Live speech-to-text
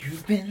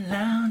You've been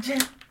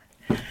lounging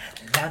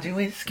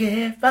with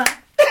Skipper.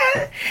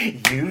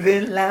 You've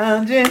been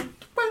lounging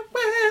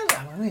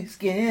with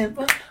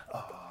Skipper.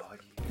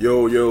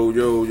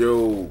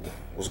 Yo.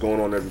 What's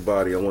going on,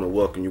 everybody? I want to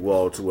welcome you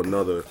all to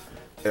another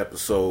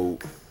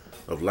episode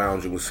of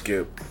Lounging with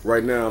Skip.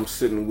 Right now, I'm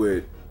sitting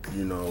with,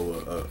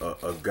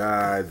 a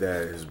guy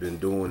that has been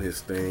doing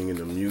his thing in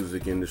the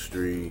music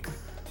industry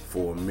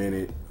for a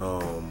minute.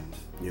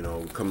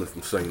 Coming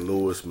from St.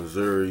 Louis,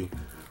 Missouri,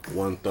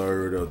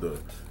 1/3 of the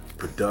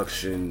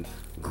production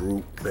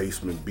group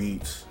Basement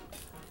Beats.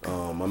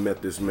 I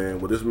met this man.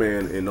 Well, this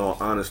man, in all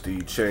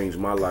honesty, changed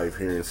my life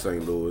here in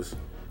St. Louis.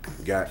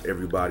 Got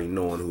everybody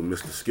knowing who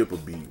Mr. Skipper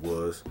Beat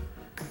was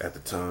at the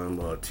time,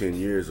 10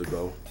 years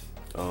ago.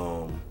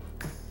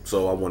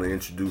 So I want to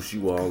introduce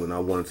you all, and I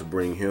wanted to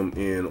bring him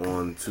in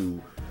on to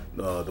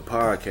the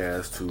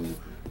podcast to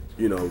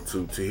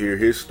hear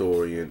his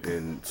story,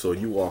 and so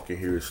you all can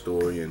hear his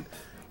story and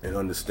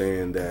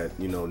understand that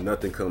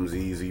nothing comes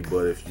easy.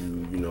 But if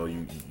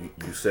you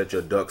set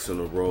your ducks in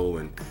a row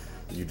and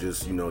you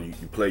just you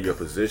play your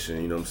position,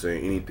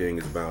 anything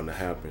is bound to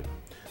happen.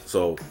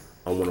 So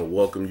I want to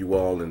welcome you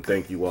all and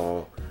thank you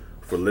all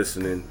for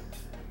listening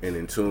and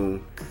in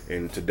tune.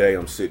 And today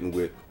I'm sitting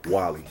with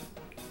Wally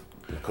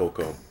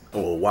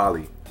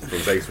Wally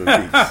from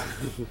Basement Beats.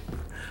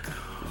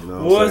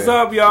 What's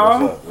up,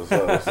 y'all?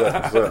 What's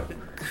up?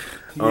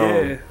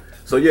 Yeah.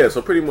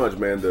 So pretty much,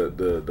 man,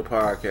 the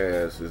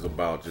podcast is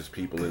about just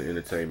people in the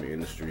entertainment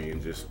industry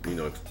and just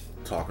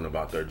talking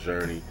about their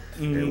journey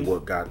and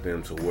what got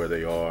them to where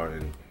they are,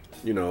 and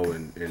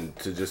and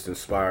to just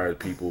inspire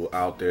people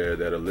out there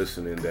that are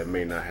listening that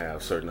may not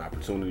have certain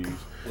opportunities,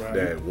 right,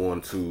 that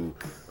want to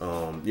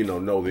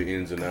know the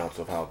ins and outs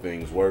of how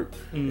things work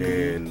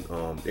and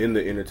in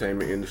the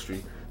entertainment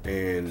industry,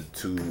 and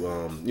to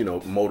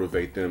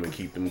motivate them and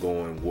keep them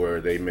going where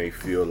they may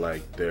feel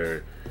like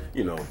they're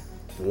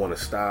want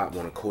to stop,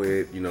 want to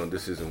quit,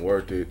 this isn't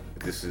worth it.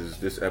 This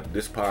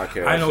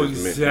podcast, I know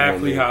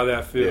exactly how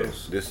that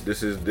feels. Yeah,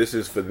 this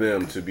is for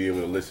them to be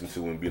able to listen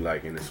to and be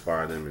like, and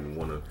inspire them and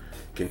want to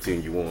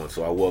continue on.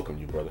 So I welcome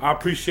you, brother. I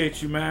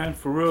appreciate you, man,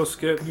 for real,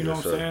 Skip. You know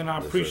what I'm saying? I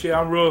appreciate.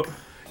 I'm real.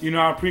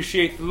 I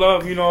appreciate the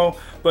love.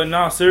 But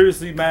now,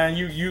 seriously, man,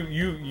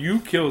 you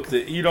killed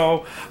it.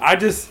 I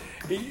just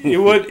it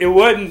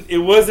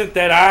wasn't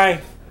that I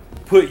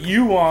put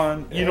you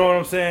on. You know what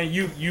I'm saying?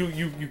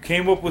 You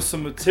came up with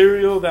some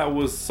material that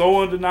was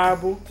so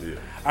undeniable. Yeah.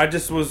 I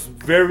just was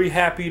very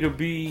happy to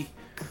be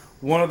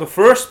one of the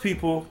first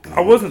people.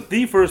 I wasn't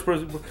the first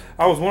person.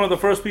 I was one of the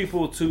first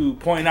people to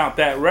point out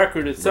that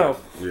record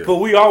itself. Right. Yeah. But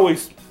we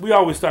always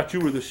thought you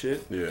were the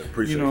shit. Yeah,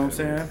 appreciate it. You know what I'm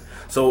saying?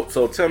 So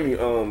tell me,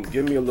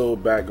 give me a little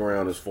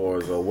background as far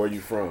as where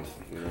you from.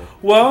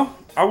 Well,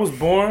 I was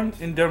born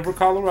in Denver,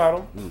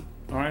 Colorado.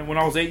 All right. When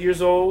I was 8 years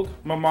old,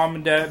 my mom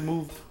and dad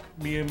moved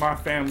me and my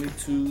family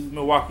to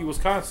Milwaukee,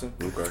 Wisconsin.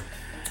 Okay.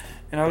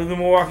 And I lived in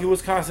Milwaukee,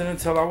 Wisconsin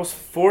until I was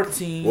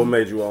 14. What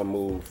made you all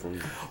move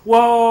from?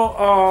 Well,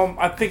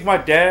 I think my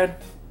dad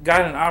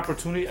got an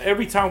opportunity.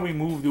 Every time we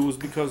moved, it was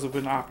because of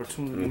an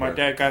opportunity. Okay. My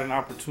dad got an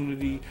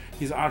opportunity.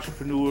 He's an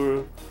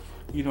entrepreneur,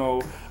 with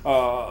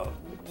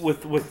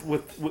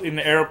in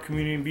the Arab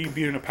community,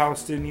 being a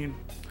Palestinian.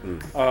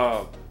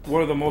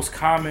 One of the most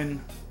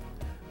common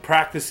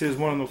practices,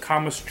 one of the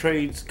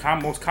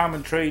most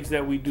common trades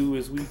that we do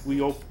is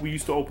we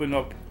used to open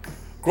up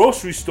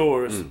grocery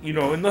stores,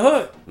 in the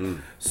hood.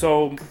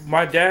 So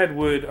my dad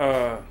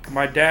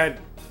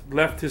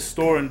left his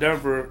store in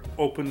Denver,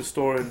 opened the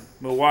store in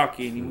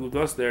Milwaukee, and he moved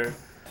us there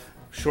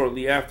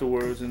shortly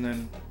afterwards. And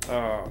then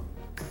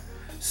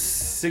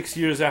 6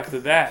 years after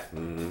that,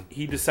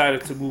 he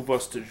decided to move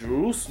us to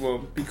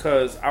Jerusalem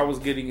because I was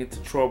getting into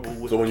trouble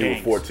with gangs. So when you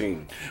were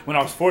 14? When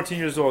I was 14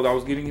 years old, I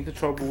was getting into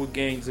trouble with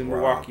gangs in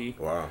Milwaukee.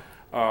 Wow.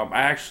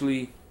 I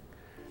actually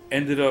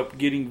ended up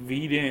getting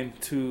V'd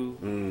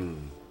into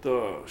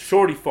the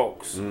shorty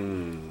folks,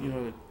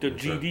 the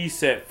GD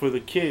set for the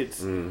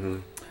kids.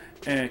 And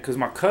because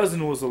my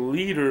cousin was a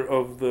leader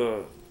of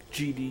the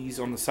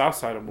GDs on the south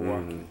side of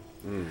Milwaukee.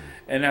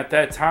 And at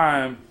that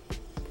time,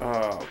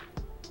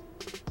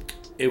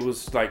 it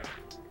was like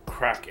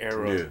crack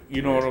era.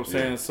 You know what I'm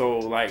saying? So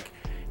like,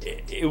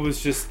 it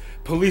was just,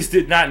 police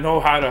did not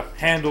know how to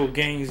handle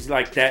gangs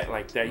like that.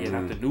 You're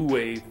not the new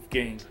wave of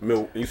gangs.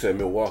 You said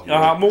Milwaukee.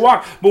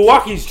 Right?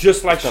 Milwaukee's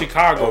just like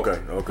Chicago. Okay.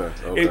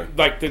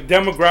 Like the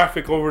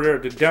demographic over there,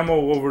 the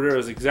demo over there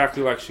is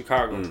exactly like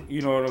Chicago.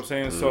 You know what I'm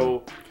saying?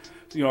 So,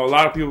 a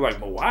lot of people like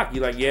Milwaukee.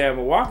 Like,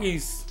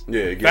 Milwaukee's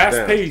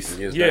fast paced.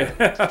 Yeah.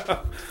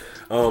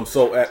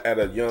 So at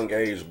a young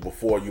age,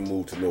 before you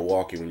moved to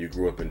Milwaukee, when you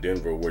grew up in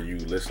Denver, were you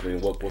listening?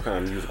 What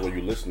kind of music were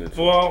you listening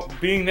to? Well,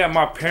 being that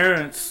my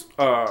parents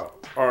are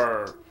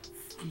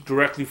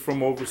directly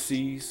from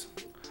overseas,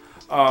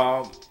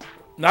 not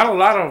a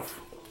lot of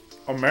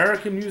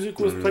American music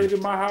was played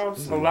in my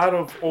house. A lot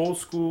of old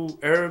school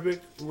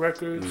Arabic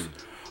records,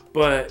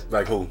 but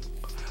like who?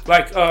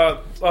 Like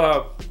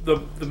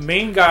the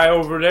main guy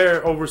over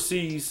there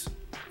overseas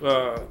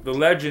the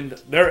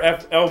legend, their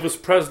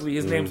Elvis Presley.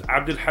 His name's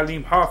Abdul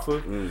Halim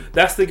Hafid.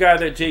 That's the guy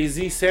that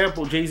Jay-Z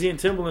sampled. Jay-Z and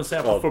Timbaland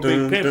sampled for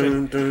Big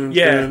Pimpin'.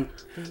 Yeah.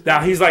 Now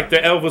he's like the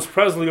Elvis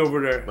Presley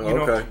over there. You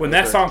know, when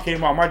that song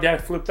came out, my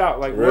dad flipped out.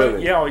 Like, really?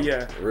 What? Yeah, oh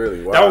yeah.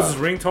 Really? Wow. That was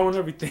his ringtone and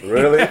everything.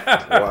 Really?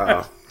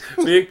 Wow.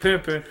 Big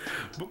Pimpin'.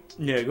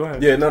 Yeah, go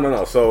ahead. Yeah,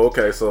 no. So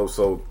okay,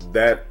 so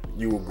that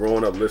you were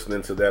growing up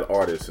listening to that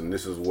artist, and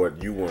this is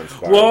what you were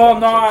inspired. Well,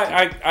 no,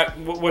 I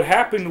what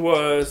happened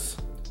was,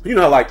 you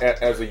know, like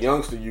as a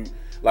youngster, you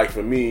like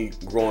for me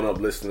growing up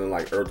listening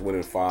like Earth, Wind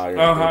and Fire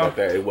and things like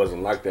that. It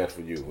wasn't like that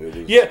for you. It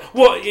was, yeah,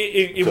 well,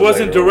 it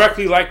wasn't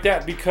directly like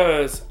that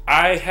because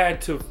I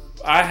had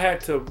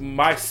to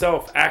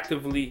myself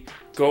actively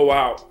go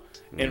out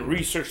and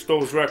research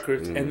those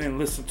records and then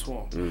listen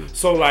to them.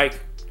 So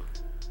like,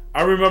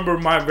 I remember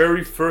my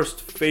very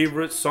first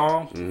favorite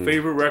song,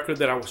 favorite record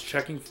that I was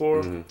checking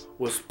for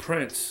was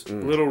Prince,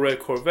 Little Red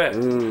Corvette.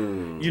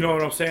 You know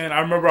what I'm saying?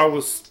 I remember I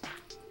was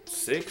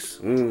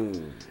 6,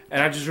 and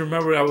I just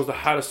remember that was the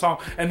hottest song.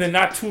 And then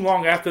not too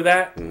long after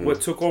that,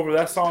 what took over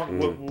that song,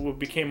 what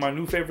became my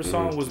new favorite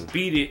song was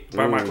Beat It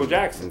by Michael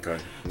Jackson. Okay.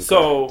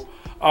 So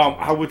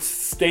I would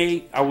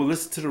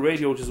listen to the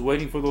radio just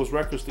waiting for those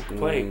records to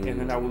play,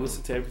 and then I would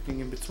listen to everything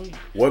in between.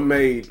 What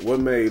made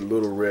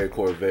Little Red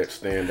Corvette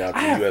stand out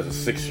to you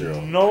as a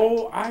 6-year-old?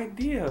 No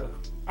idea.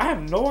 I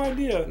have no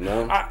idea.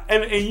 No.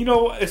 And you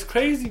know, it's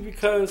crazy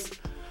because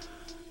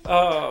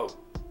I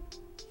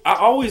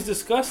always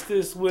discuss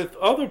this with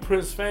other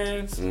Prince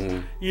fans.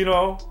 You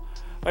know,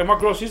 like my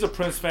girl, she's a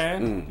Prince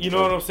fan. You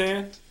know what I'm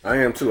saying? I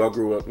am too. I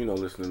grew up, you know,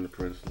 listening to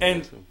Prince.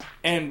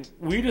 And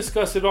we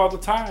discuss it all the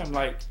time,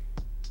 like.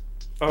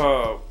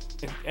 And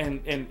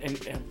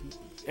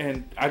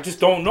I just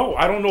don't know.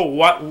 I don't know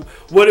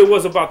what it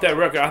was about that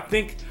record. I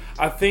think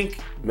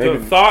maybe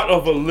the thought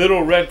of a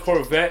Little Red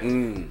Corvette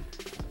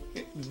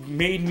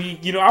made me.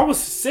 You know, I was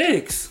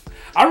 6.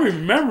 I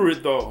remember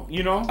it though.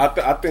 You know.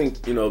 I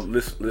think, you know,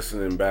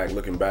 looking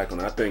back on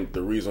it, I think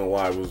the reason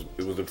why it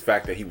was the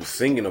fact that he was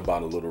singing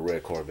about a Little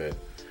Red Corvette.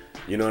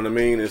 You know what I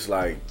mean? It's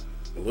like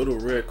Little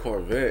Red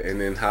Corvette, and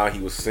then how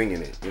he was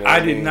singing it. You know I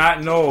did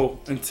not know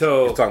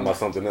until you're talking about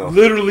something else.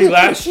 Literally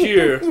last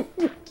year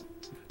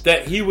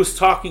that he was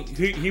talking.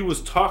 He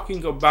was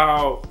talking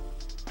about.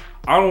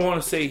 I don't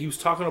want to say he was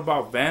talking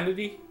about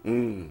vanity.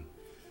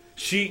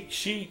 She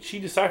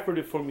deciphered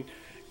it for me.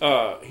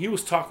 He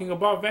was talking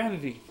about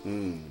vanity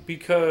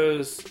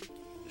because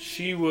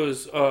she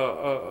was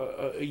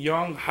a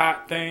young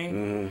hot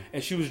thing,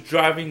 and she was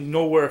driving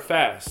nowhere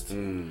fast,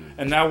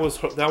 and that was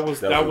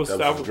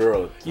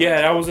girl.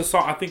 Yeah, that was a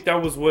song. I think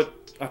that's what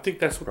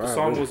Probably. The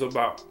song was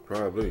about.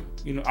 Probably.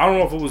 You know, I don't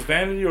know if it was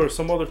vanity or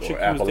some other chick.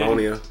 Or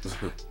Apollonia.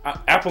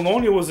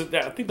 Apollonia was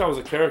I think that was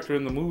a character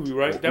in the movie,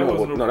 right? That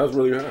was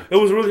really her. It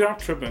was really her. I'm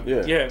tripping.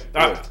 Yeah.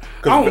 I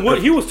don't know,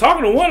 he was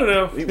talking to one of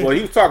them. He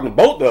was talking to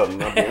both of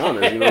them. I'll be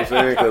honest. You know what I'm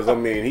saying? Because I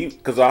mean,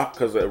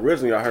 because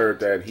originally I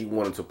heard that he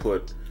wanted to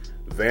put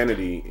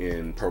Vanity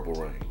in Purple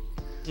Rain,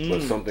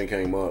 but something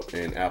came up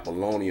and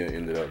Apollonia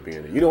ended up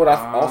being it. You know what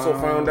I also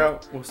found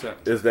out? What's that?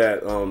 Is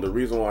that the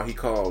reason why he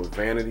called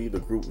Vanity the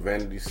group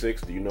Vanity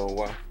 6? Do you know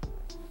why?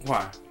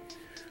 Why?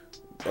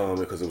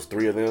 Because it was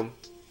 3 of them.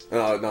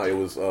 No, it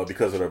was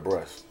because of their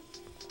breasts.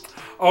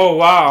 Oh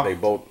wow! They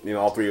both, you know,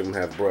 all 3 of them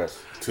have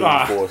breasts. 2,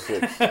 4,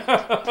 6.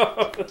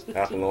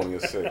 Apollonia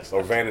 6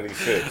 or Vanity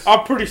 6.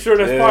 I'm pretty sure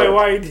that's probably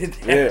why he did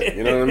that. Yeah,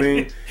 you know what I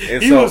mean.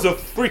 And he was a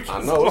freak.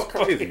 I know, it's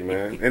crazy,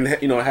 man. And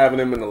you know, having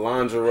him in the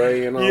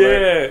lingerie and all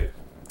that.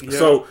 Yeah.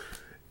 So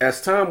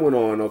as time went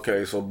on,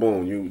 okay, so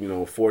boom, you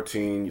know,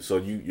 14. So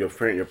your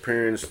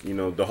parents, you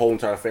know, the whole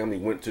entire family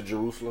went to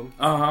Jerusalem.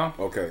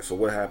 Okay, so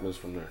what happens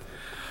from there?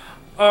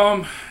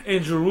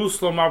 In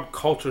Jerusalem, I'm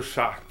culture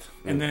shocked,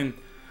 and then.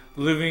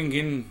 Living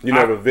in... You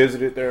never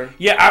visited there?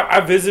 Yeah, I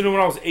visited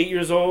when I was 8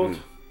 years old.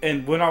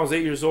 And when I was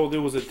 8 years old, it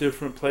was a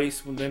different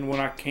place than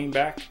when I came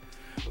back.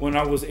 When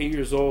I was 8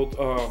 years old,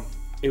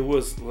 it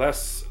was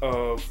less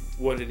of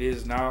what it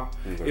is now.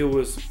 It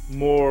was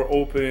more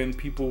open.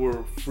 People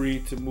were free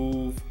to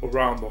move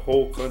around the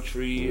whole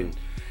country. And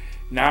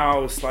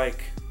now it's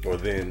like... Or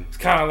then... It's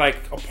kind of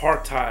like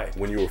apartheid.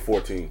 When you were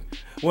 14?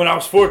 When I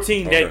was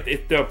 14,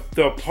 the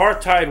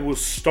apartheid was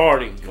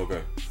starting.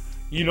 Okay.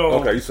 You know...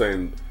 Okay, you're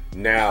saying...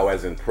 Now,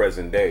 as in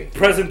present day.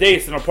 Present day,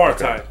 it's an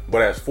apartheid. Okay.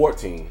 But as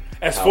 14.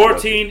 As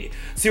 14,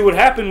 see what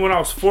happened when I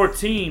was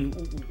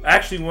 14.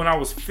 Actually, when I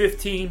was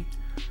 15,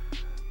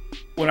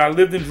 when I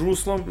lived in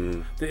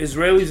Jerusalem, the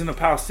Israelis and the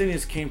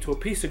Palestinians came to a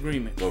peace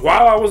agreement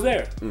while I was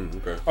there.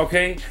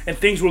 Okay, and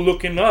things were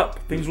looking up.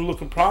 Things were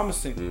looking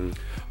promising.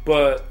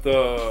 But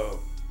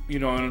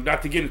and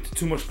not to get into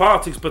too much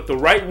politics, but the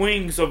right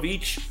wings of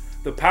each,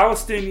 the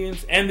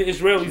Palestinians and the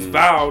Israelis,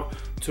 vowed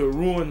to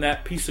ruin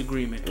that peace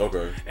agreement.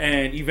 Okay.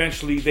 And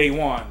eventually they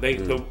won.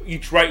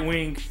 Each right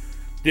wing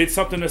did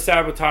something to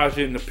sabotage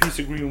it, and the peace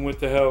agreement went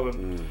to hell.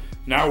 And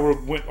now we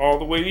went all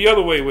the way the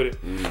other way with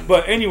it.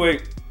 But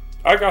anyway,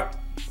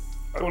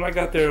 when I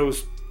got there, it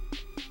was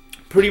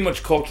pretty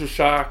much culture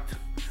shocked.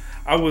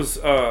 I was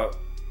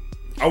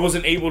I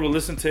wasn't able to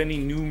listen to any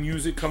new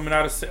music coming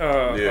out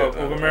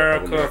of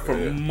America for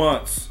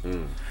months.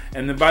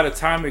 And then by the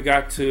time it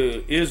got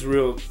to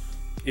Israel,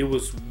 it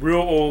was real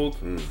old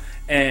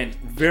and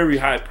very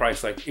high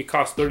price. Like it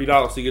cost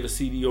 $30 to get a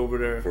CD over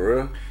there. For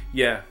real?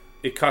 Yeah,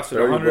 it costed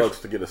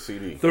 $30 to get a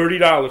CD.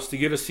 $30 to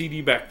get a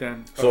CD back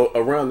then. So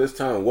around this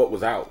time, what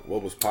was out?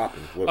 What was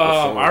popping?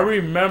 I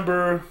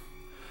remember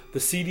the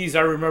CDs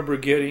I remember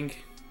getting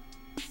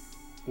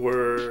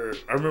were.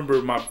 I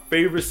remember my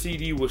favorite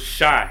CD was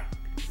Shy.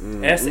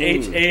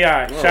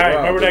 SHAI. Shy.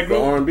 Remember that group?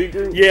 The R&B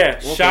group? Yeah.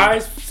 Okay.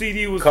 Shy's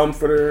CD was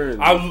Comforter.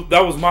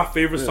 That was my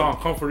favorite song,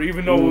 Comforter,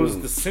 even though it was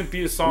the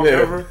simpiest song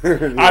ever.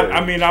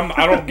 I mean,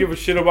 I don't give a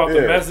shit about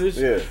the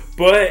message,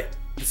 but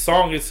the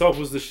song itself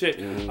was the shit.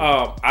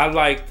 I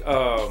liked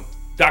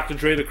Dr.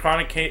 Dre, The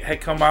Chronic had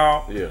come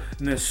out, and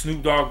then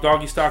Snoop Dogg,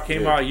 Doggy Style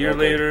came out a year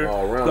later.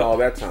 Around all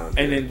that time.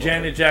 And then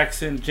Janet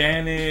Jackson,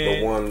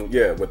 the one,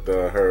 with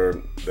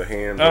the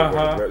hand.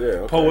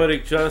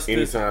 Poetic Justice.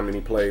 Anytime,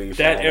 any plays.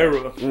 That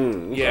era.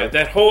 Yeah,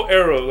 that whole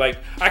era. Like,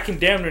 I can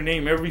damn near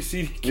name every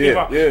CD came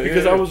out.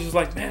 Because I was just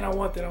like, man, I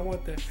want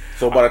that.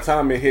 So by the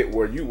time it hit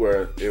where you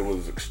were, it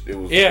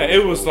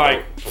was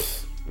like,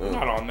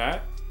 not on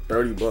that.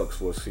 $30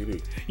 for a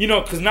CD. You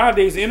know, because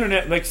nowadays the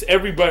internet, like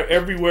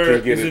everywhere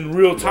is in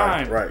real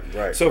time.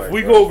 Right. So if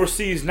we go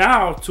overseas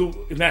now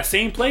in that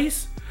same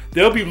place,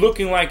 they'll be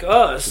looking like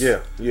us.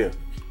 Yeah.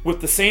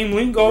 With the same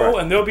lingo,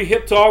 and they'll be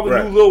hip to all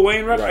the new Lil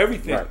Wayne rap,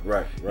 everything.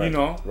 Right. You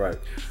know. Right.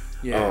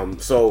 Yeah.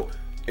 So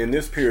in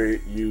this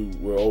period, you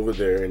were over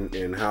there,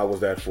 and how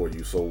was that for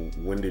you? So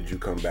when did you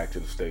come back to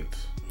the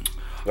States?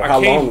 How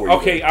long were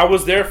you there? I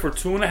was there for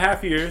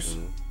 2.5 years.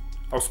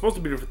 I was supposed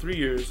to be there for 3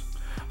 years.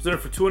 I was there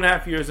for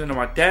 2.5 years, and then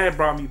my dad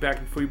brought me back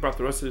before he brought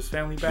the rest of his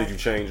family back. Did you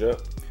change up?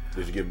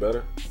 Did you get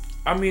better?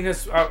 I mean,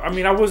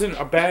 I wasn't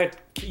a bad.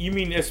 You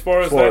mean as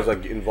far as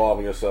like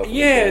involving yourself?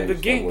 Yeah, the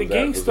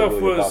gang stuff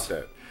was.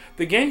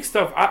 The gang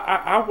stuff,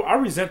 I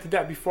resented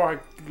that before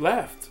I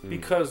left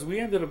because we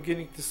ended up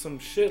getting to some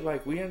shit.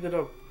 Like we ended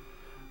up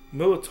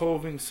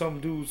Molotoving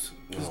some dude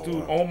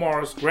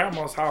Omar's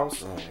grandma's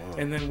house,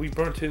 and then we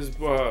burnt his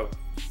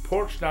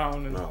porch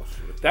down, and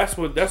that's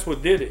what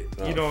did it.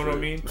 You know what I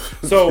mean?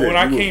 So when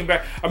I came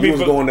back,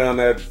 was going down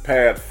that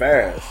path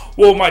fast.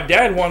 Well, my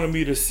dad wanted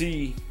me to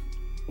see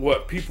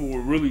what people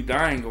were really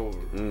dying over,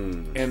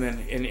 and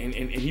then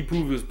and he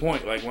proved his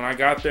point. Like when I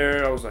got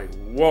there, I was like,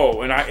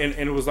 whoa, and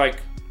it was like.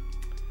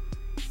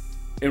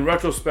 In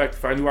retrospect,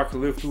 if I knew I could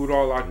live through it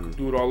all, I could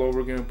do it all over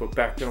again. But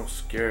back then, I was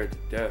scared to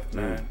death,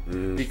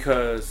 man,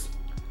 because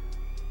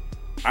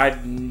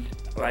I've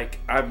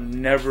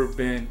never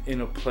been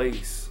in a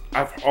place.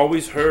 I've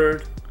always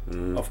heard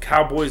of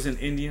cowboys and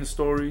Indian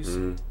stories,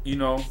 you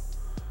know,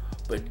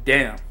 but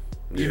damn,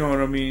 you know what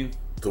I mean.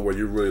 So where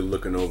you're really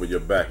looking over your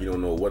back, you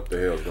don't know what the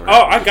hell's going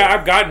on.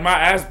 I've gotten my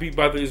ass beat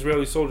by the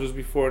Israeli soldiers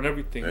before and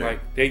everything. Man.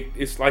 Like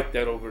it's like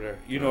that over there.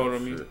 You know what I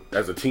mean?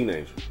 As a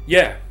teenager.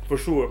 Yeah, for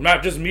sure.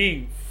 Not just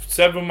me.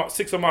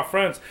 6 of my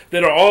friends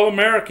that are all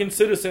American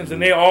citizens,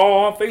 and they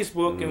all on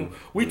Facebook. And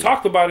we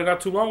talked about it not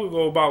too long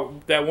ago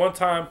about that one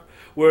time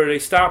where they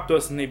stopped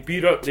us and they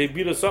beat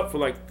us up for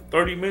like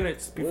 30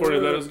 minutes before they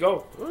let us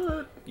go.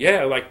 What?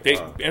 Yeah, like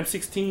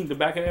M16, the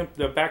back of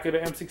the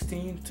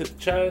M16 to the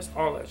chest,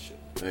 all that shit.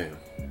 Damn.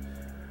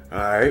 All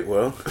right,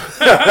 well.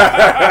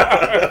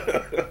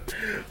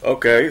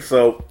 Okay,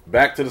 so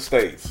back to the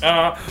States.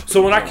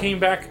 So when I came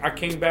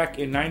back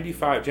in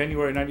 95,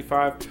 January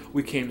 95,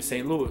 we came to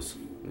St. Louis.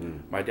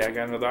 My dad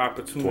got another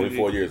opportunity.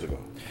 24 years ago.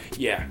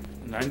 Yeah,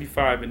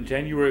 95. In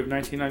January of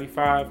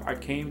 1995, I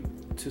came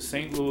to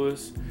St.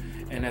 Louis,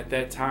 and at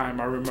that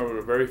time, I remember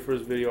the very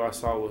first video I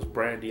saw was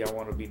Brandy, I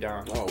Want to Be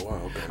Down. Oh,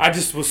 wow, okay. I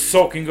just was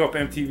soaking up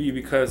MTV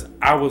because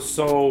I was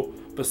so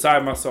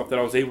beside myself that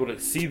I was able to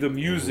see the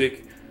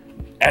music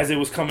as it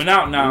was coming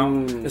out now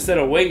instead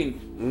of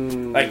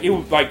waiting. Like it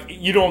was like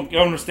you don't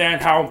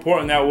understand how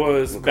important that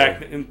was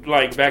back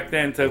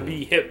then to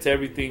be hip to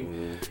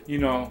everything, you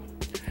know.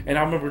 And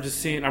I remember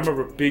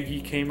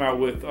Biggie came out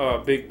with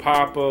Big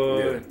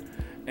Papa,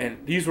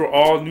 and these were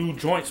all new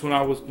joints when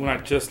I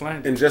just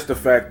landed. And just the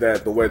fact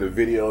that the way the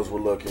videos were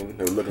looking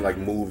like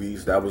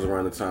movies. That was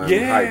around the time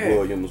Hype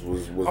Williams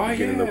was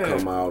beginning to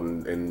come out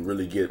and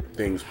really get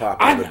things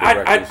popping.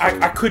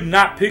 I could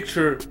not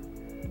picture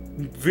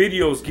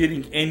videos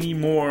getting any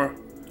more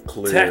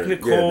clear,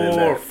 technical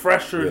or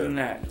fresher than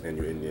that.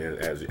 And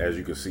as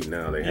you can see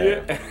now, they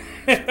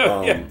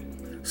have.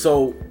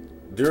 So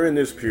during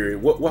this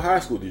period, what high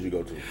school did you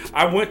go to?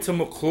 I went to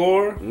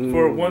McClure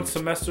for one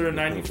semester in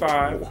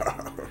 95.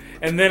 Wow.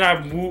 And then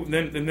I moved.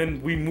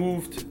 Then we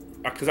moved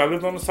because I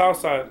lived on the south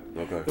side.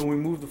 Okay. Then we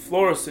moved to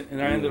Florissant, and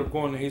I ended up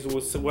going to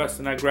Hazelwood West,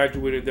 and I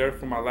graduated there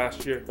for my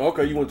last year.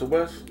 Okay, you went to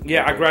West?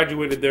 Yeah, okay. I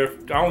graduated there.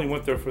 I only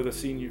went there for my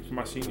senior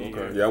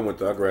year. Yeah,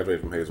 I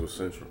graduated from Hazelwood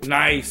Central.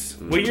 Nice.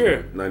 What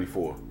year?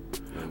 94.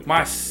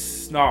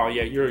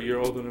 You're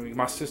older than me.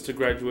 My sister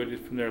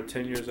graduated from there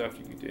 10 years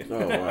after you did.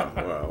 Oh,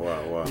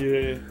 wow.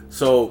 Yeah.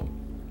 So,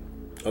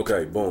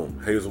 okay,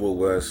 boom. Hazelwood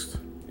West,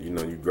 you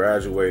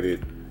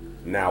graduated.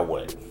 Now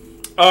what?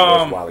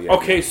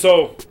 Okay,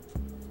 so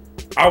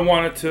I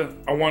wanted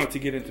to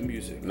get into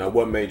music. Now,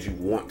 what made you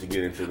want to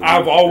get into the music?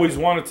 I've always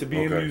wanted to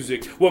be in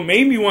music. What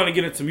made me want to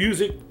get into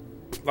music,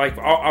 like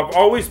I've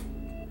always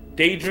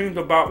daydreamed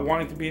about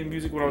wanting to be in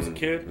music when I was a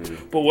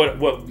kid. But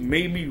what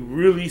made me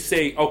really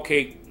say,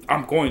 okay,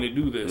 I'm going to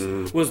do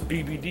this was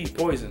BBD,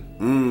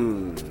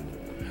 Poison.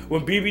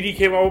 When BBD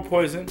came out with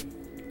Poison,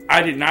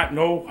 I did not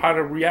know how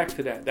to react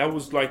to that. That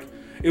was like,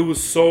 it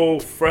was so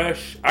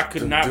fresh. I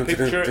could not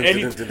picture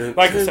any.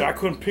 Like I said, I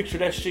couldn't picture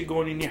that shit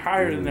going any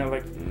higher than that.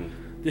 Like,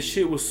 this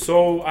shit was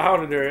so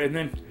out of there. And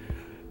then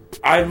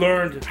I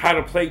learned how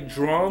to play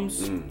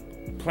drums,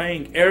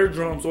 playing air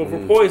drums over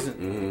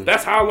Poison.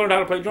 That's how I learned how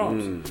to play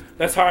drums.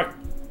 That's how I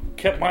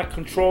kept my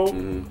control.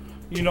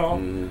 You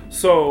know.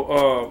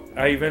 So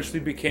I eventually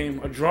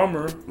became a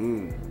drummer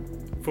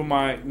for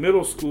my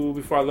middle school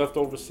before I left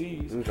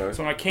overseas. Okay.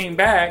 So when I came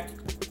back,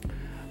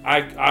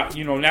 I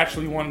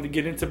naturally wanted to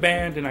get into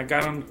band, and I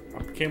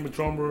became a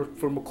drummer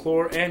for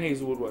McClure and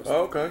Hazelwood West.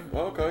 Okay.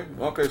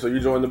 So you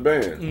joined the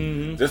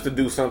band just to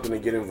do something to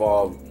get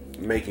involved,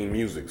 making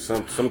music,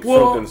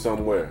 something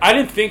somewhere. I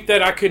didn't think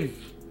that I could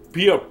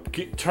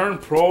turn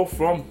pro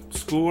from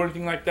school or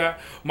anything like that.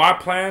 My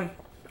plan,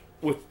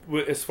 with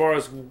as far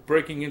as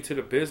breaking into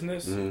the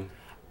business, and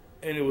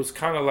it was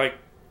kind of like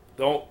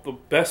the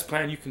best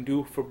plan you can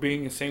do for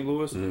being in St.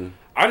 Louis.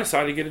 I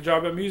decided to get a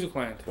job at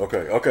Musicland.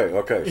 Okay.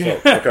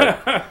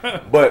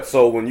 But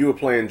so when you were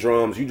playing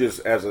drums, you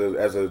just as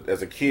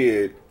a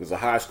kid, as a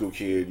high school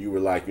kid, you were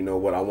like, you know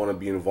what, I want to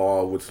be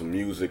involved with some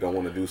music. I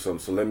want to do something.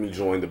 So let me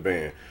join the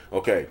band.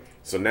 Okay.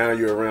 So now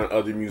you're around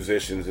other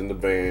musicians in the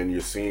band.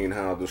 You're seeing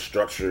how the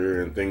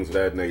structure and things of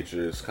that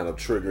nature is kind of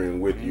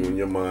triggering with you in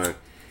your mind.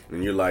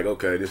 And you're like,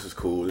 okay, this is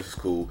cool.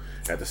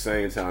 At the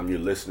same time, you're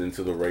listening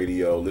to the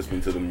radio,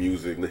 listening to the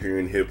music,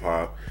 hearing hip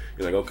hop.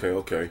 You're like,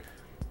 okay.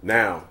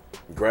 Now,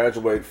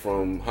 graduate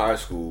from high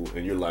school,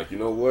 and you're like, you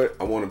know what?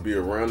 I want to be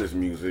around this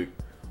music.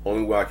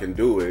 Only way I can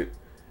do it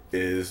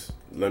is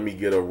let me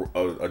get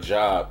a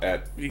job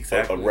at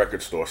a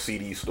record store,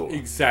 CD store.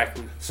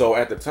 Exactly. So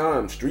at the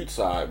time, Street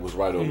Side was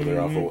right over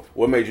there. I thought,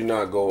 what made you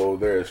not go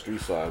over there at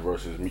Street Side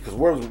versus me? Because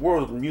where was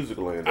the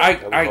Musicland?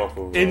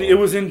 It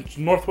was in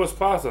Northwest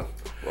Plaza.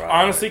 Right,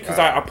 honestly, because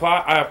I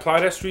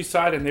applied at Street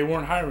Side and they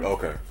weren't hiring.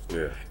 Okay,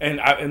 yeah.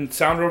 And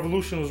Sound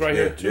Revolution was right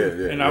here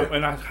too. And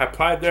I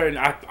applied there, and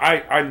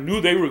I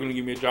knew they were going to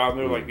give me a job.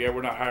 And they were like, yeah,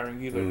 we're not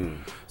hiring either.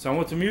 So I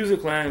went to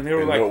Musicland, and they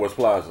were like, Northwest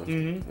Plaza.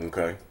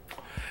 Okay.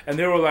 And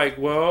they were like,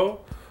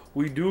 well,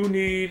 we do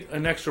need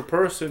an extra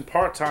person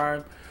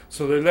part-time.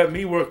 So they let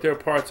me work there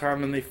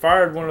part-time, and they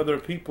fired one of their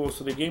people,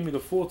 so they gave me the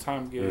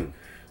full-time gig.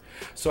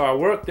 So I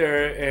worked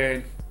there,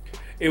 and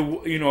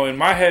in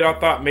my head, I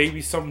thought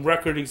maybe some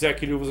record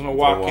executive was going to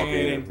walk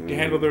in and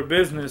handle their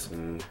business.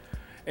 And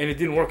it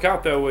didn't work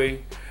out that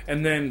way.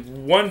 And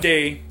then one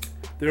day,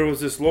 there was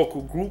this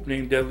local group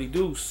named Deadly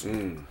Deuce.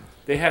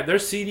 They had their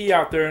CD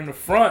out there in the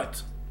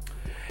front.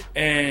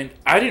 And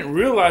I didn't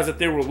realize that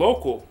they were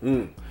local.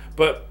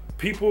 But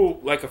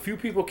a few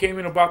people came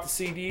in about the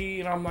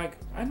CD, and I'm like,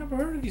 I never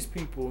heard of these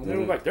people. And they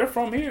were like, they're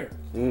from here.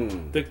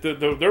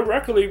 Their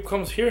record label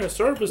comes here and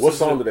services. What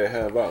song did they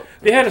have out?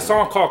 They had a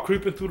song called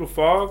Creeping Through the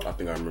Fog. I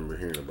think I remember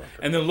hearing about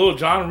that. And then Lil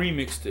Jon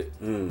remixed it.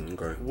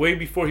 Okay. Way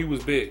before he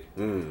was big.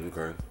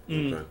 Okay.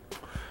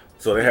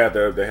 So they had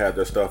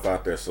their stuff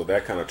out there, so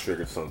that kind of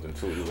triggered something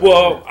too.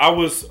 Well, I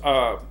was,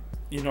 I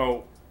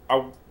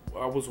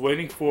was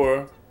waiting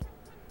for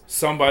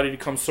somebody to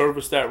come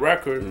service that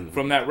record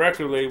from that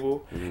record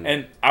label,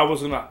 and I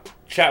was gonna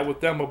chat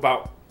with them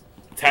about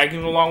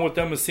tagging along with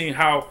them and seeing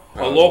how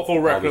a local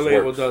record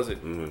label does it.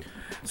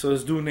 So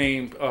this dude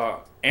named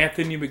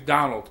Anthony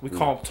McDonald, we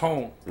call him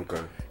Tone.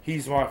 Okay,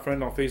 he's my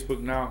friend on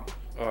Facebook now.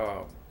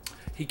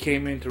 He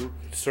came in to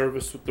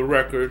service the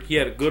record. He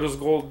had a Good as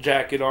Gold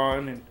jacket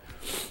on, and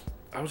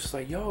I was just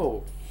like,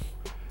 "Yo,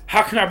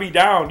 how can I be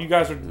down? You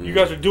guys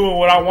are doing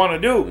what I want to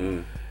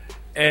do."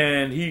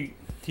 And he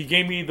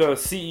gave me the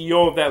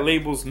CEO of that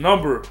label's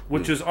number,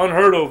 which is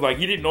unheard of. Like,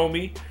 he didn't know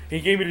me.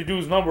 He gave me the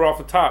dude's number off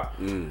the top.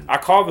 I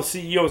called the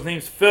CEO. His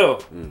name's Phil.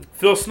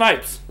 Phil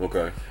Snipes.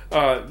 Okay.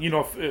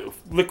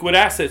 Liquid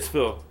Assets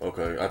Phil.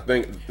 Okay. I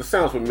think this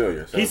sounds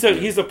familiar.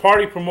 He's a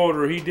party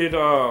promoter. He did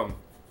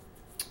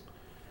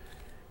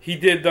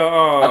the.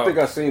 I think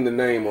I seen the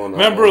name on.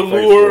 Remember on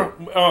Lure?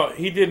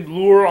 He did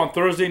Lure on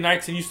Thursday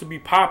nights and used to be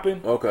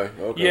popping. Okay.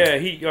 Yeah,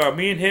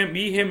 me,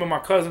 him, and my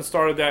cousin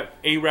started that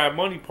Arab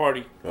Money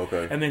Party.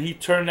 Okay. And then he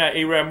turned that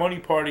Arab Money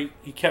Party.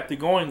 He kept it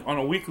going on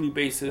a weekly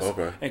basis.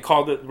 Okay. And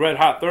called it Red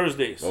Hot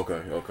Thursdays.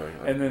 Okay.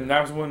 And then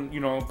that's when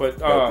but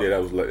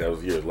that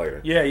was years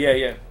later.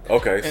 Yeah.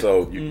 Okay,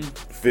 so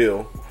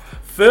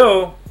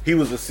Phil, he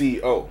was the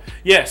CEO.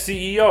 Yeah,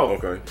 CEO.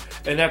 Okay.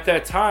 And at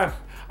that time,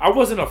 I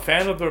wasn't a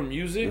fan of their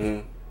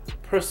music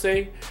per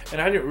se,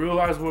 and I didn't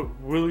realize what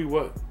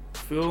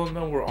Phil and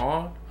them were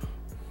on.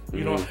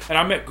 You know, and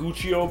I met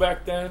Guccio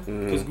back then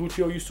because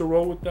Guccio used to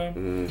roll with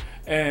them,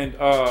 and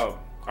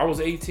I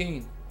was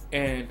 18,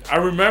 and I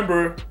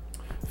remember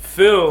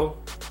Phil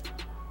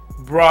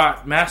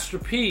brought Master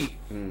P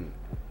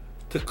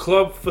to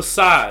Club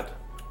Facade.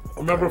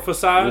 Remember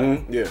Facade?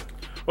 Mm-hmm. Yeah.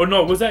 Or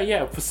no, was that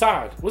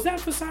Facade? Was that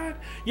Facade?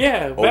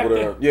 Yeah, back Over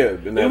there. then.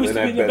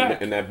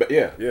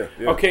 Yeah, yeah.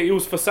 Okay, it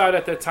was Facade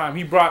at that time.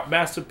 He brought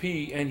Master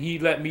P, and he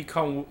let me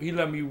come. He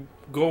let me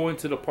go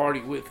into the party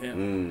with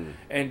him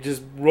and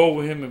just roll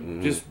with him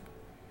and just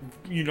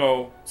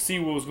see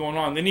what was going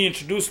on. Then he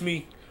introduced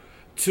me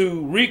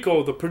to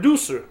Rico, the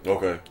producer.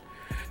 Okay.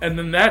 And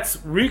then that's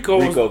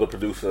Rico, the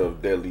producer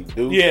of Deadly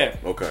Dude. Yeah.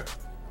 Okay.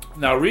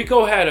 Now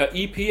Rico had an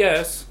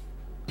EPS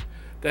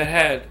that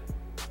had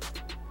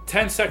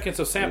 10 seconds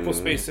of sample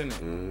space in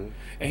it, and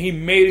he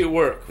made it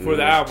work for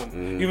the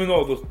album, even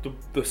though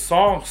the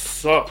song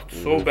sucked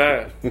so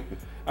bad.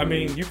 I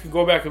mean, you can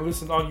go back and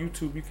listen on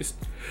YouTube. You can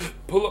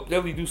pull up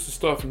Deadly Deuce's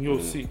stuff, and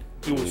you'll see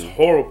it was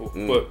horrible.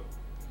 But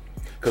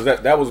because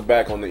that was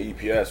back on the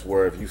EPS,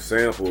 where if you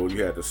sample,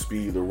 you had to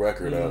speed the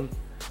record up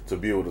to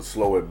be able to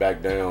slow it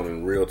back down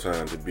in real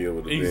time to be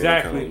able to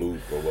then kind of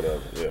loop or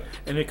whatever. Yeah.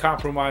 And it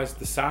compromised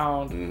the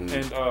sound and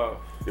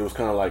it was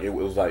kind of like it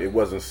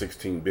wasn't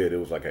 16-bit. It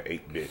was like an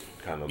 8-bit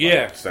kind of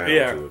sound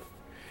to it.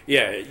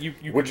 Yeah,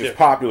 which is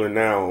popular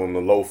now on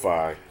the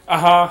lo-fi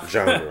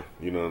genre.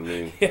 You know what I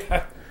mean?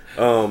 Yeah.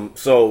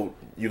 So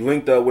you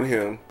linked up with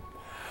him.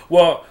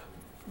 Well,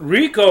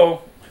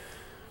 Rico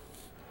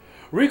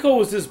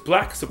was this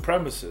black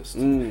supremacist.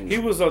 He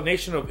was a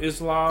Nation of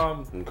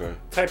Islam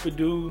type of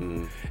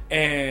dude,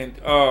 and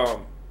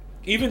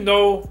even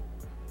though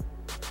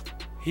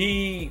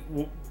he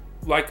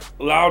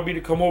allowed me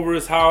to come over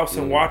his house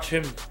and watch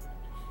him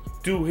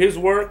do his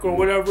work or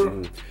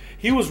whatever,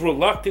 he was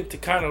reluctant to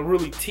kind of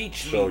really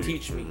teach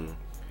me.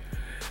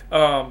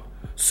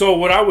 So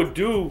what I would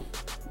do,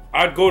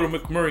 I'd go to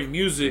McMurray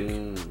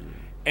Music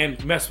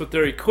and mess with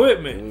their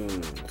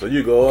equipment. So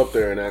you go up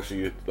there and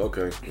actually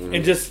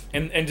and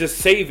just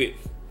save it,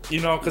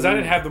 because I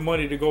didn't have the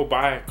money to go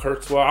buy a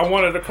Kurzweil. I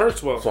wanted a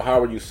Kurzweil. So how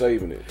were you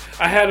saving it?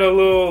 I had a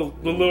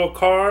little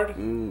card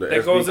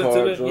that goes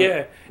into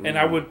joint? and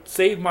I would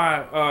save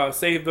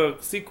save the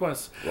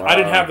sequence. Wow. I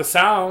didn't have the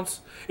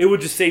sounds; it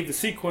would just save the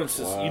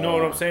sequences. Wow. You know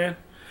what I'm saying?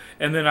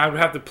 And then I would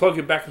have to plug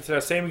it back into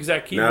that same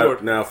exact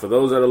keyboard. Now, for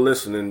those that are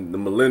listening, the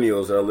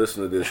millennials that are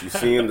listening to this, you're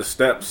seeing the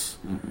steps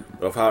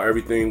of how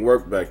everything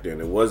worked back then.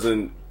 It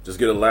wasn't just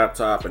get a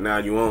laptop and now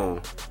you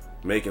own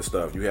making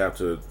stuff. You have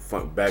to,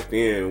 back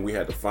then, we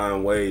had to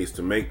find ways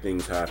to make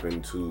things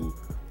happen to,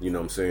 you know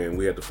what I'm saying?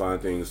 We had to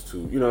find things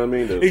to, you know what I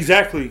mean?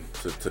 Exactly.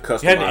 To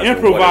customize. You had to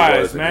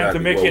improvise, man, to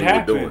make it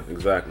happen.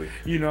 Exactly.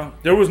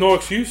 There was no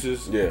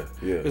excuses. Yeah.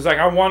 It's like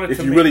I wanted to.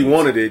 If you really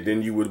wanted it,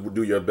 then you would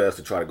do your best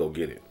to try to go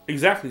get it.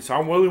 Exactly. So I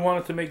really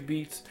wanted to make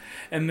beats.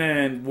 And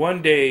then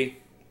one day,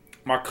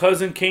 my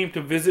cousin came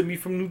to visit me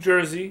from New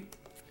Jersey,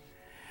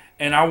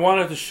 and I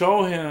wanted to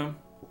show him,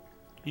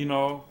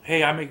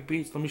 hey, I make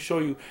beats. Let me show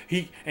you.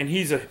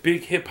 He's a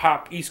big hip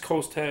hop East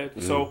Coast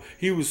head, so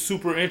he was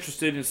super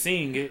interested in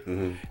seeing it.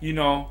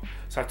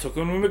 So I took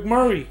him to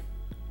McMurray.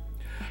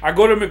 I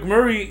go to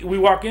McMurray. We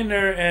walk in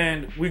there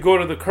and we go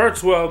to the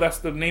Kurzweil. That's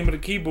the name of the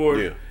keyboard.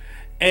 Yeah.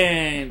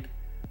 And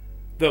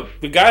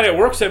the guy that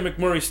works at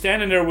McMurray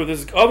standing there with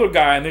this other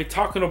guy, and they're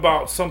talking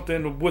about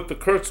something with the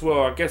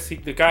Kurzweil. I guess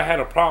the guy had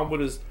a problem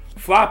with his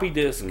floppy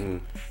disk,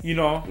 and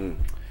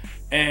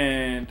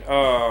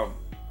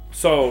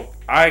so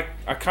I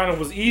kind of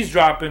was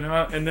eavesdropping,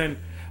 and then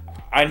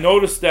I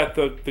noticed that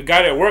the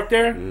guy that worked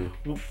there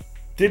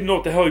didn't know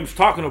what the hell he was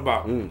talking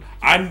about. I'm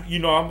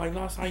like, no,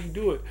 that's how you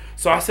do it.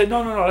 So I said,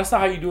 no, that's not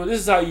how you do it.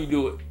 This is how you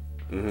do it.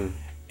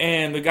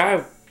 And the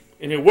guy,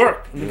 and it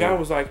worked. And the guy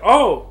was like,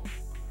 oh,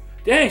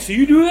 dang, so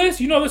you do this?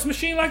 You know this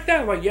machine like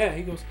that? I'm like, yeah.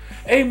 He goes,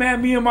 hey,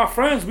 man, me and my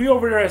friends, we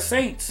over there at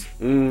Saints.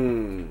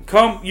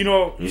 Come,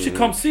 you should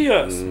come see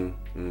us.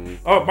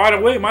 Oh, by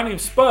the way, my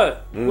name's Spud.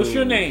 What's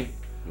your name?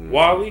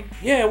 Wally?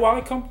 Yeah,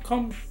 Wally,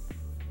 come.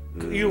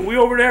 We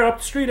over there up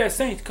the street at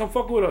Saints. Come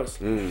fuck with us.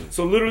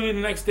 So literally the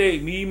next day,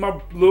 me, my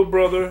little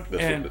brother,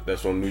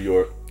 that's from New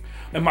York,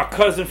 and my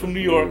cousin from New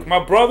York.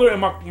 My brother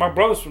and my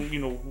brother's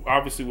from,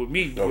 obviously with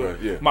me.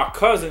 Okay, yeah. My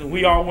cousin,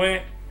 we all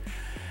went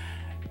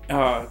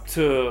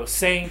to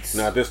Saints.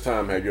 Now, this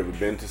time, have you ever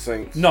been to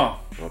Saints? No.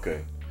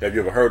 Okay. Have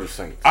you ever heard of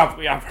Saints?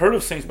 I've heard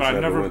of Saints, but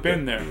I've never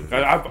been there.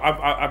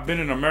 I've been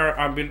in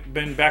America. I've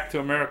been back to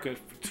America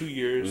for 2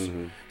 years.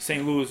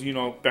 St. Louis,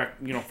 back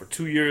for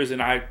 2 years,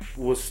 and I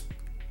was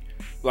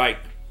like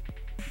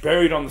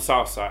buried on the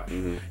south side.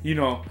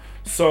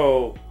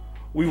 So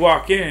we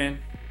walk in,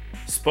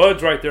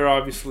 Spud's right there,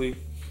 obviously,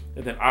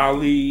 and then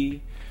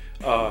Ali.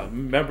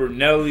 Remember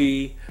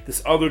Nelly?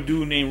 This other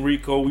dude named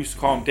Rico. We used to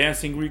call him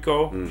Dancing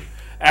Rico.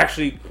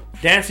 Actually,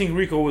 Dancing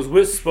Rico was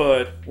with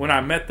Spud when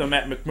I met them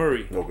at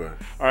McMurray. Okay.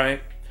 All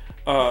right.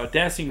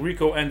 Dancing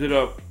Rico ended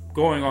up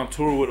going on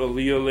tour with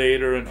Aaliyah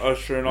later and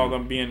Usher and all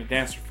them, being a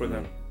dancer for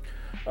them.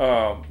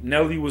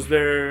 Nelly was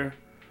there.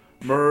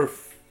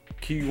 Murph,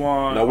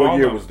 Keywan. Now, what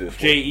year was this?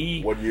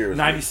 J.E. What year is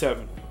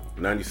 97.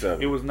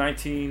 97. It was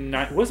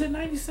 1990. Was it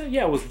 97?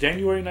 Yeah, it was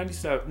January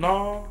 97.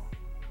 No.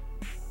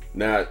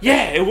 Now,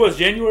 yeah, it was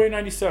January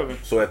 '97.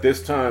 So at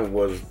this time,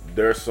 was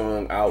their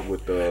song out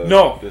with the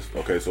no?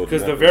 Okay, so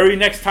because the very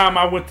next time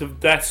I went to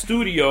that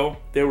studio,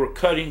 they were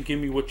cutting "Give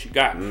Me What You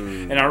Got,"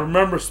 and I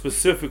remember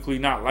specifically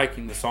not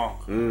liking the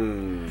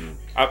song.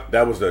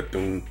 That was the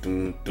dun,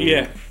 dun, dun,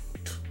 yeah.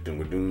 Dun,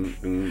 dun,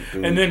 dun,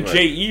 dun, And then right.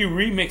 J.E.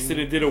 remixed it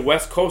and did a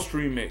West Coast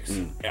remix.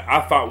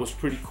 I thought was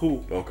pretty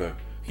cool. Okay.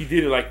 He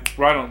did it like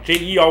right on.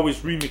 J.E. always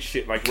remix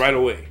shit like right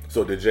away.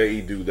 So did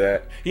J.E. do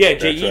that? Yeah,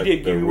 J.E.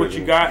 did "Give Me What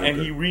You Got," okay.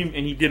 and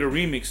he did a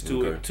remix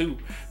to it too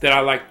that I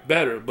liked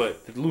better.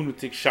 But the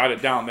Lunatic shot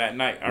it down that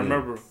night. I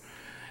remember,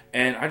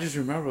 and I just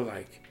remember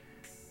like,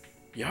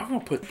 y'all gonna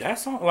put that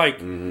song? Like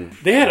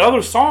they had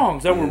other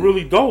songs that were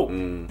really dope.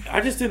 I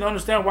just didn't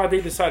understand why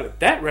they decided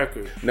that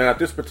record. Now at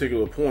this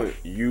particular point,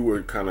 you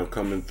were kind of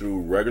coming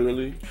through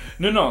regularly.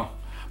 No,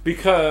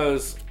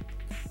 because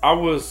I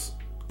was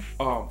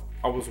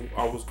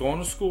going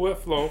to school at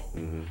Flow.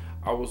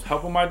 I was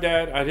helping my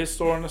dad at his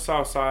store on the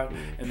South Side,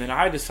 and then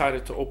I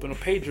decided to open a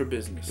pager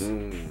business.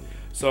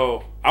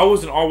 So I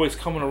wasn't always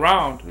coming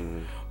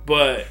around,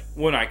 but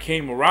when I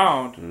came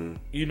around,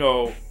 you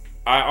know,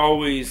 I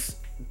always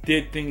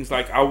did things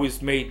like I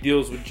always made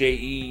deals with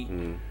J.E.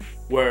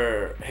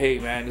 Where, hey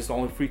man, this is the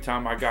only free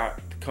time I got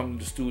to come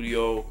to the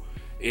studio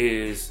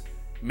is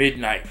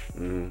midnight.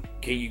 Can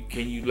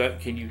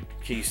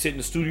you sit in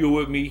the studio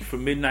with me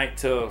from midnight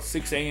till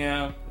 6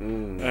 a.m.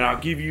 And I'll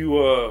give you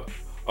a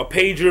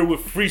pager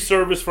with free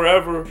service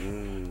forever.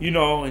 You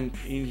know, and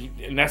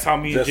that's how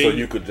me and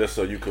J.E. just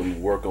so you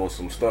can work on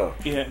some stuff.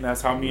 Yeah, and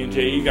that's how me and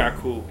J.E. got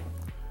cool.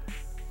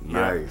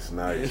 Nice.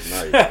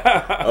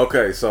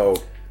 Okay, so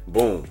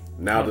boom.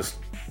 Now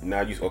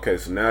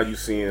you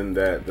seeing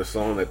that the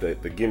song that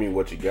the "Give Me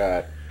What You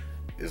Got"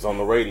 is on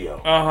the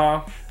radio.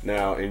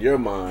 Now, in your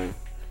mind,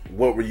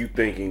 what were you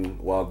thinking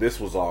while this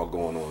was all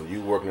going on?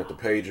 You working at the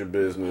pager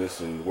business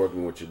and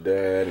working with your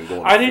dad and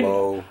going to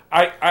Flow.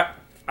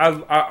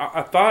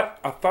 I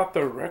thought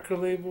the record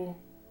label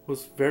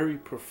was very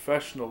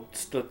professional.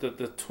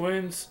 The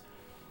twins,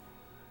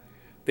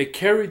 they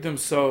carried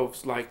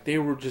themselves like they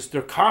were just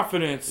their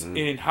confidence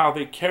in how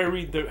they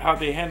how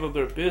they handled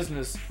their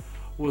business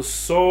was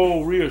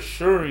so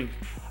reassuring.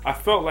 I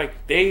felt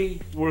like they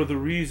were the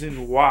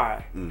reason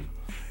why,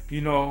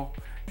 you know,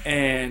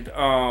 and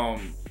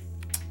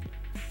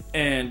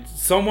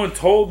someone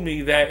told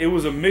me that it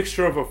was a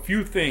mixture of a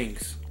few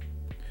things.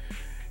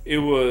 It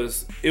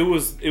was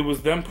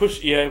them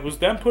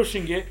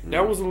pushing it.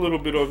 That was a little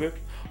bit of it.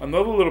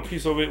 Another little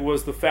piece of it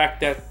was the fact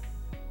that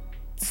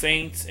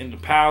Saints and the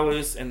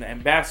Palace and the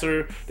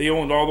Ambassador, they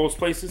owned all those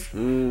places.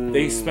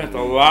 They spent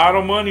a lot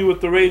of money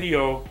with the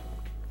radio.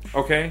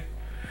 Okay?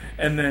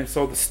 And then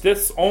so the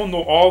Stiths owned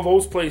all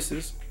those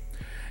places.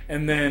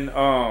 And then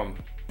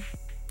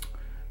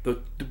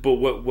but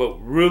what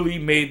really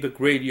made the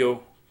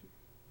radio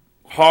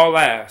haul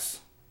ass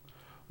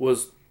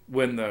was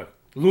when the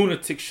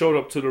Lunatic showed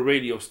up to the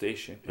radio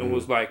station and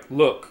was like,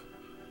 look,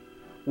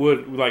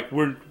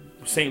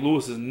 St.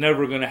 Louis is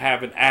never gonna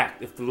have an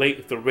act if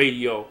the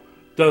radio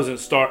doesn't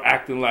start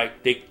acting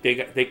like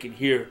they can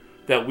hear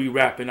that we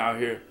rapping out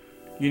here.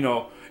 You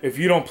know, if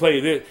you don't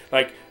play this,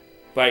 like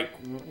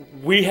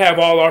we have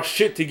all our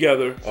shit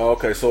together. Oh,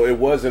 okay, so it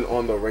wasn't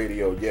on the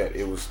radio yet.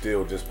 It was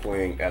still just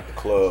playing at the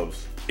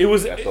clubs. It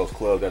was at those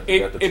clubs that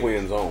the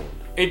Twins owned.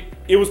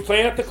 It was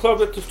playing at the club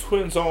that the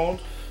Twins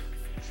owned,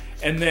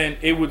 and then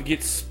it would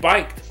get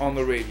spiked on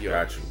the radio.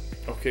 Got you.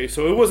 Okay,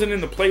 so it wasn't in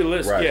the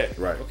playlist yet.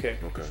 Right. Okay.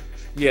 Okay.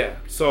 Yeah.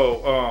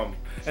 So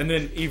and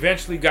then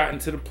eventually got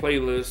into the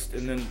playlist,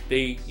 and then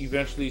they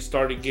eventually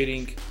started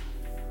getting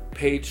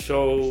paid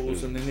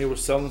shows, and then they were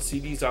selling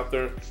CDs out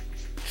there.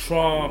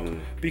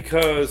 Trump,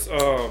 because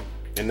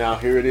and now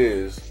here it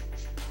is,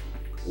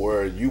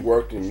 where you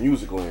worked in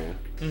Musicland,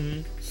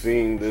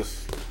 seeing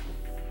this,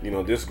 you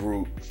know, this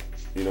group,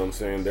 you know what I'm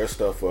saying, their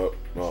stuff up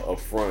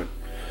front,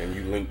 and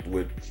you linked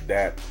with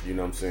that, you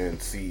know what I'm saying,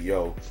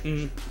 CEO.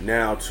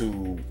 Now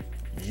to,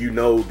 you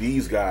know,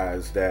 these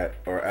guys that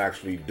are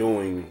actually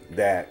doing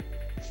that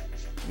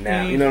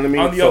now, you know what I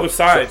mean? On the other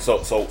side. So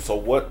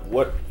what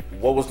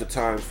was the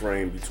time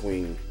frame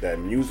between that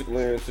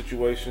Musicland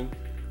situation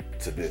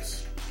to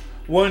this?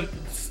 8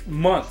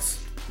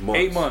 months.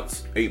 8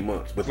 months. 8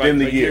 months. Within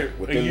the year.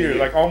 A year,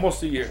 like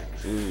almost a year.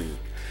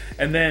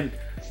 And then,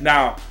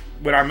 now,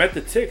 when I met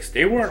the Ticks,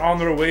 they weren't on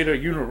their way to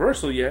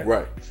Universal yet.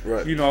 Right.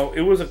 You know,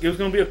 it was going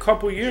to be a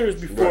couple years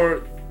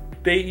before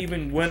they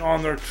even went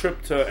on their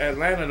trip to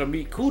Atlanta to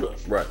meet Kuda.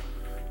 Right.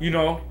 You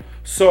know?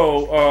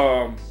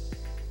 So,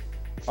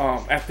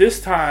 at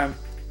this time,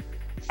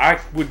 I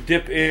would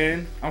dip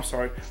in. I'm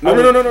sorry. No.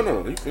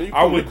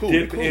 I would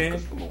dip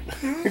in.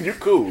 You're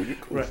cool.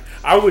 Right.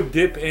 I would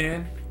dip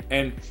in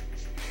and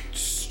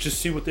just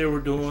see what they were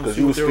doing. Because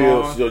you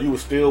were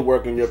still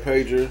working your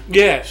pager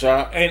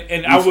shop.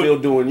 And I was still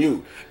doing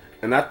you.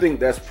 And I think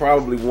that's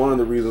probably one of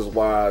the reasons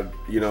why,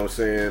 you know what I'm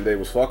saying, they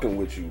was fucking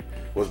with you,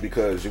 was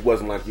because it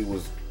wasn't like you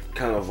was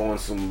kind of on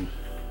some,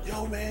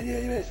 yo man,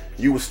 yeah.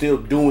 You was still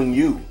doing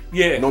you.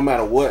 Yeah. No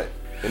matter what.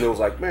 And it was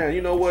like, man,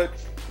 you know what?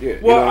 Yeah.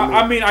 Well,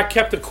 I mean, I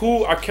kept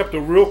a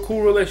real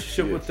cool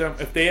relationship with them.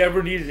 If they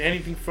ever needed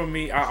anything from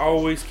me, I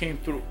always came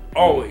through.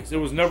 Always. There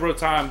was never a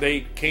time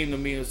they came to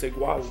me and said,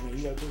 "Wow, man,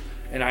 you got this."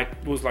 And I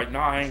was like,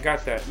 "Nah, I ain't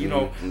got that." You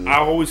know, I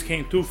always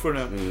came through for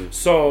them.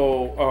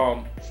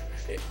 So,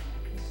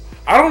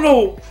 I don't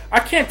know. I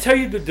can't tell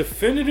you the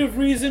definitive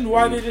reason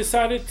why they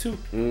decided to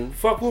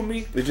fuck with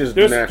me.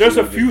 There's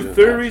a few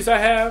theories I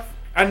have.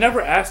 I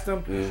never asked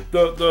them.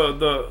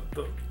 The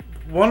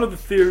one of the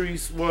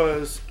theories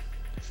was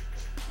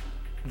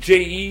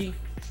J.E.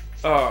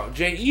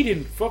 J.E.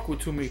 didn't fuck with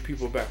too many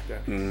people back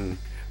then.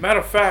 Matter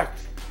of fact,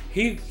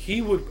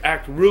 he would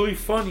act really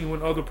funny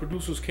when other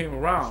producers came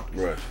around.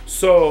 Right.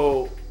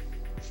 So,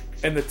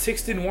 and the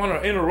Ticks didn't want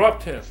to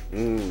interrupt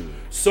him.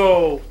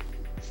 So,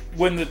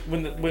 when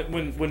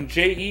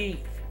J.E.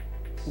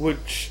 would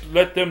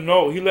let them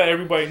know, he let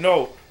everybody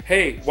know,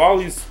 hey,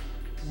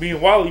 me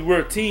and Wally, we're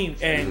a team,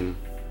 and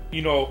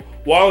you know,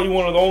 Wally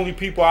one of the only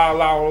people I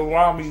allow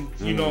around me,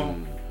 you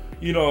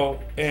know,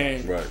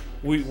 and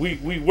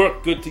we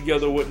work good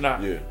together,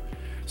 whatnot. Yeah.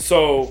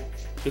 So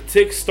the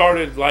Ticks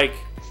started like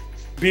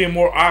being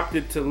more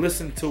opted to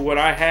listen to what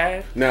I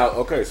had. Now,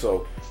 okay,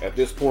 so at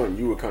this point,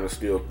 you were kind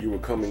of you were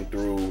coming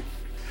through.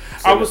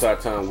 I was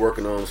time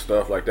working on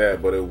stuff like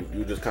that, but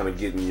you just kind of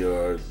getting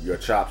your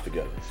chops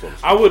together. So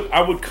I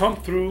would come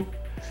through,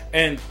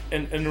 and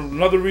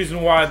another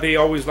reason why they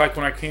always liked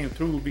when I came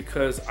through,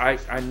 because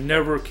I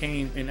never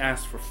came and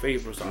asked for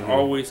favors. I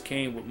always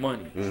came with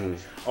money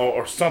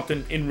or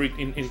something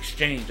in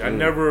exchange. I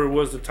never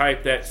was the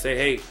type that say,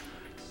 hey,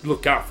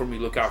 look out for me,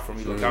 look out for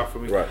me, look out for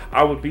me. Right.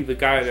 I would be the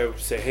guy that would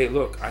say, hey,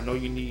 look, I know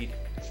you need,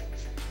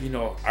 you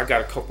know, I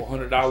got a couple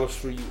 $100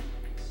 for you,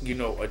 you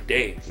know, a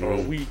day or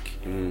a week,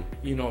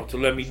 you know, to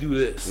let me do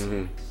this,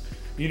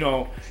 you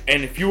know.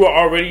 And if you were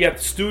already at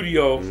the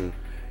studio,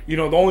 you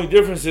know, the only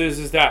difference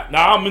is that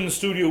now I'm in the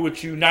studio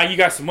with you. Now you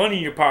got some money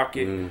in your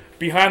pocket.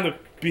 Behind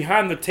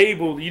the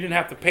table, you didn't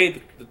have to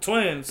pay the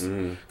twins,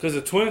 because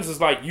the twins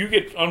is like you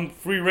get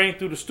free reign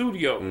through the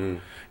studio,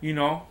 you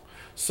know.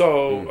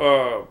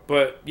 So,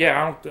 but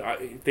yeah,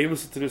 if they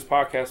listen to this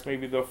podcast,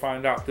 maybe they'll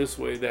find out this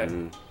way that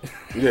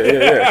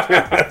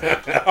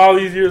all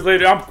these years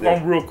later,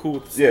 I'm real cool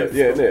with this.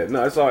 Yeah.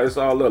 No, it's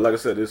all love. Like I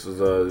said, this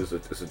is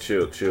it's a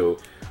chill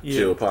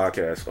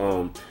podcast.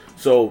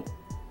 So,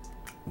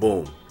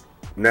 boom.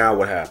 Now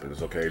what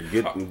happens? Okay,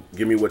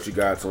 give me what you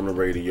got on the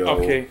radio.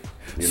 Okay,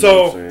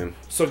 so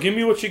give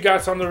me what you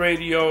got on the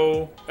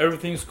radio.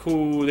 Everything's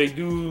cool.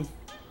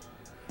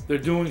 They're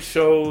doing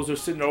shows. They're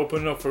sitting there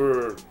opening up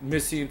for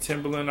Missy and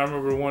Timbaland. I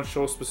remember one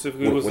show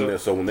specifically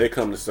when they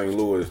come to St.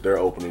 Louis, they're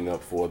opening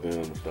up for them.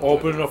 And stuff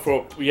opening up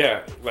for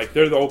like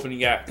they're the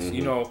opening acts,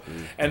 you know.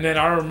 And then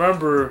I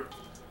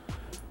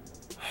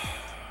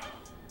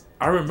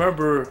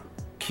remember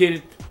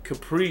Kid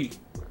Capri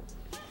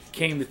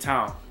came to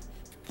town,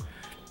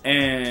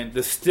 and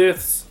the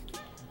Stiffs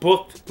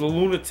booked the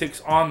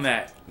Lunatics on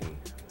that.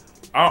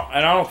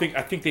 I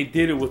think they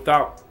did it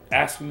without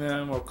asking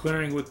them or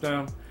clearing with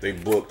them. They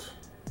booked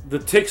the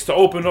Ticks to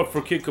open up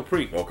for Kid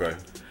Capri. Okay.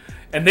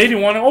 And they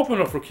didn't want to open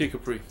up for Kid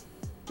Capri.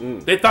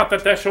 They thought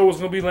that show was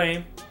going to be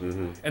lame.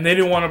 And they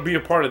didn't want to be a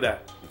part of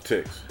that. The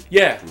Ticks.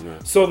 Yeah.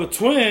 So the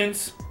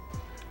twins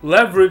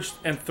leveraged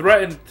and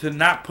threatened to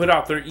not put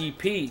out their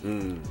EP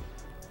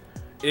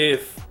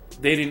if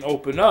they didn't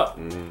open up.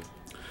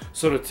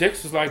 So the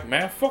Ticks was like,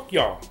 man, fuck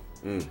y'all.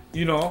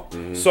 You know?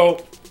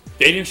 So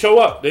they didn't show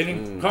up. They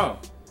didn't come.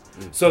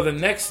 So the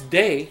next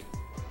day,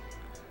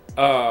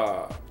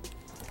 I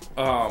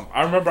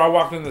remember I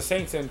walked in the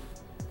Saints, and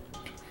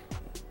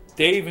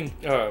Dave and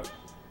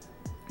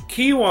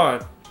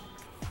Keywan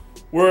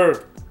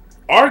were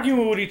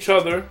arguing with each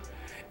other,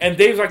 and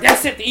Dave's like,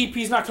 that's it, the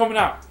EP's not coming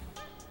out.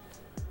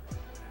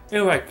 And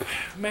they're like,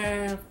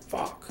 man,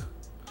 fuck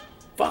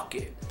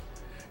it.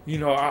 You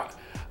know, I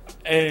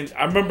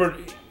remember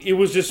it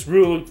was just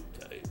real.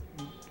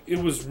 It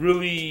was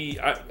really,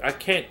 I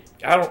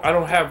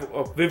don't have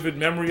a vivid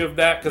memory of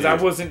that, because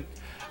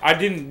I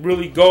didn't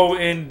really go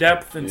in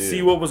depth and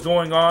see what was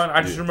going on.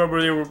 I just remember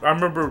I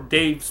remember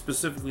Dave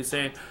specifically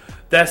saying,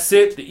 that's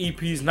it, the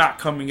EP's not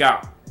coming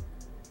out.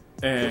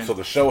 And so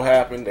the show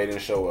happened, they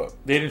didn't show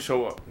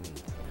up.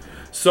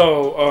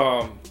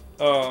 So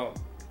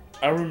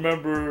I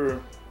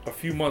remember a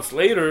few months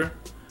later,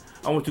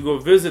 I went to go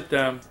visit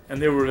them,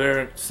 and they were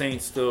there saying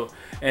still,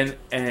 and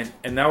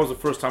that was the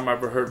first time I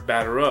ever heard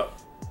Batter Up.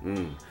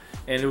 And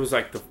it was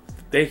like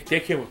they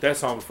came with that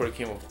song before they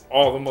came with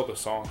all them other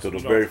songs. So the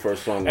very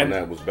first song on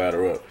that was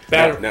Batter Up.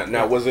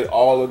 Now was it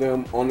all of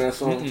them on that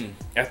song?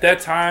 At that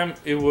time,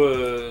 it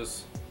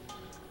was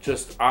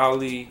just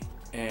Ali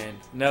and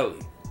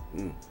Nelly.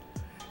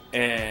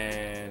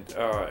 And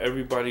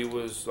everybody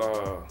was,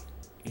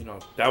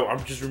 I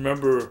just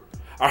remember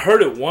I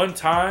heard it one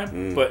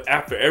time, but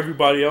after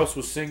everybody else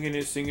was singing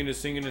it,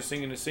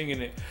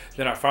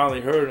 then I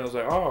finally heard it, and I was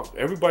like, oh,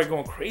 everybody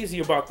going crazy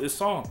about this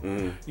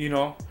song, you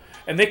know?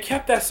 And they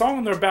kept that song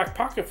in their back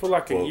pocket for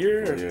like a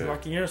year,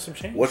 like a year and some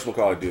change.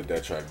 Whatchamacallit did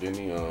that track, didn't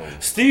he?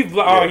 Steve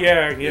Blass. Oh,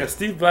 yeah,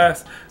 Steve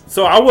Blass.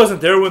 So I wasn't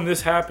there when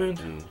this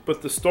happened,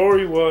 but the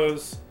story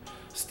was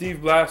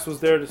Steve Blass was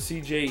there to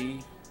see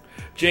J.E.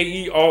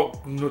 J.E.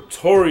 all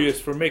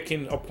notorious for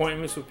making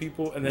appointments with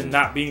people and then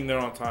not being there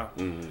on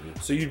time.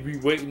 So you'd be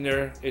waiting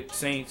there at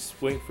Saints,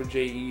 waiting for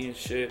J.E. and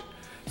shit.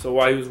 So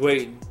while he was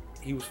waiting,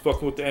 he was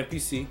fucking with the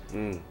MPC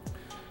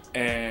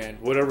and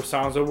whatever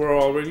sounds that were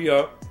already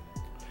up.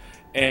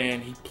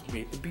 And he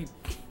made the beat.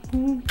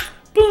 Boom,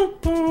 boom,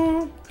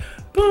 boom,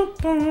 boom,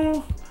 boom,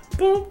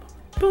 boom,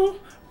 boom,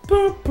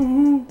 boom,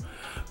 boom,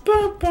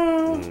 boom,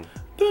 boom.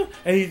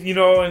 And he, you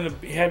know, and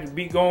he had the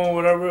beat going,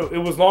 whatever. It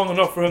was long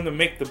enough for him to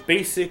make the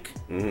basic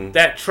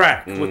that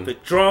track with the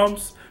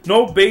drums,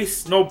 no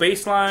bass, no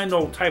bass line,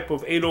 no type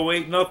of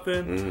 808,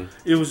 nothing.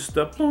 It was just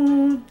a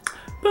boom,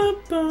 boom,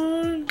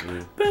 boom,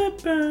 boom,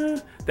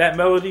 boom. That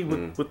melody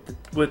with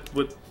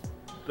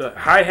the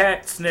hi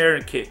hat, snare,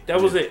 and kick. That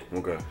was it.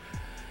 Okay.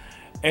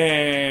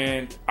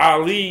 And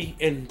Ali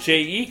and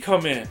J.E.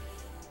 come in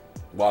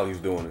while he's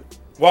doing it.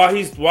 While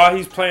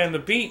he's playing the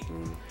beat.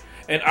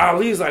 And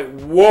Ali's like,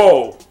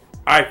 whoa,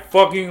 I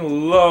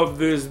fucking love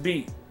this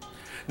beat.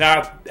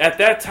 Now, at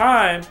that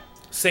time,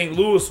 St.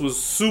 Louis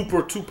was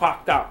super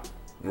Tupac'd out.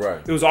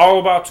 Right. It was all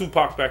about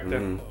Tupac back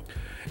then.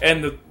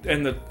 And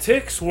the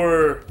Ticks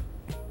were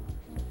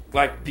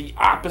like the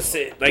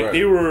opposite. Like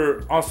they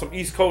were on some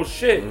East Coast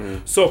shit.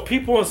 So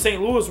people in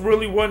St. Louis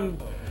really wasn't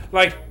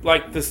like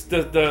this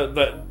it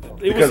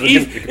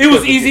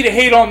was easy to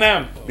hate on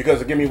them. Because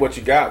the Give Me What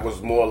You Got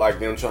was more like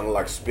them trying to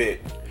like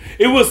spit.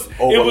 It was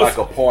like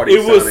a party.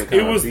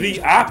 It was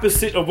the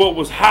opposite of what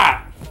was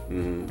hot.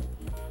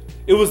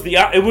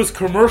 It was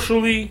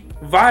commercially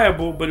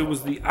viable, but it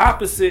was the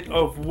opposite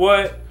of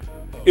what.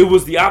 It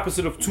was the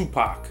opposite of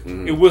Tupac.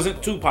 It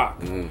wasn't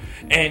Tupac,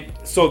 and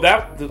so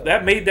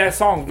that made that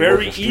song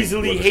very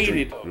easily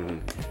hated,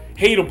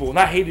 hateable,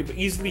 not hated, but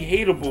easily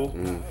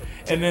hateable.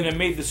 And then it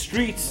made the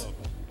streets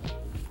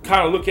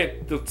kind of look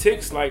at the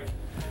Ticks like,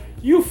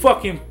 you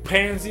fucking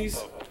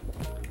pansies.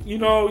 You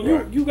know,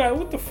 you got,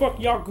 what the fuck,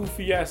 y'all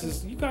goofy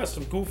asses. You got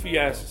some goofy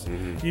asses,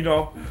 you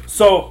know.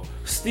 So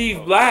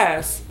Steve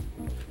Blass,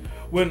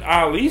 when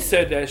Ali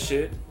said that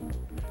shit,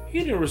 he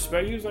didn't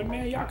respect. He was like,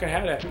 man, y'all can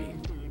have that beat.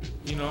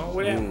 You know,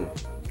 whatever.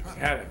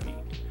 Have that beat.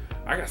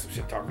 I got some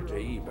shit talking to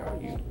J.E.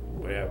 about you,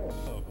 whatever.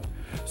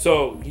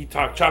 So he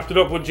chopped it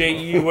up with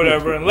J.E.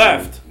 whatever and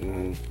left.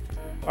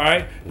 All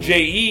right,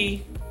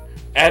 J.E.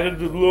 added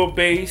the little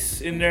bass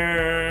in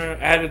there,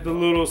 added the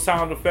little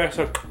sound effects,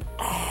 like,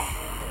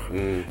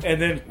 and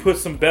then put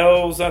some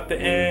bells at the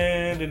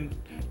end and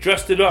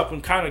dressed it up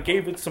and kind of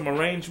gave it some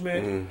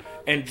arrangement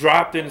and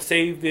dropped it and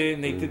saved it,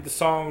 and they did the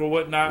song or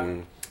whatnot.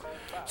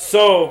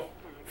 So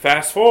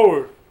fast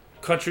forward,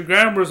 Country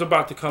Grammar is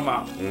about to come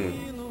out,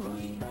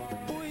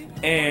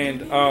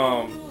 and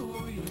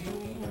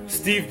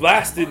Steve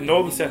Blass didn't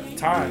know this at the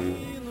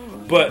time.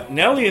 But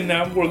Nelly and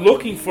them were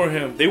looking for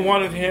him. They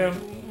wanted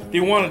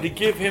to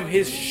give him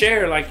his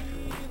share, like,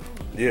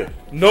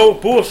 no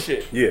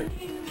bullshit. Yeah.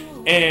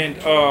 And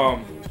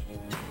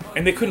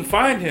they couldn't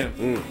find him.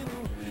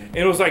 And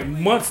it was like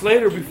months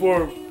later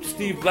before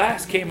Steve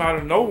Blass came out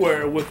of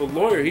nowhere with a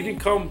lawyer. He didn't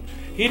come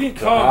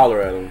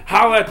holler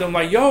at them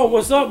like, yo,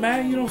 what's up,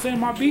 man? You know what I'm saying?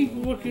 My beat,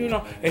 you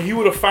know. And he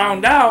would have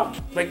found out,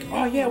 like,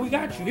 oh yeah, we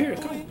got you here.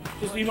 Come,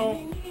 just, you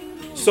know.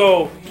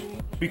 So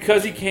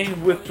because he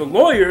came with the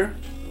lawyer,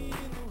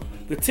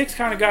 the Ticks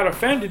kind of got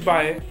offended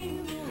by it,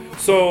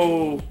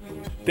 so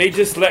they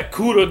just let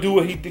Kuda do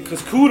what he did.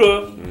 Because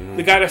Kuda,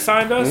 the guy that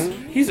signed us,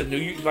 he's a I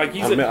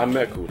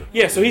met Kuda.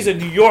 Yeah, so he's a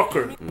New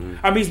Yorker.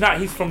 I mean,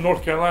 he's from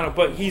North Carolina,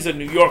 but he's a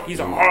New York. He's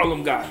a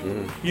Harlem guy.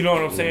 You know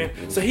what I'm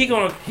saying? So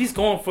he's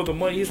going for the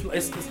money.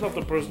 It's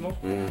nothing personal.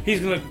 He's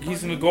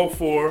gonna go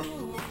for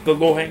the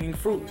low hanging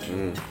fruit.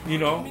 You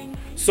know.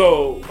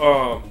 So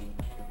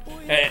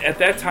at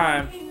that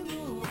time,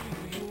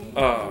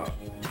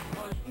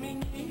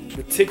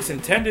 the Ticks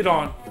intended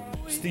on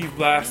Steve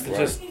Blass to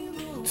just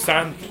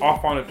sign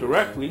off on it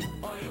directly,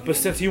 but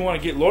since he wanted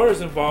to get lawyers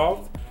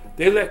involved,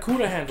 they let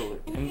Kuda handle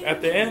it. And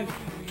at the end,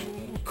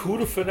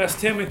 Kuda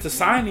finessed him into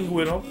signing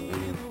with him,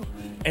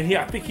 and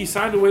I think he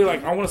signed away,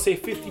 like, I want to say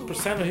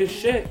 50% of his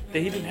shit that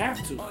he didn't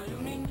have to.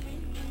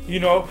 You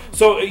know,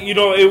 so you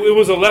know, it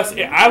was a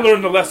lesson. I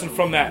learned a lesson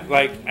from that,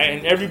 like,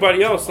 and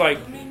everybody else, like,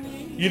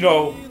 you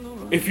know.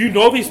 If you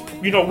know these,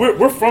 you know,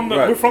 we're from the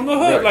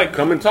hood. Like,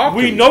 come and talk.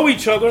 We know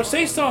each other.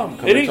 Say something.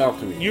 Come and talk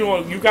to me. You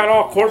know, you got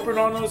all corporate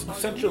on us.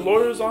 Sent your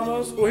lawyers on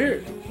us. Go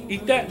here,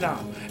 eat that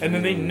now. And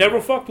then they never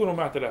fucked with him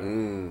after that.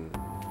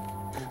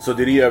 So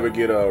did he ever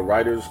get a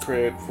writer's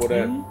cred for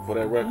that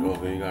record?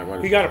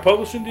 Okay, he got a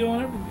publishing deal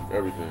and everything.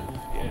 Everything.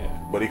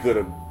 Yeah. But he could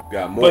have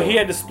got more. But he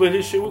had to split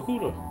his shit with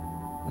Kuda.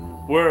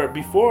 Where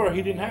before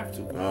he didn't have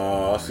to.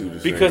 Oh, I see what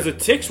you're saying. Because the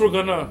Ticks were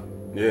gonna.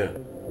 Yeah.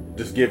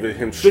 Just give it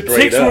him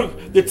straight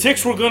up. The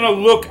Ticks were gonna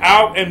look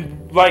out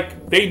and,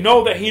 like, they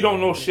know that he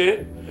don't know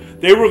shit.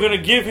 They were gonna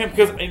give him,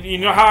 because you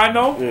know how I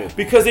know?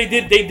 Because they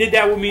did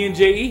that with me and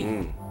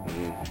J.E.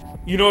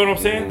 You know what I'm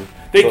saying?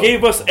 They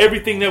gave us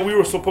everything that we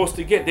were supposed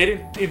to get. They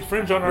didn't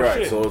infringe on our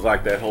shit. So it's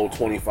like that whole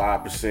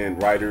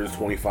 25% writers,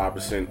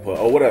 25% pub,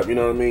 or whatever. You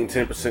know what I mean?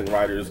 10%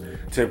 writers,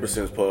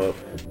 10% pub.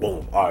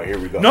 Boom. All right, here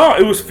we go. No,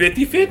 it was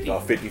 50-50.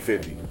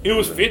 50-50. It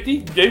was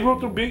 50. They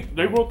wrote the beat.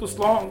 They wrote the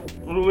song,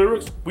 the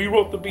lyrics. We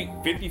wrote the beat.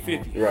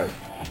 50-50. Right.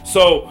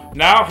 So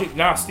now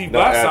Steve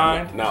Black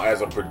signed. Now,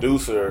 as a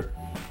producer,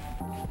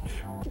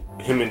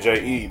 him and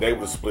J.E., they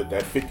would split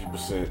that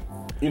 50%.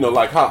 You know,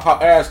 like how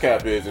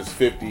ASCAP is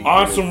 50.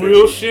 On some 50.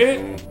 real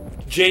shit,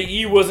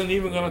 J.E. wasn't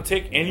even going to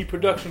take any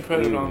production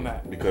credit on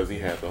that. Because he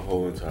had the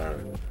whole entire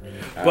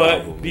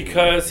But album.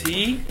 because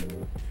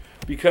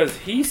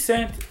he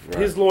sent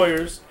his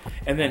lawyers,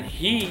 and then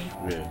he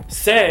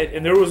said,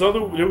 and there was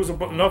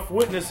enough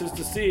witnesses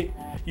to see it,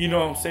 you know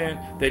what I'm saying,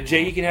 that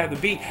J.E. can have the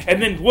beat.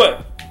 And then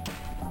what?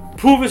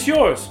 Prove it's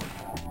yours.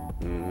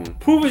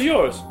 Prove it's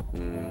yours.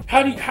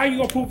 How you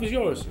gonna prove it's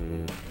yours?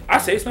 I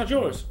say it's not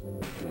yours.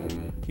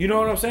 You know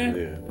what I'm saying?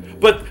 Yeah.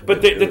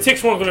 But the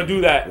Ticks weren't gonna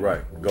do that.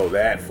 Right. Go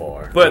that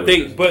far. But yeah.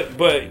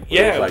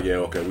 It's like, yeah,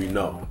 okay, we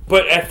know.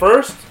 But at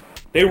first,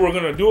 they were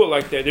gonna do it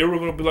like that. They were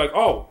gonna be like,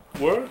 "Oh,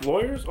 we're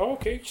lawyers. Oh,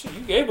 okay, shit,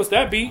 you gave us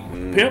that beat,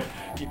 pimp.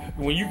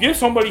 When you give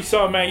somebody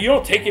something, man, you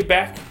don't take it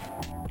back.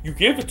 You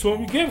give it to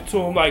them. You give it to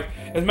them. Like,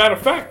 as a matter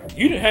of fact,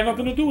 you didn't have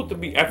nothing to do with the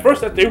beat. At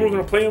first, that they were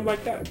gonna play them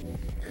like that.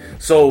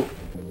 So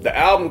the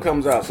album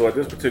comes out. So at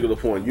this particular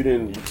point, you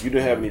didn't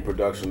have any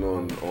production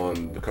on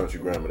the Country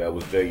Grammar. That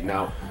was Jay.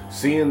 Now,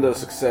 seeing the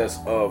success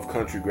of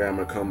Country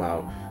Grammar come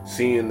out,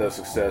 seeing the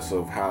success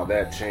of how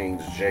that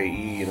changed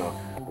J.E., you know,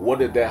 where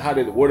did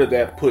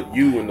that put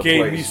you in the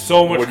place? Gave me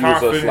so much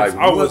confidence. Like,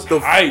 I was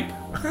hyped.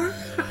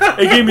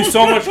 It gave me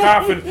so much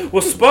confidence.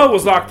 Well, Spud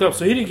was locked up,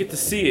 so he didn't get to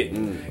see it.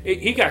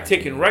 He got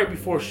taken right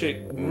before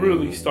shit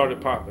really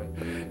started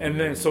popping. And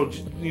then, so,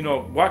 you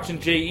know, watching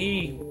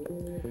J.E.,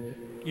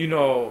 you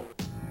know,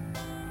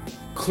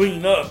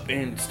 clean up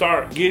and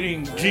start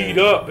getting G'd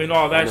up and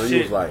all that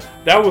shit.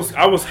 I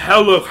was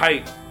hella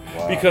hyped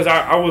because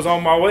I was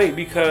on my way,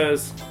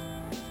 because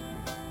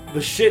the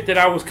shit that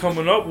I was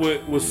coming up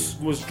with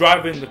was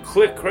driving the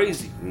clique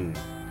crazy.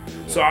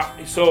 So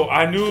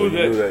I knew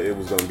that it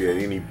was gonna be at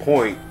any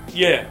point.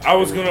 Yeah, I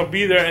was gonna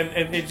be there,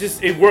 and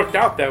it worked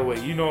out that way.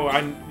 You know,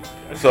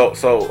 So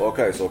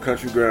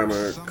Country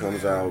Grammar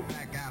comes out,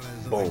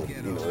 boom.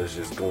 You know, it's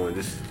just going.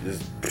 This.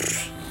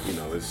 You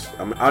know,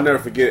 I'll never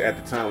forget at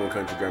the time when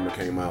Country Grammar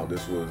came out.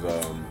 This was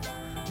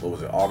what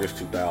was it, August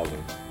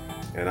 2000,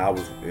 and I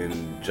was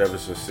in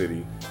Jefferson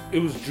City. It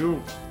was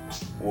June.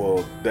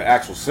 Well, the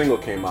actual single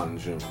came out in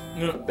June.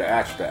 Yeah. The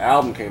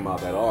album came out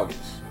that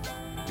August,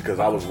 because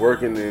I was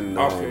working in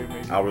a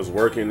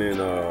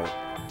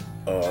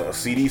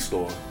CD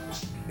store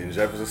in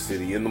Jefferson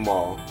City in the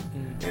mall,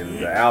 and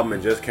the album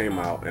had just came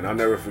out, and I'll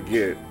never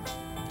forget.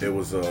 There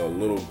was a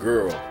little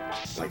girl,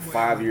 like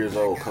 5 years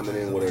old, coming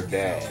in with her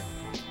dad.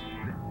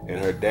 And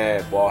her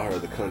dad bought her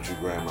the Country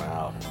Grammar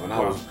album.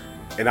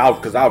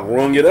 Because I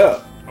rung it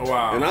up. Oh,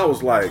 wow. And I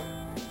was like,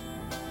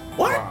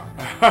 what? Wow.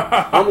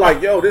 I'm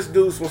like, yo, this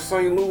dude's from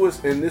St. Louis,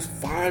 and this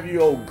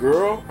 5-year-old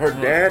girl, her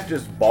dad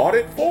just bought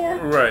it for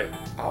her? Right.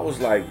 I was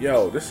like,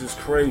 yo, this is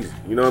crazy.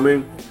 You know what I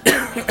mean?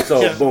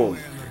 So, boom.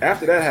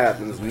 After that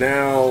happens,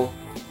 now,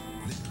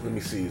 let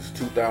me see, it's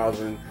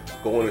 2000,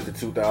 going into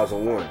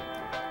 2001.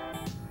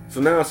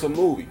 So now it's a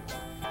movie.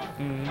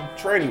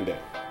 Training Day.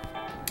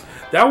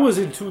 That was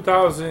in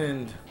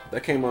 2000.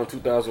 That came out in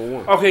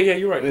 2001. Okay, yeah,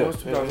 you're right. That was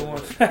 2001.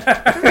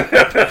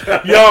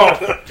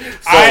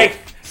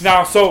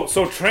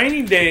 So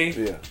Training Day.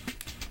 Yeah.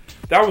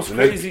 That was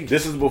crazy.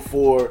 This is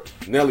before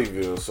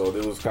Nellyville, so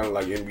it was kind of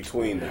like in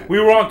between that. We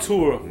were on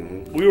tour.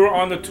 We were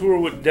on the tour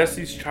with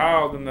Destiny's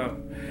Child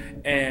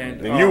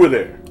and you were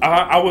there.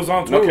 I was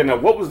on tour. Okay, now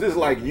what was this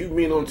like? You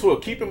being on tour?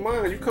 Keep in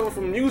mind, you come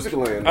from Music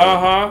Land.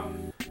 Oh,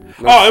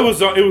 it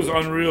was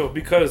unreal,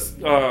 because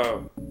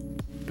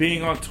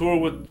being on tour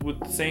with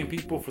the same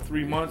people for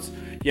 3 months,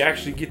 you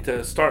actually get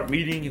to start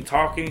meeting and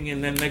talking,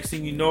 and then next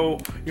thing you know,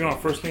 you're on a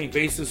first name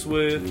basis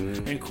with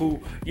and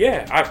cool.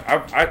 Yeah,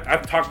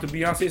 I've talked to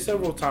Beyonce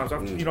several times.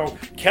 You know,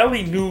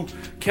 Kelly knew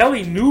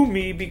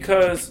me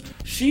because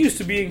she used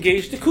to be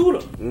engaged to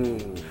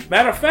Kuda.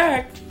 Matter of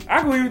fact,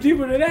 I go even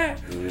deeper than that.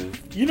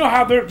 You know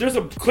how there's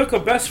a clique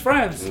of best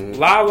friends: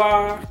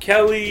 Lala,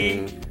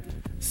 Kelly,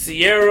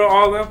 Sierra,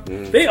 all them.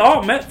 They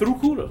all met through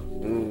Kuda.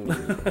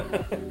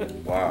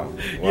 Wow.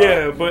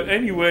 Yeah, but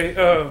anyway,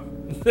 so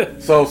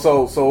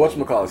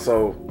whatchamacallit?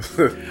 So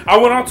I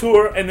went on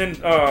tour, and then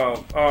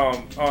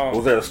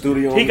was there a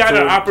studio? He got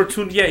an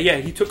opportunity. Yeah.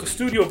 He took a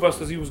studio bus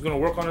because he was going to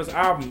work on his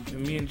album,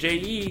 and me and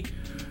J.E.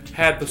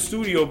 had the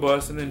studio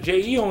bus, and then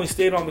J.E. only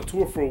stayed on the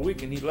tour for a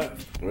week, and he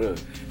left. Really?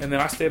 And then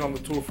I stayed on the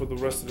tour for the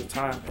rest of the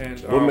time. And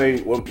what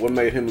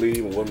made him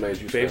leave, and what made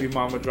you stay? Baby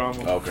mama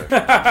drama. Okay.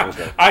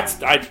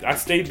 I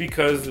stayed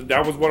because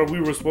that was what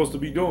we were supposed to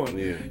be doing.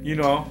 Yeah. You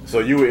know. So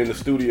you were in the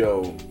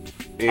studio,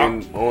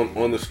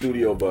 on the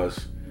studio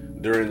bus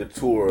during the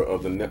tour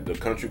of the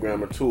Country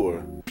Grammar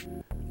tour.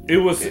 It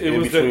was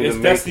the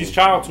Destiny's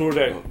Child tour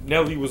that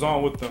Nelly was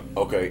on with them.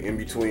 Okay, in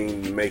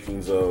between the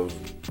makings of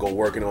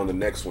working on the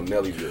next one,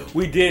 Nellyville.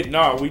 We did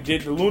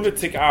the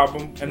Lunatic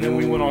album, and then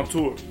we went on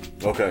tour.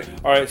 Okay.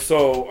 All right,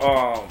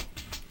 so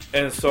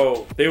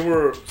they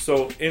were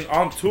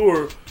on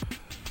tour.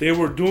 They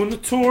were doing the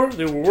tour.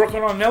 They were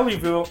working on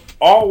Nellyville,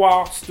 all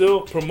while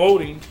still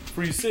promoting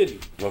Free City.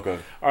 Okay.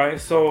 All right.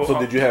 So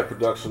did you have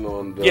production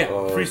on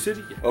the Free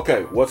City? Yeah.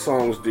 Okay. What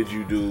songs did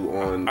you do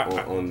on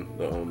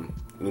the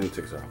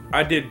Lunatics album?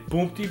 I did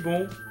Boomty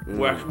Boom,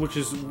 which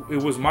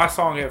was my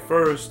song at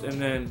first,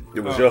 and then it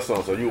was your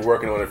song. So you were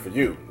working on it for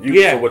you.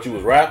 Yeah. So what you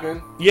was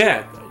rapping?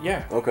 Yeah.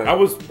 Okay. I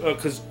was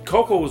because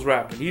Coco was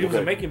rapping. He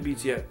wasn't making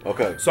beats yet.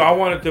 Okay. So I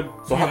wanted to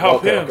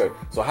help him. Okay.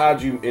 So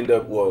how'd you end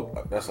up? Well,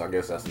 I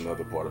guess that's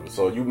another part of it.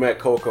 So you met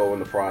Coco in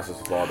the process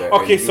of all that.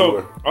 Okay.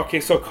 So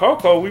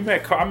Coco,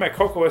 I met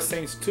Coco at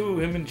Saints 2.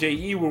 Him and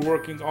J.E. were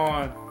working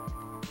on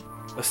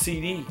a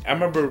CD. I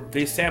remember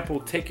they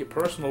sampled "Take It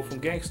Personal" from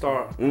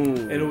Gangstar,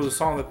 and it was a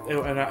song that,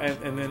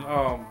 and then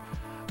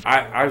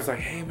I was like,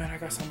 hey man, I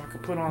got something I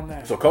could put on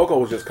that. So Coco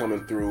was just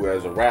coming through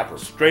as a rapper,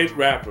 straight up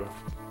rapper.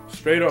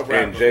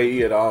 And J.E.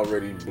 had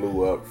already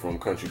blew up from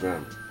Country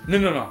Grammar.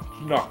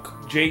 No.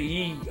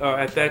 J.E.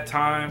 At that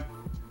time,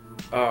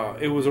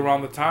 it was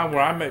around the time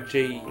where I met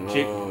J.E.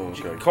 Okay.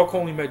 Coco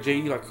only met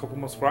J.E. like a couple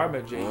months before I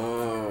met J.E.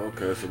 Oh,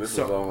 okay. So this is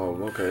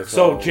all okay.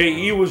 So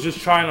J.E. was just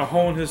trying to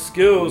hone his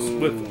skills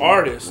with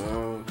artists.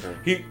 Oh,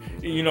 okay.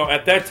 He,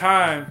 at that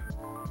time,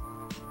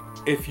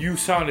 if you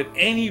sounded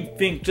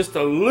anything, just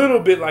a little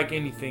bit like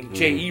anything,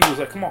 J.E. was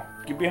like, "Come on,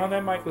 get behind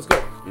that mic, let's go."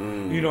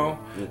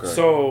 Okay.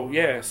 So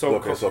yeah. So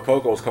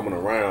Coco was coming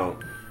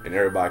around, and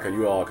everybody, cause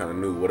you all kind of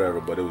knew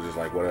whatever, but it was just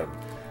like whatever.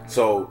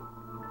 So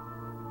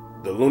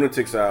the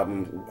Lunatics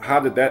album, how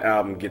did that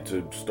album get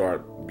to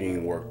start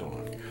being worked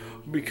on?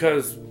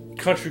 Because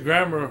Country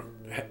Grammar,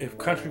 if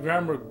Country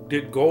Grammar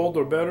did gold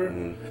or better,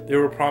 they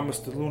were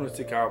promised the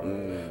Lunatic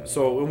album.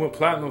 So it went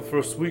platinum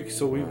first week.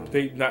 So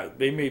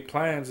they made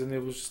plans, and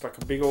it was just like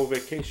a big old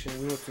vacation.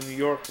 We went to New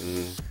York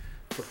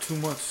for 3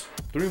 months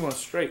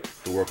straight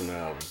to work on the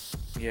album.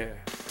 Yeah.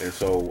 And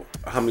so,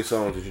 how many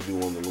songs did you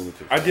do on the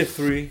Lunatic? I did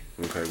 3.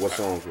 Okay, what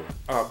songs were?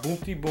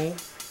 Boomty Boom,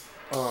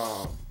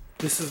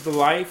 This Is the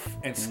Life,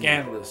 and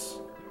Scandalous.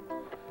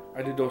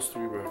 I did those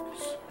 3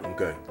 records.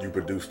 Okay, you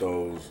produced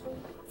those.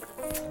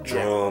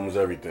 Drums,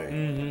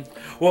 everything.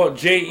 Well,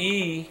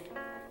 J.E.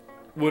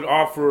 would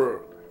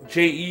offer.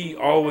 J.E.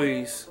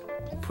 always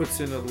puts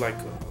in a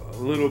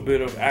little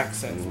bit of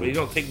accents, but he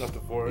don't take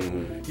nothing for it.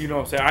 You know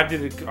what I'm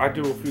saying? I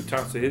do a few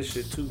times to his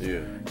shit too.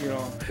 Yeah. You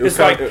know, it's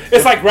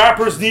like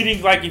rappers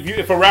needing, like,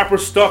 if a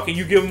rapper's stuck and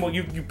you give him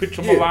you pitch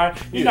him a line,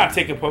 you're not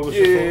taking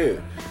publishing for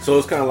it. So it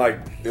was kind of like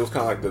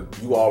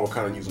you all were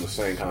kind of using the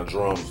same kind of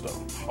drums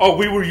though. Oh,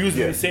 we were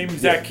using the same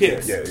exact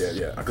kits.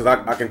 Yeah. Because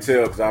I can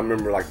tell, because I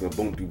remember like the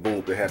Boomty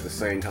Boom, they had the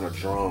same kind of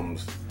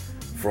drums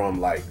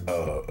from like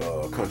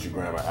a Country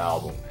Grammar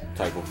album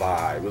type of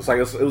vibe. It was like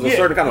it was a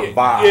certain kind of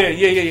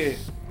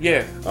vibe.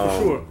 Yeah, for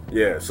sure.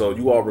 Yeah, so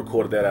you all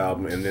recorded that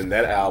album, and then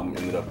that album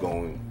ended up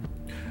going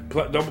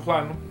double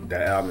platinum.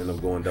 That album ended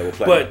up going double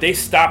platinum. But they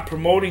stopped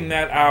promoting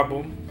that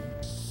album.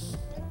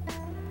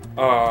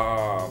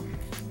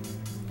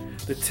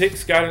 The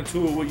Ticks got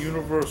into it with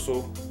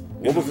Universal.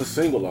 What was the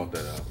single off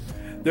that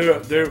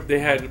album? They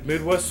had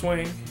Midwest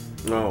Swing.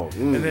 No.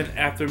 And then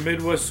after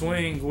Midwest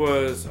Swing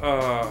was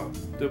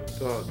the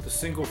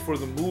single for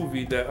the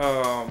movie that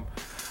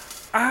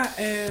I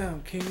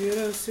Am King of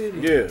the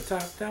City,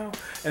 top down.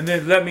 And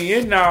then Let Me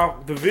In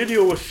Now, the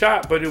video was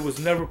shot, but it was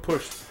never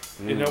pushed.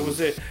 And that was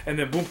it. And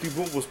then Boomty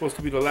Boom was supposed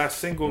to be the last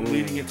single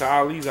leading into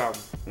Ali's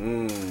album.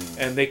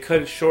 And they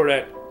cut it short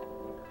at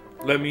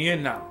Let Me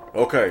In Now.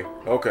 Okay.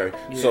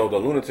 Yeah. So the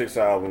Lunatics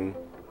album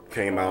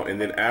came out,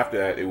 and then after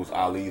that, it was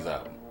Ali's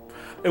album.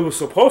 It was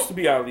supposed to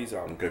be Ali's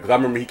album. Okay, because I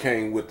remember he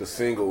came with the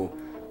single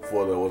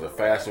for was it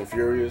Fast and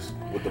Furious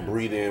with the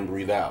Breathe In,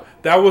 Breathe Out.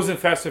 That wasn't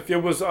Fast and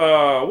Furious. It was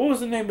what was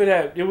the name of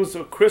that? It was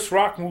a Chris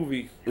Rock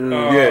movie.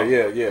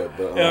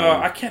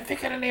 Yeah. I can't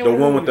think of the name. The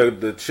one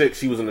with the chick.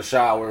 She was in the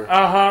shower.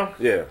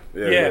 Yeah.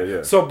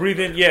 So Breathe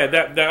In. Yeah,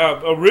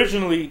 that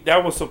originally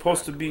that was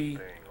supposed to be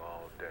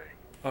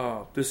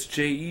this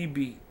J.E.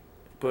 beat,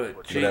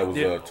 but that was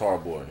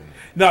Tarboy.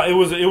 No, it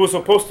was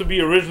supposed to be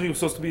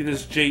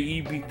this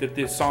J.E. beat, that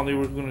this song they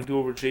were going to do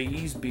over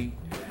J.E.'s beat.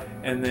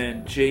 And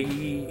then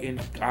J.E.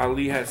 and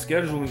Ali had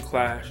scheduling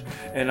clash,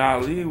 and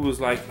Ali was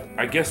like,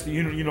 "I guess the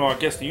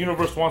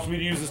universe wants me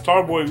to use this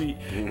Tarboy beat,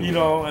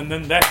 And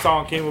then that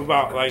song came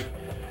about, like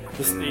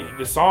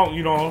the song,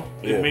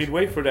 it made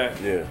way for that.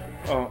 Yeah.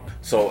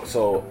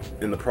 So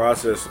in the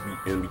process,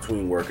 in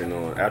between working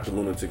on after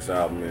Lunatic's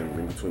album and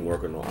in between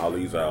working on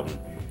Ali's album,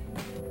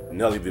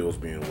 Nellyville was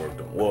being worked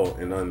on. Well,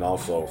 and then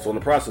also, so in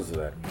the process of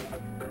that,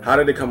 how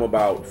did it come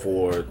about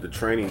for the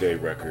Training Day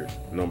record,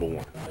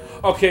 #1?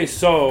 Okay,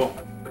 so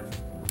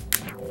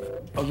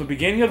on the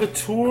beginning of the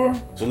tour,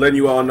 so letting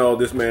you all know,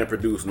 this man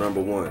produced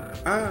 #1.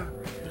 I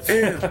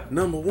am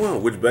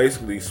 #1, which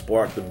basically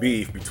sparked the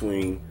beef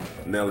between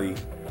Nelly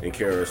and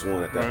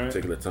KRS-One at that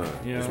particular time.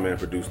 Yeah. This man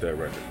produced that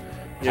record.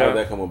 How Yeah. did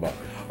that come about?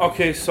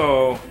 Okay,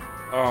 so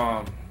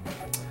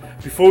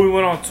before we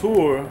went on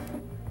tour,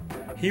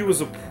 he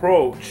was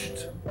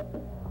approached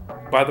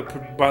by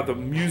the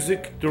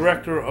music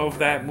director of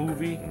that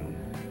movie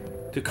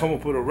to come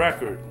up with a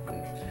record.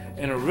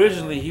 And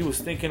originally he was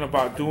thinking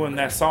about doing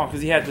that song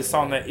because he had the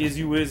song that Is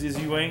You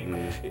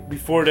Ain't.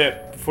 Before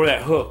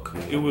that hook,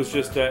 it was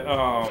just that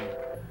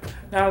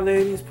now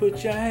ladies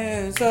put your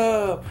hands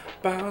up,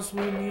 bounce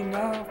with me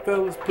now,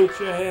 fellas put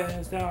your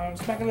hands down,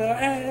 smack a little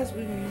ass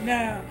with me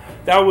now.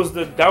 That was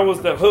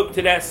the hook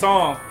to that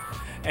song.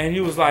 And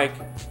he was like,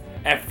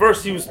 at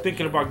first he was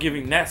thinking about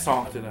giving that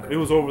song to them. It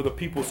was over the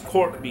People's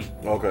Court beat.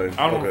 Okay.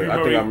 I don't know if you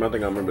remember. I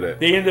think I remember that.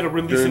 They ended up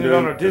releasing it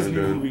on a Disney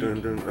movie.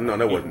 No,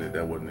 that wasn't it.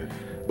 That wasn't it.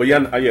 But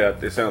yeah,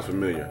 it sounds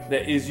familiar.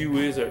 That Is You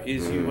Is or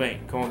Is You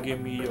Ain't. Gonna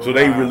give me your So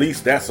they ride.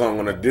 released that song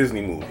on a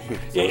Disney movie.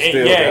 So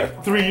Yeah,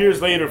 3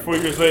 years later, 4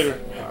 years later.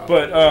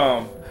 But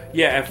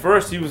yeah, at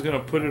first he was gonna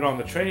put it on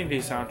the Training Day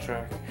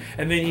soundtrack,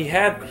 and then he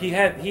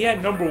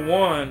had number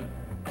one.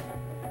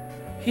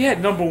 He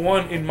had number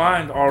one in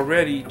mind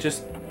already,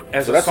 just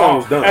as So a that song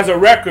was done. as a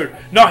record.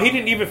 No, he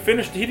didn't even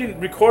finish. He didn't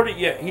record it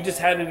yet. He just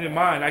had it in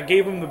mind. I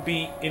gave him the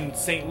beat in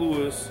St.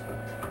 Louis.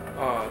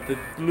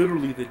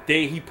 Literally the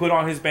day he put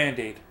on his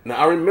Band-Aid. Now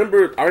I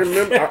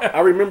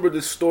remember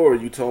this story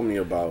you told me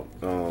about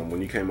when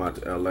you came out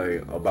to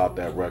LA about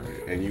that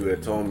record, and you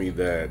had told me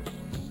that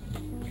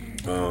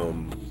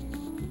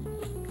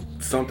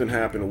something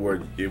happened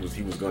where he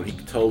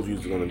told you it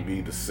was gonna be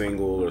the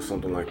single or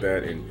something like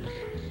that, and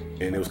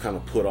it was kind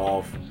of put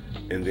off,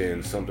 and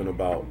then something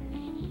about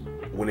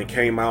when it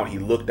came out he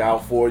looked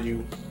out for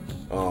you.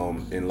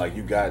 And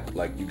you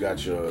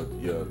got your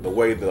the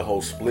way the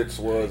whole splits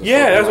was.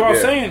 Yeah, that's what like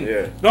I'm saying.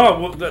 Yeah. No,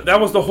 well, that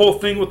was the whole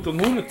thing with the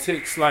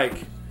Lunatics. Like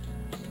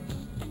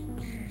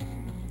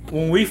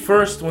when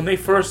they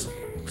first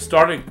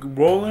started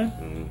rolling,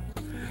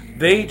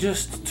 they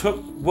just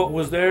took what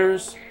was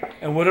theirs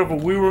and whatever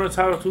we were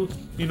entitled to,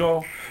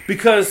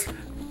 because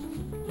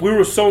we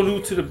were so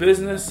new to the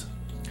business.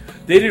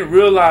 They didn't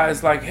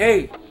realize, like,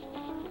 hey,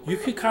 you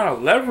can kind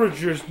of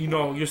leverage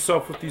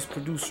yourself with these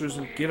producers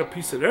and get a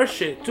piece of their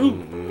shit too.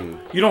 Mm-hmm.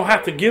 You don't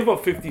have to give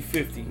up 50-50.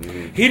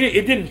 Mm-hmm.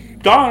 It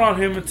didn't dawn on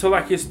him until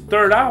like his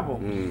third album.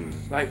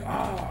 Mm-hmm. Like,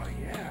 oh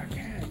yeah,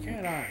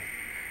 can't I?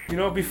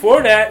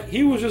 Before that,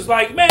 he was just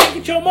like, man,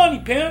 get your money,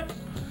 pimp.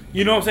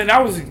 You know what I'm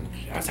saying?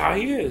 That's how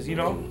he is.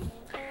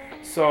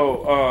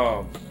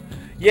 So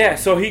yeah.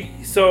 So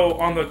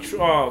on the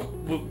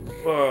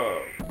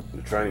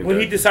Training when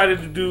Day. he decided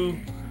to do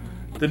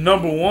the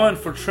number one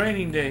for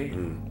Training Day,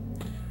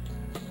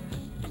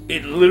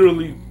 it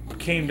literally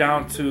came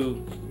down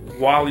to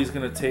Wally's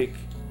gonna take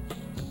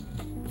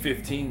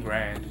 15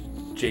 grand,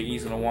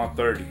 J.E.'s gonna want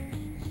 30.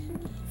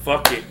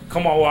 Fuck it,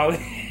 come on, Wally.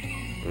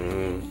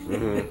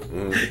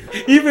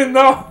 Even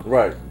though,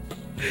 right.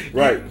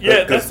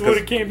 Yeah, that's what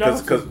it came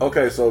down to.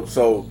 Okay,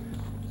 so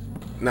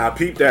now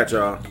peep that,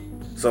 y'all.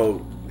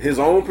 So his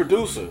own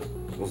producer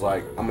was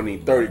like, I'm gonna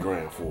need 30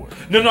 grand for it.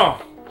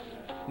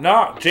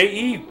 No,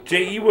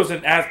 J.E.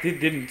 wasn't asked. He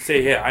didn't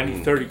say, "Yeah, I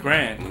need 30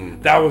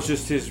 grand." That was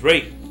just his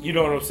rate. You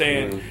know what I'm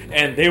saying?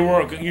 And they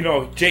weren't.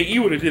 J.E.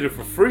 would have did it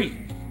for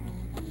free.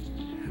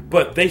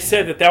 But they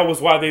said that was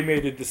why they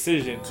made the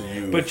decision to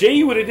use. But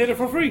J.E. would have did it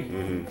for free.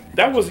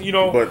 That was,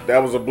 But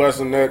that was a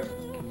blessing that.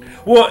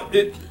 Well,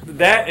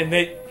 and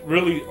they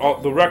really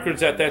the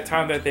records at that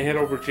time that they had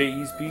over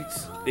J.E.'s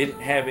beats, they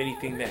didn't have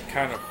anything that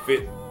kind of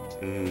fit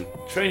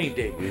Training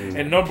Day,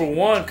 and number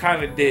one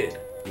kind of did.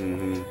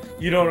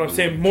 You know what I'm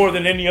saying? More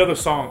than any other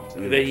song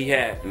that he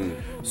had.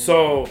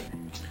 So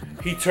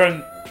he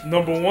turned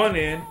number one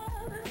in.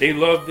 They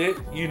loved it.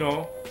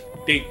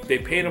 They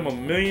paid him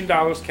 $1 million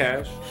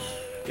cash.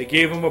 They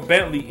gave him a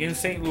Bentley in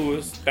St.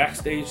 Louis,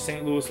 backstage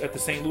St. Louis at the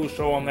St. Louis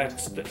show on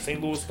that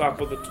St. Louis stop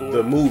of the tour.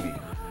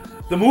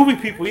 The movie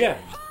people, yeah.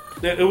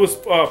 It was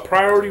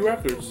Priority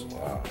Records.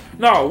 Wow.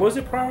 No, was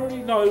it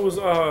Priority? No, it was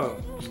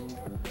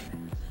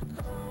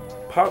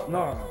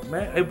No,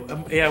 man.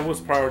 It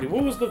was Priority.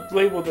 What was the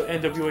label the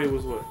NWA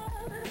was with?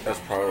 That's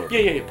Priority.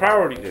 Yeah,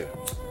 Priority. Yeah.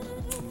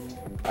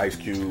 Ice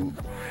Cube.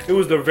 It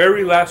was their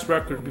very last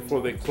record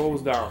before they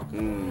closed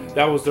down.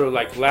 That was their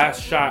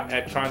last shot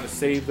at trying to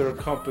save their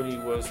company,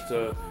 was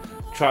to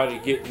try to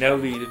get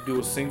Nelly to do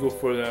a single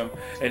for them.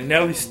 And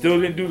Nelly still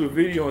didn't do the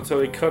video until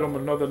they cut him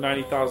another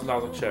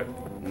 $90,000 check.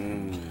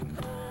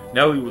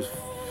 Nelly was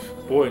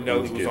on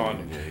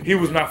it. Yeah, he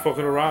was not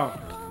fucking around.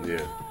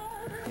 Yeah.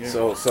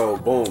 So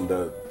boom,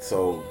 the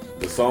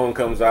song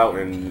comes out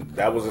and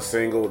that was a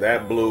single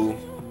that blew.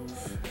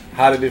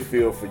 How did it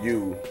feel for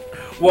you?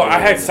 Well, I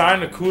had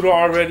signed to Kuda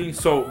already,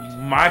 so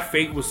my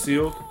fate was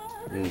sealed.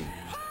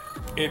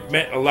 It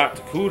meant a lot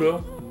to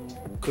Kuda,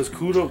 because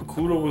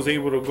Kuda was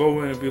able to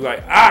go in and be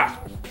like,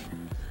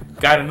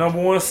 got a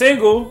number one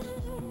single,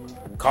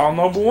 call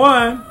number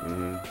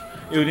one.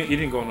 It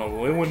didn't go number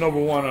one. It went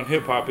number one on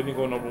hip hop. It didn't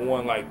go number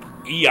one like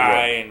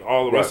EI and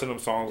all the rest of them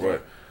songs.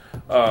 Right.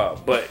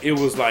 But it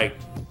was like,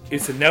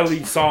 it's a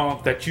Nelly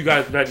song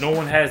that no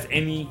one has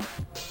any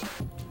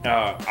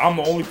I'm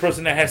the only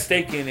person that has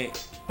stake in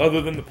it,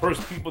 other than the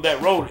people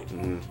that wrote it.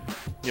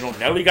 You know,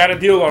 Nelly got a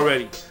deal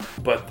already,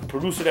 but the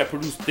producer that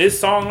produced this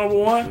song, number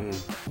one,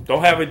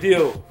 don't have a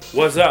deal.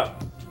 What's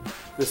up?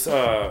 This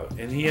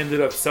and he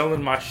ended up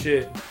selling my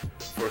shit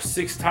for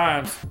 6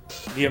 times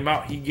the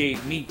amount he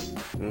gave me,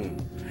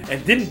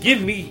 and didn't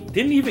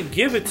even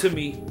give it to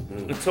me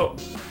until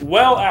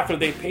well after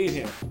they paid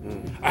him.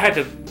 I had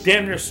to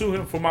damn near sue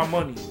him for my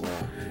money,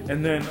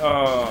 and then.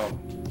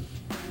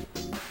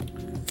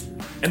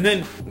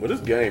 Well, this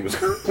game is.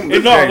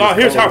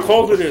 Here's how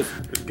cold it is.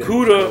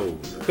 Kuda,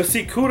 but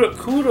see,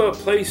 Kuda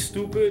plays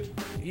stupid.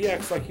 He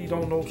acts like he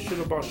don't know shit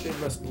about shit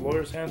unless the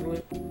lawyers handle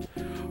it.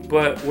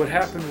 But what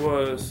happened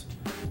was,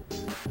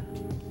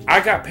 I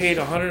got paid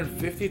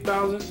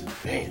 $150,000.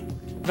 Damn.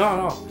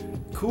 No,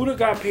 Kuda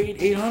got paid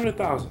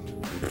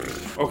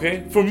 $800,000.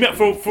 Okay,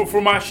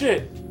 for my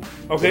shit.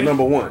 Okay,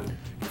 number one.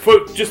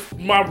 For just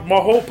my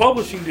whole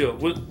publishing deal.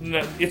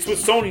 It's with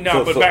Sony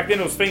now, but back then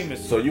it was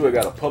Famous. So you had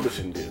got a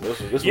publishing deal. This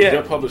was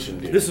your publishing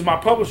deal. This is my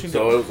publishing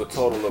deal. So it was a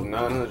total of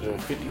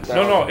 $950,000.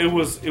 No, it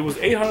was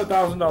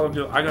 $800,000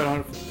 deal. I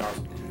got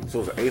 $150,000. So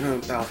it was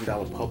an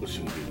 $800,000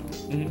 publishing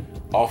deal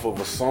off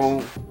of a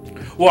song.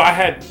 Well, I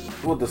had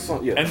the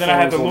song, and then I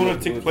had the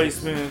Lunatic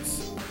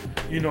placements,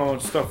 you know,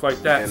 and stuff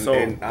like that.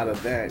 And out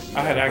of that,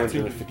 I had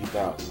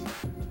 $150,000.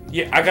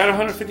 Yeah, I got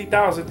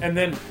 $150,000, and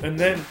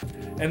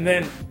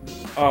then.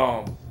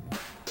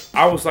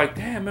 I was like,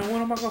 damn, man,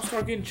 when am I gonna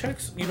start getting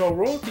checks? You know,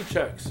 royalty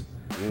checks.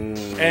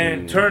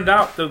 And turned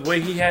out the way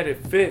he had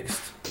it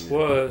fixed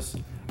was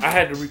I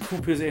had to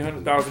recoup his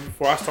 $800,000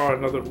 before I started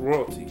another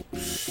royalty.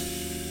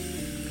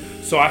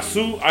 So I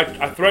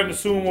threatened to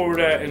sue him over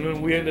that, and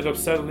then we ended up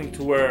settling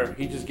to where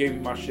he just gave me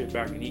my shit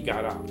back and he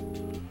got out.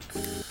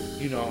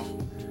 You know.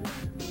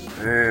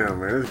 Damn,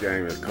 man, this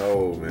game is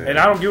cold, man. And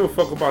I don't give a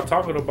fuck about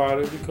talking about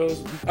it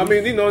because I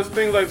mean, you know, it's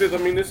things like this. I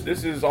mean, this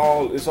is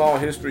all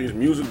history. It's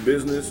music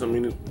business. I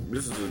mean,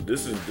 this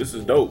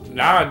is dope.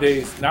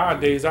 Nowadays, I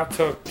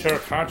tear a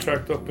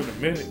contract up in a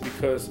minute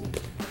because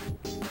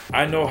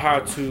I know how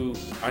to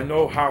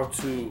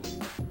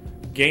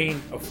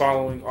gain a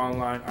following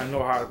online. I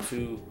know how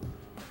to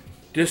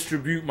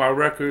distribute my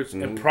records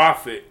and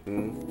profit.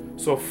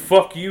 So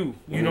fuck you.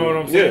 You know what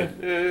I'm saying?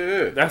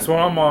 Yeah. That's what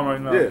I'm on right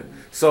now. Yeah.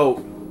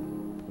 So.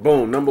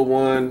 Boom, number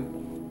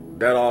one,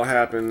 that all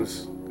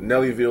happens.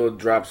 Nellyville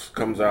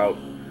comes out.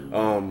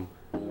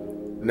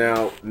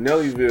 Now,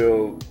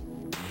 Nellyville,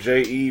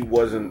 J.E.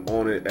 wasn't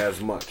on it as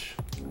much.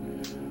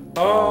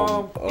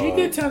 He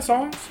did 10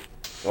 songs.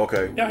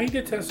 Okay. Yeah, he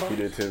did 10 songs. He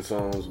did 10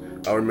 songs.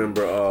 I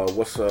remember,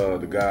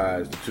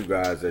 the two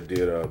guys that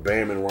did,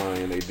 Bam and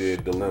Ryan, they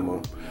did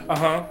Dilemma.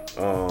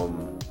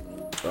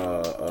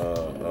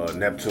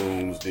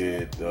 Neptunes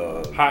did,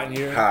 Hot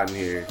in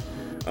Here.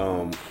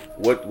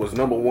 What was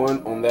number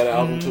one on that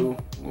album too?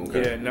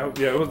 Okay.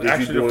 It was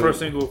actually the first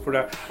single for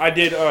that. I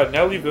did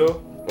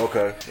Nellyville.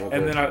 Okay.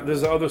 And then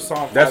there's another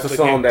song. That's the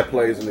song that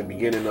plays in the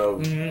beginning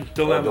of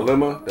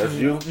Dilemma. That's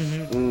you.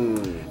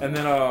 And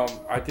then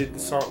I did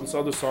this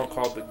other song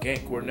called The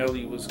Gank where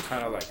Nelly was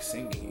kind of like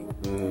singing.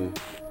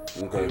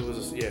 Okay. It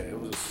was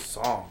a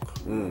song.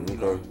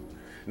 Okay.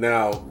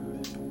 Now,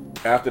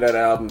 after that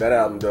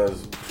album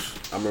does.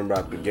 I remember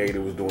out the gate it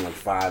was doing like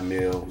 5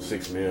 mil,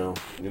 6 mil.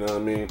 You know what I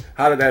mean?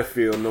 How did that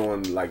feel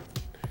knowing like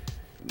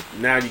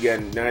now you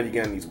got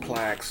these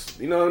plaques?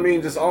 You know what I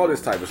mean? Just all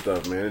this type of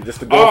stuff, man. And just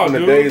to go from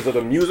the days of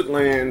the music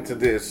land to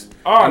this.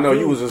 I know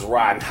you was just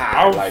riding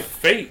high. I was like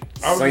fate.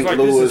 I was St. like,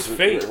 Louis, this is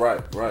fate.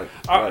 Right.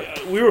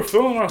 We were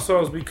feeling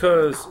ourselves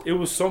because it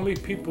was so many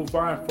people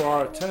vying for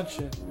our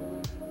attention.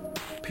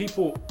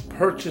 People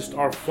purchased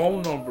our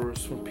phone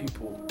numbers from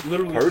people.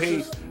 Literally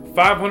paid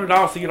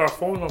 $500 to get our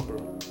phone number.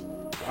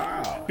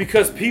 Wow.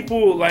 Because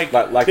people like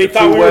they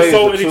thought we were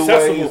so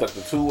inaccessible. Like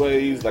the 2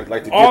 ways, like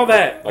to all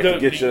get, that. To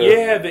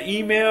get the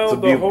email, to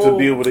be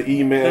able to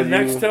email the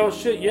Nextel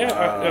shit,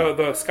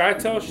 the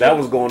SkyTel shit. That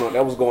was going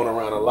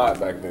around a lot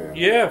back then.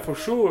 Yeah, for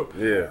sure.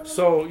 Yeah.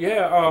 So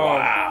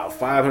wow,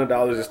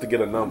 $500 just to get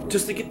a number,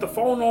 just to get the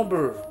phone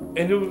number,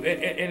 and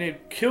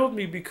it killed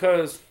me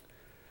because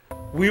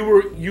we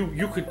were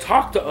you could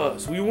talk to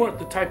us. We weren't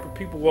the type of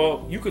people.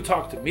 Well, you could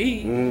talk to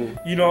me,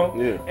 you know,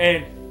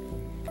 and.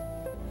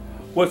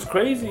 What's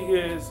crazy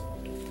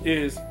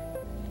is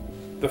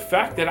the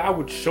fact that I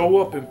would show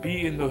up and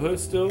be in the hood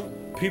still,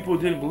 people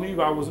didn't believe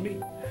I was me.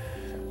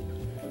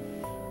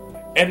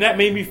 And that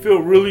made me feel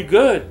really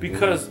good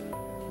because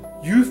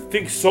you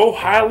think so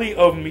highly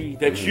of me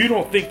that you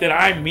don't think that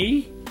I'm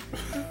me.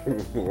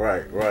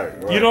 Right.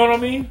 You know what I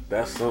mean?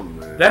 That's something,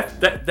 man.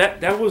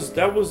 That was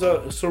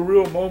a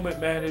surreal moment,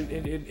 man.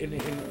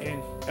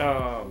 And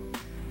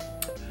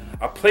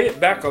I play it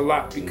back a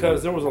lot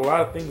because there was a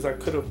lot of things I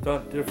could have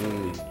done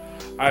differently.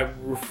 I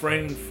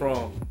refrained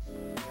from.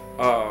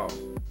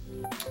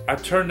 I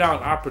turned down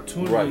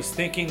opportunities,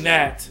 thinking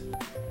that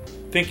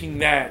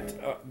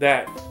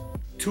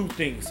two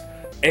things: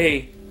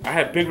 A, I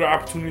had bigger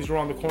opportunities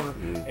around the corner,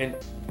 and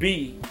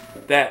B,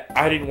 that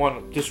I didn't want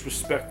to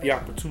disrespect the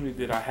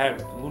opportunity that I had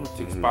with the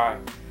Lunatics by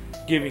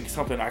giving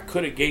something I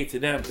could have gave to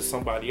them to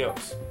somebody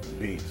else.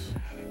 Beats.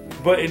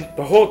 But in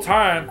the whole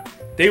time,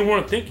 they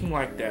weren't thinking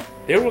like that.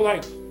 They were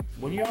like,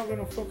 when y'all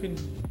gonna fucking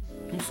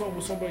do something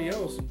with somebody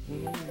else?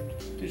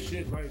 This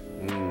shit, like.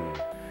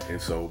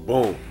 And so,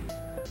 boom,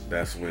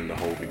 that's when the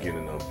whole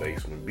beginning of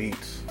Basement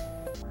Beats,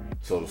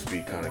 so to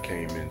speak, kind of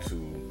came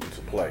into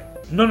play.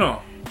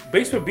 No.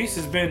 Basement Beats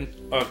has been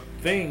a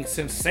thing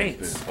since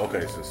Saints.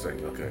 Okay, since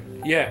Saints. Okay.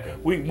 Yeah,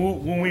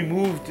 when we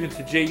moved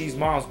into J.E.'s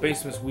mom's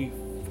basements, we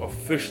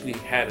officially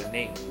had a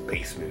name.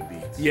 Basement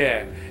Beats.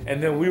 Yeah,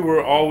 and then we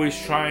were always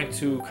trying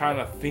to kind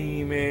of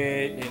theme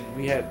it, and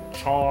we had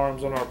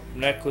charms on our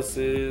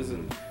necklaces,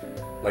 and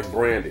like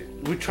branded.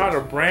 we tried to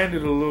brand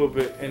it a little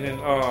bit, and then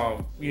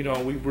we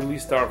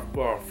released our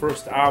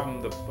first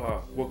album,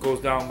 What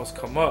Goes Down Must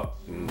Come Up,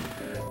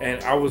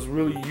 and I was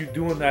really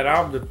doing that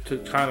album to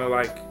kind of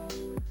like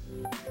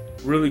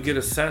really get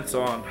a sense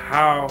on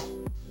how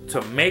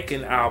to make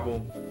an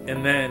album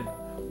and then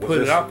put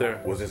it out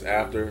there. Was this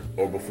after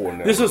or before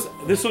now? This was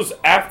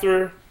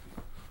after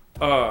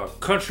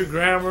Country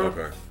Grammar,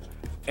 Okay.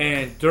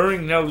 and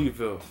during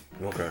Nellyville.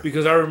 Okay.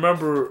 Because I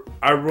remember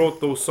I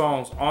wrote those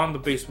songs on the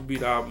Basement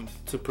Beat album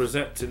to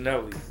present to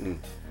Nelly.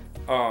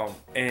 But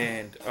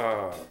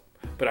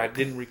I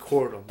didn't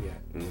record them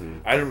yet.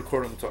 I didn't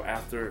record them until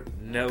after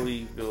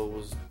Nellyville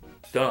was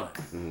done.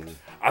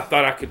 I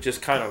thought I could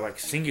just kind of like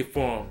sing it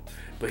for him,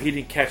 but he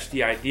didn't catch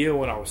the idea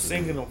when I was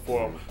singing them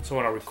for him. So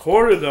when I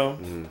recorded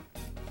them,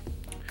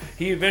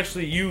 he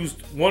eventually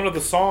used one of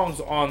the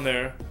songs on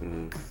there.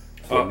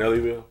 For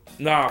Nellyville?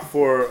 Nah,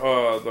 for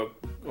the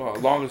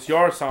Longest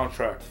Yard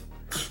soundtrack.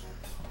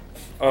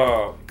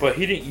 But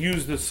he didn't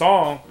use the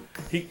song.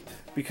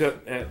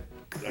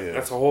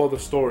 That's a whole other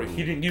story.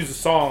 He didn't use the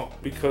song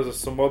because of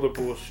some other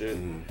bullshit.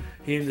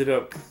 He ended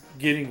up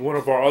getting one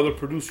of our other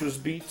producers'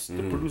 beats.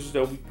 The producers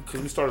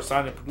because we started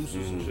signing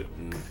producers and shit.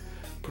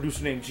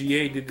 Producer named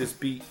GA did this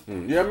beat.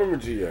 Yeah, I remember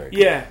GA.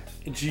 Yeah,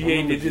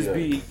 GA did this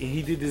beat, and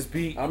he did this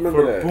beat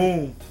for that.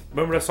 Boom.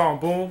 Remember that song,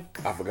 Boom?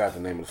 I forgot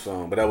the name of the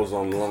song, but that was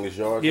on The Longest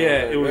Yard.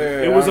 Yeah,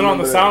 it wasn't on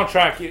the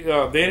soundtrack.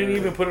 They didn't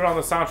even put it on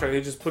the soundtrack.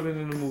 They just put it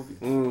in the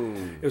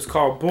movie. It was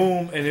called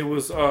Boom, and it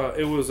was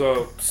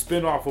a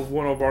spin-off of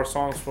one of our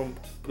songs from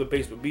the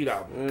Basement Beat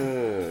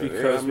album.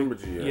 Because I remember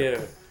GA.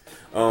 Yeah.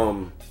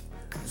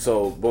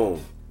 So, boom.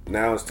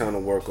 Now it's time to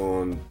work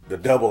on the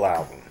double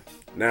album.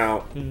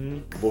 Now,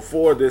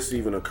 before this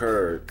even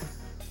occurred,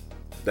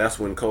 that's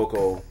when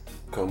Coco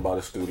come by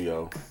the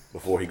studio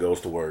before he goes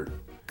to work,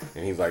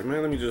 and he's like,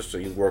 "Man,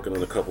 he's working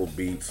on a couple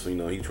beats. You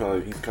know, he's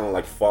kind of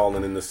like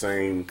falling in the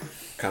same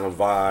kind of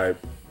vibe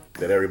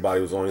that everybody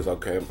was on. He's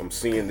like, okay, I'm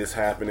seeing this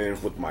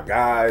happening with my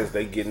guys.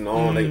 They getting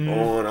on, they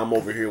on. I'm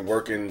over here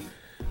working,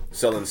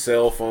 selling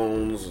cell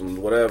phones and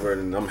whatever,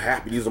 and I'm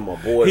happy. These are my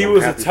boys. He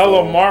was a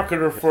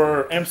telemarketer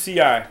for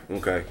MCI.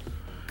 Okay,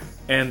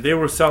 and they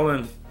were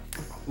selling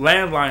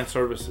landline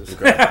services.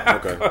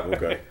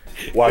 Okay.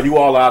 While you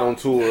all out on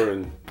tour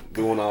and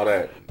doing all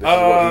that,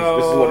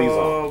 this is what he's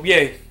on.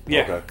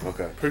 Yeah.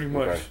 Okay. Pretty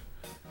much. Okay.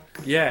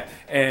 Yeah,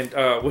 and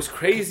what's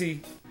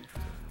crazy,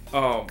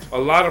 a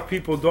lot of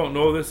people don't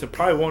know this and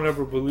probably won't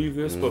ever believe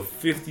this, but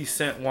 50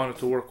 Cent wanted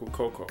to work with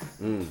Coco.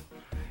 And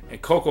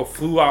Coco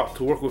flew out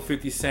to work with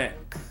 50 Cent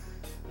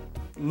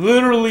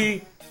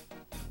literally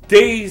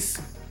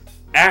days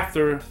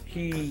after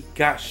he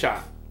got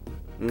shot.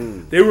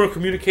 They were in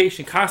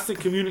communication, constant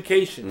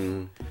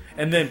communication.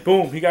 And then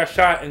boom, he got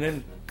shot, and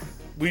then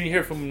we didn't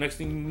hear from him. Next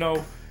thing you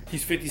know,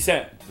 he's 50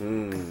 Cent.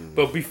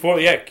 But before,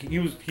 he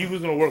was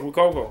gonna work with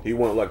Coco. He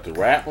wanted like to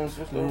rap on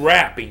something?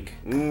 Rapping.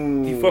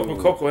 He fucked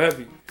with Coco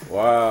heavy.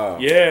 Wow.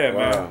 Yeah,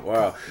 man.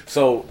 Wow.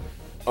 So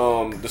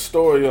the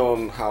story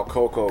on how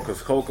Coco,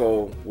 because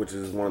Coco, which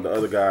is one of the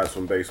other guys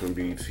from Basement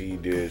Beats, he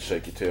did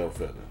Shake Your Tail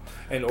Feather.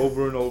 And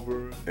over and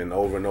over. And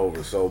over and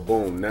over. So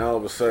boom, now all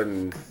of a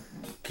sudden,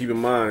 keep in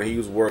mind, he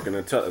was working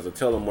as a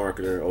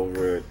telemarketer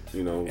over at,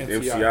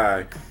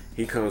 MCI.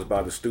 He comes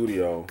by the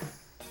studio.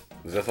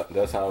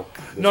 That's how.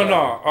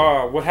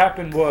 What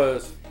happened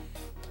was,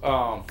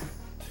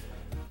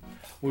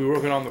 we were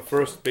working on the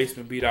first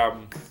Basement Beat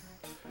album.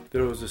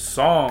 There was a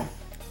song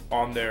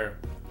on there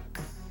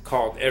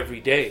called Every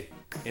Day,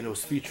 and it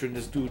was featuring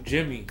this dude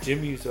Jimmy.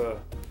 Jimmy's a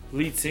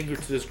lead singer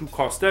to this group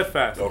called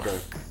Steadfast. Okay.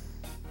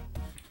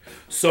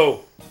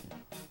 So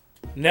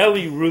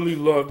Nelly really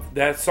loved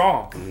that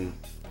song.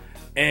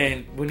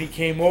 And when he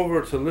came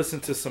over to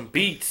listen to some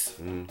beats,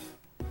 he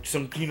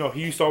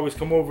used to always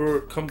come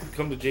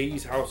to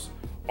J.E.'s house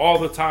all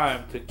the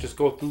time to just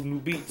go through new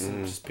beats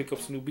and just pick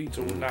up some new beats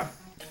or whatnot.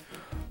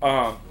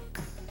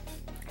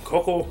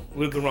 Coco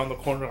lived around the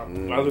corner.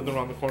 I lived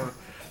around the corner.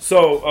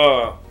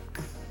 So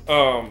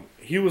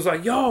he was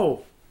like,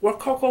 "Yo, where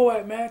Coco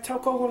at, man? Tell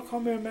Coco to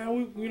come in,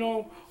 man. We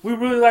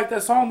really like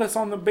that song that's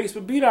on the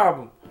Basement Beat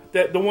album.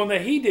 The one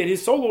that he did,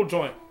 his solo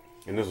joint."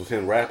 And this was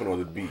him rapping or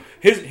the beat?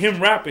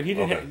 Him rapping. He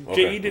didn't.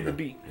 J.E. did the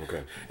beat.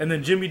 Okay. And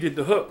then Jimmy did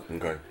the hook.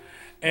 Okay.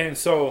 And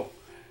so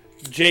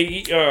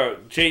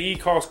J.E.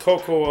 calls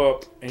Coco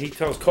up, and he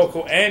tells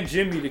Coco and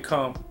Jimmy to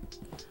come.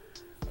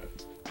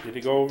 Did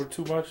he go over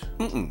too much?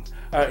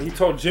 Mm-mm. He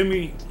told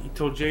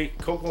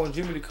Coco and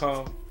Jimmy to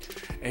come,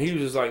 and he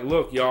was just like,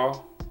 "Look,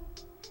 y'all,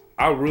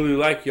 I really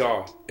like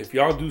y'all. If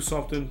y'all do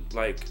something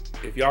like,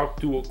 if y'all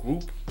do a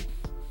group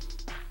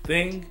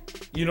thing,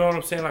 you know what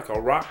I'm saying, like a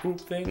rock group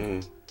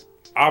thing,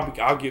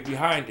 I'll get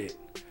behind it."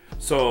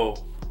 So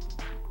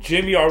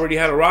Jimmy already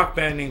had a rock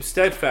band named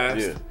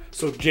Steadfast. Yeah.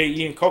 So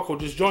J.E. and Coco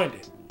just joined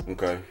it.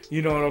 Okay.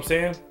 You know what I'm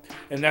saying?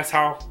 And that's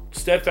how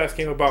Steadfast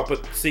came about.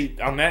 But see,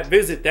 on that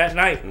visit that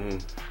night,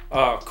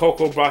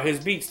 Coco brought his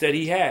beats that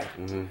he had,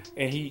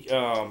 and he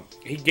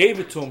gave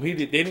it to him.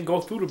 They didn't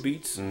go through the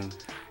beats.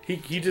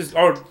 He just,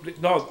 or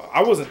no,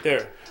 I wasn't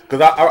there.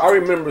 Cause I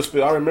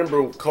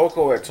remember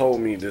Coco had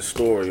told me this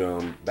story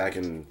back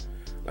in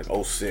like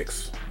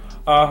 06.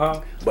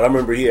 But I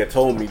remember he had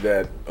told me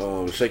that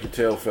Shake Your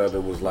Tail Feather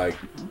was like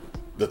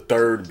the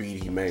third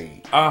beat he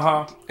made.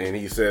 And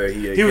he said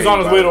he was on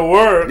his way to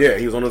work. Yeah,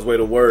 he was on his way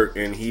to work,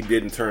 and he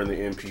didn't turn the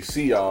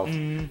MPC off.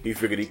 He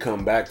figured he'd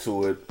come back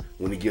to it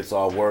when he gets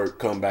off work,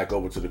 come back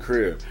over to the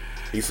crib.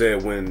 He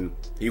said when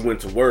he went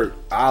to work,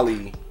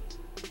 Ali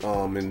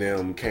and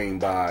them came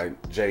by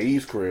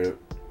J.E.'s crib,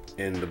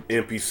 and the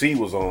MPC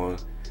was on,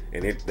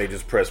 and they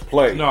just pressed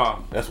play. Nah.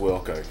 That's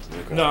okay.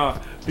 Nah,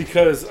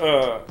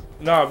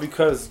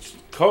 because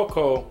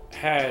Coco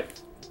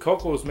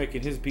was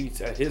making his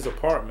beats at his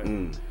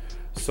apartment.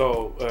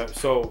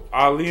 So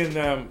Ali and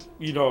them,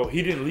 you know,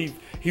 he didn't leave.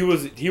 He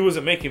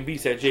wasn't making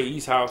beats at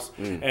J.E.'s house,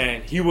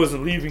 and he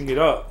wasn't leaving it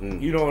up.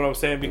 You know what I'm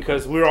saying?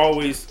 Because we're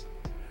always,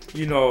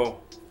 you know,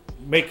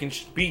 making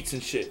beats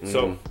and shit.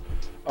 So,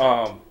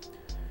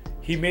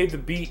 he made the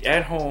beat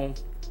at home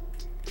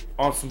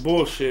on some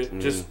bullshit,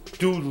 just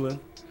doodling,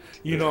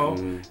 you know.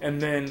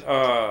 And then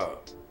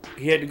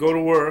he had to go to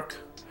work.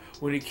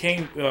 When he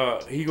came,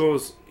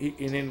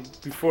 and then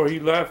before he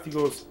left, he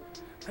goes,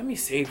 "Let me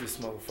save this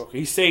motherfucker."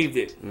 He saved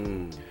it.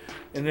 And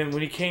then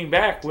when he came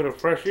back with a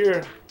fresh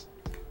ear,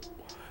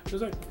 he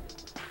was like,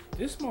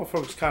 "This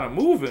motherfucker's kind of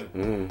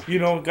moving." You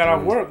know, got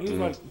off work. He was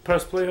like,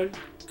 press play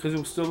because it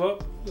was still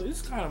up. Like,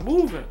 it's kind of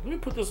moving. Let me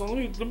put this on.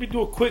 Let me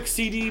do a quick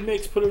CD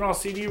mix. Put it on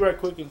CD right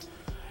quick,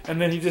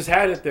 and then he just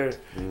had it there.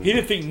 He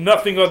didn't think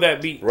nothing of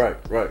that beat. Right.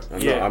 I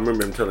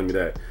remember him telling me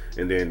that.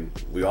 And then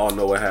we all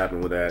know what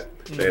happened with that.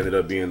 They ended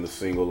up being the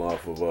single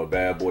off of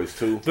Bad Boys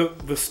 2.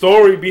 The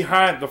story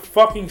behind the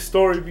fucking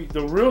story,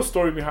 the real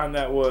story behind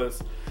that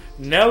was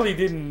Nelly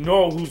didn't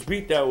know whose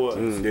beat that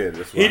was. Yeah,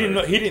 that's he didn't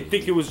know. He didn't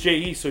think it was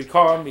J.E. So he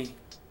called me,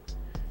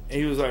 and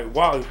he was like,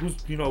 "Wow,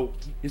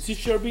 is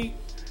this your beat?"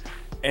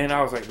 And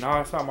I was like,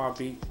 "Nah, it's not my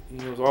beat."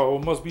 And he goes, "Oh,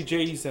 it must be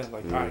J.E.'s then."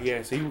 Like,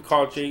 yeah. So he would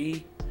call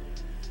J.E.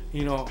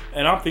 You know,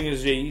 and I'm thinking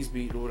it's J.E.'s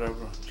beat or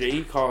whatever.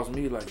 J.E. calls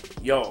me like,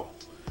 "Yo,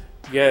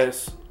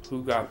 guess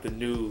who got the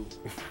new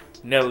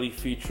Nelly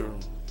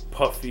featuring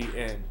Puffy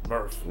and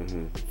Murph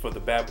for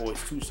the Bad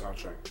Boys 2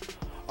 soundtrack?"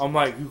 I'm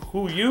like,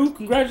 "Who, you?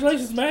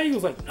 Congratulations, man." He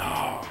was like,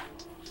 "No,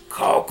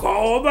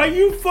 Coco." I'm like,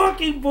 "You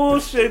fucking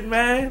bullshit,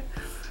 man."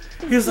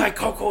 He was like,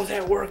 "Coco's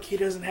at work. He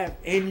doesn't have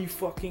any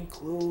fucking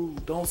clue.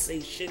 Don't say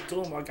shit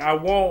to him." Like, "I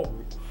won't."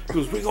 He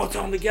goes, "We're gonna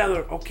tell him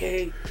together,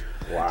 okay?"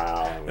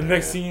 Wow. The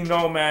next thing you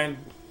know, man,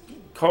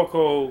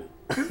 Coco,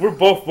 we're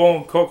both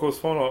blowing Coco's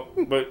phone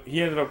up, but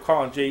he ended up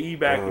calling J.E.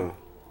 back.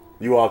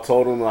 You all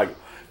told him like.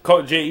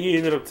 J.E.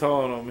 ended up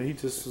telling him, and he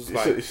just was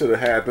like, "You should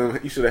have had them.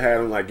 You should have had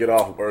him like get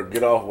off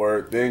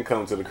work, then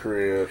come to the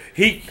crib."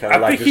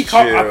 I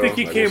think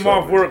he came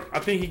off work. I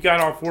think he got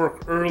off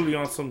work early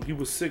on some. He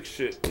was sick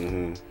shit,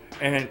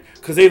 and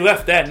because they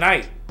left that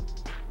night.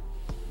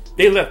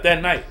 They left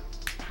that night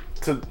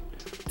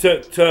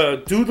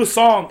to do the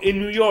song in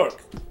New York.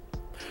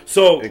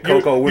 So and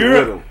Coco went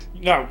with him.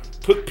 Now,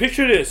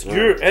 picture this: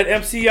 you're at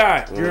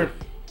MCI, you're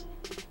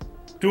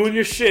doing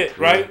your shit,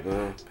 right?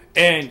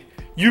 And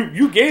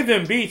you gave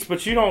them beats,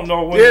 but you don't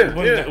know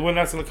when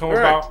that's gonna come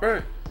about.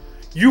 Right.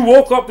 You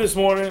woke up this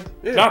morning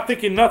not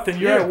thinking nothing.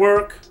 You're at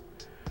work.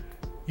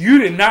 You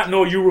did not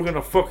know you were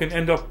gonna fucking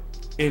end up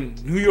in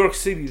New York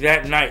City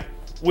that night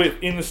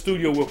in the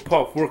studio with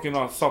Puff working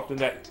on something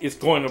that is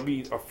going to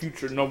be a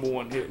future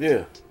 #1 hit.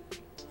 Yeah,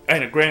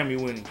 and a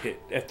Grammy-winning hit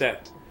at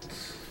that.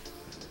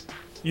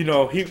 You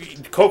know,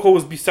 Coco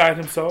was beside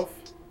himself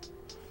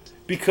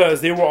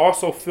because they were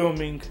also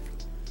filming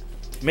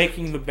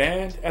Making the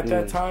Band at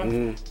that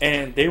time,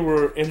 and they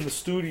were in the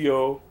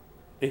studio.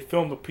 They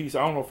filmed a piece.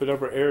 I don't know if it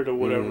ever aired or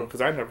whatever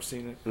because I never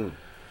seen it.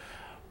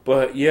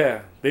 But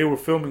yeah, they were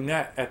filming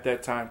that at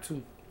that time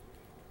too.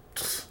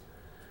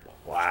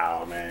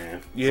 Wow,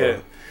 man. Yeah.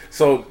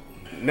 So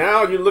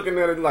now you're looking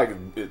at it like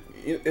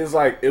it's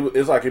like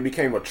it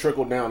became a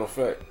trickle down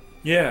effect.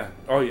 Yeah.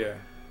 Oh yeah.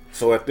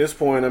 So at this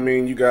point, I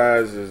mean, you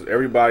guys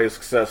everybody is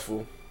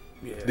successful.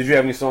 Yeah. Did you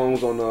have any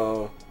songs on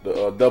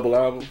the double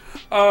album?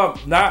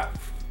 Not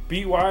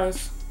beat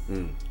wise.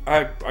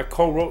 I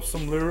co-wrote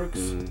some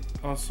lyrics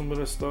on some of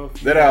the stuff.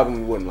 That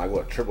album wasn't like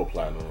what, triple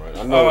platinum, right?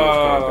 I know it was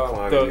kind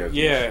of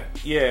declining.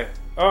 Yeah.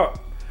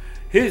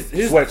 His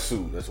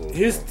Sweatsuit. That's what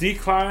his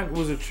decline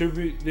was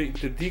attributed.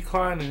 The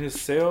decline in his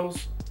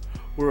sales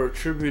were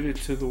attributed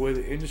to the way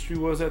the industry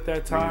was at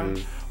that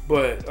time.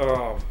 But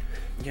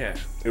yeah,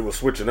 it was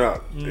switching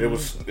up. It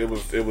was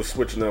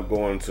switching up,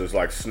 going to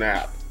like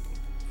Snap.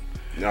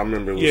 I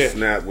remember it was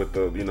Snap with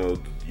the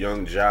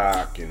Young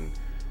Jock and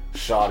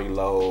Shawty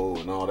Low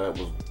and all that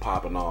was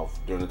popping off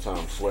during the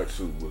time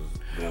Sweatsuit was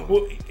going.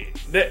 Well,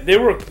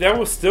 that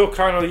was still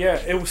kind of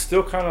it was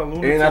still kind of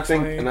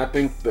Lunatics. And I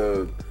think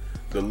the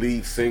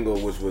lead single,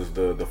 which was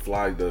the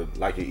Fly, the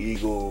Like an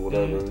Eagle or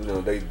whatever.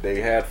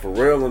 They had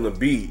Pharrell on the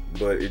beat,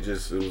 but it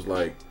was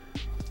like,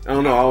 I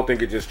don't know. I don't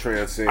think it just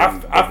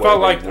transcended. I felt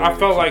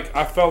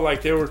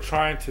like they were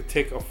trying to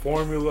take a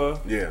formula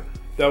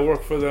that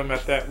worked for them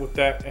with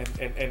that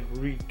and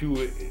redo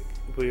it.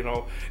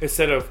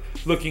 Instead of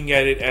looking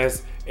at it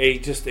as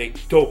just a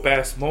dope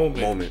ass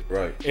moment,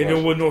 right? And there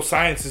were no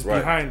sciences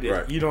behind it.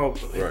 Right.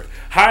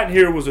 Hot in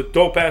Here was a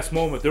dope ass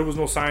moment. There was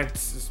no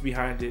sciences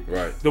behind it.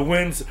 Right. The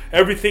winds,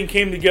 everything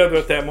came together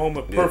at that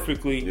moment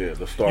perfectly. Yeah,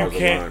 the stars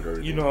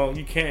aligned.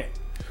 You can't.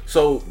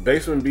 So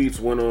Basement Beats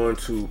went on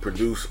to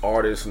produce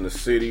artists in the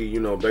city.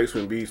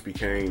 Basement Beats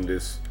became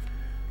this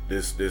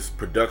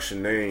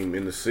production name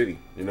in the city.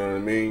 You know what I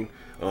mean?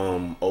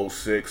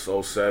 06,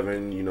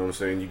 07, you know what I'm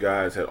saying? You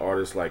guys had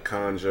artists like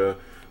Kanja,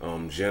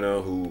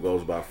 Jenna, who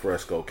goes by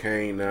Fresco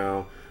Kane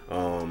now.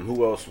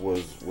 Who else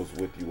was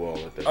with you all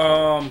at that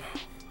time?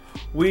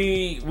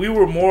 We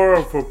were more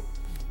of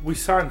we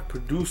signed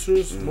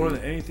producers more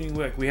than anything.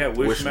 Like we had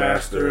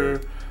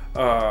Wishmaster.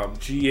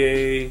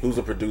 GA. Who's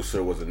a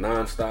producer? Was it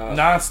Nonstop?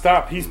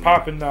 Nonstop, he's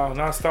popping now.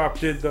 Nonstop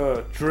did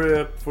the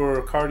Drip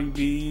for Cardi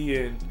B,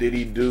 and did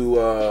he do?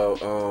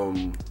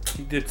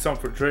 He did something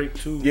for Drake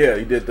too. Yeah,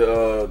 he did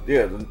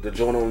the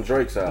joint on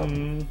Drake's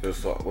album.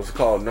 What's it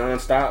called?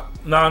 Nonstop?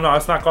 No,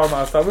 it's not called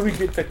Nonstop. Let me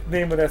get the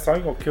name of that song.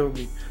 You're gonna kill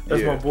me.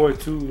 That's my boy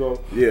too, though.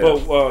 Yeah,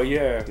 but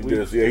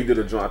he did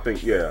a joint. I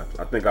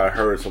think I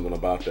heard something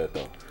about that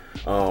though.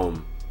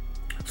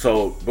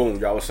 So boom,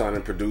 y'all were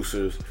signing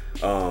producers,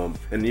 so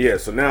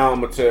now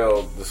I'm gonna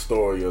tell the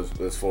story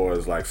as far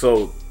as like,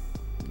 so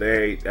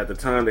they at the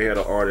time they had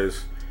an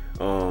artist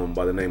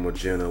by the name of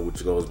Jenna, who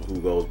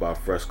goes by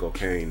Fresco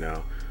Kane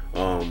now,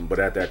 but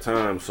at that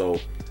time, so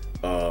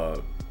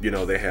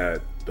they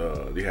had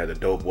the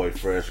Dope Boy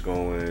Fresh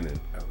going and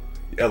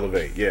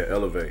Elevate. As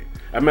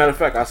a matter of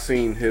fact, I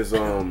seen his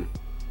on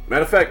a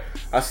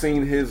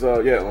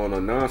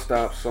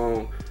Nonstop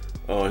song.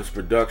 His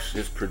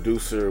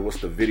producer, what's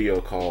the video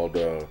called?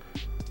 I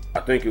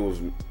think it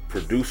was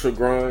Producer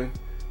Grind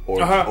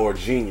or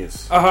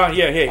Genius.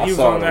 Yeah. He was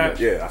on that.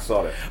 I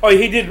saw that. Oh,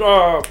 he did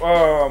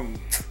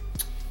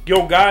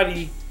Yo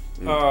Gotti,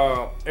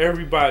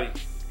 Everybody.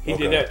 He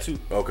did that too.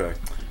 Okay.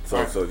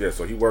 So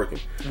he working.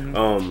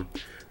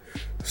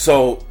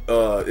 So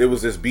it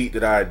was this beat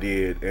that I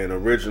did, and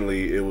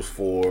originally it was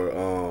for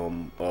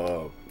an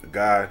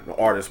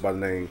artist by the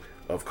name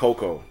of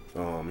Coco.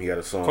 He had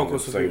a song in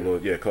St.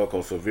 Louis. Yeah,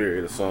 Coco Severe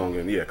had a song,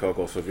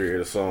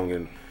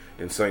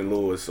 in St.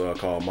 Louis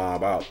called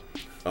Mob Out.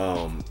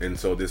 And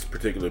so this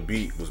particular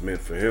beat was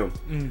meant for him.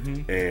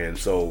 And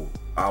so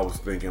I was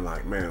thinking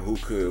like, man, who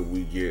could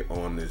we get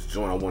on this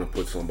joint? I want to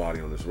put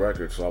somebody on this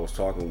record. So I was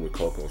talking with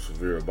Coco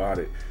Severe about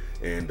it,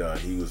 and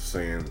he was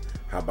saying,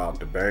 how about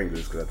the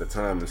Bangers? Because at the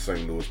time in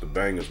St. Louis, the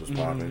Bangers was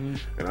popping.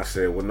 And I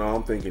said, well, no,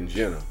 I'm thinking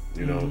Jenna,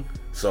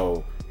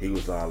 So he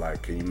was all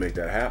like, can you make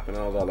that happen?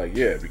 I was all like,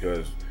 yeah,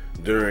 because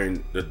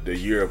during the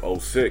year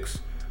of 06,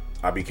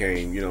 I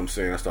became, I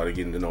started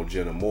getting to know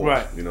Jenna more.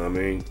 Right. You know what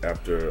I mean?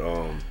 After,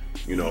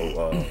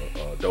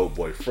 Dope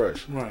Boy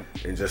Fresh. Right.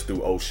 And just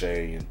through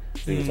O'Shea and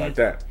things like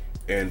that.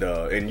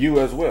 And you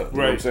as well. You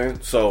know what I'm saying?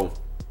 So,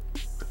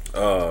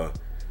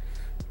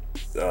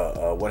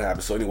 what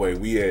happened? So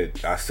anyway,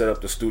 I set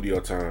up the studio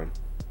time,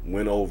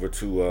 went over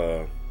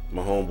to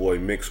my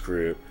homeboy Mix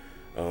Crib,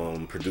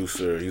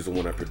 producer. He's the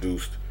one that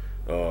produced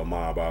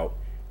Mob Out.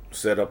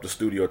 Set up the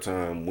studio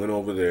time, went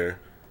over there,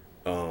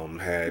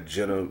 had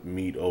Jenna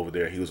meet over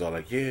there. He was all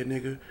like, yeah,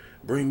 nigga,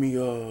 bring me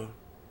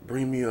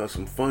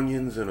some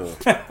Funyuns and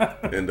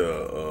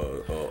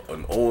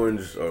an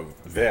orange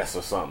vest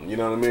or something. You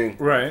know what I mean?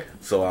 Right.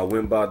 So I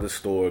went by the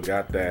store,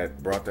 got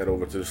that, brought that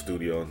over to the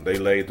studio. They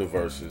laid the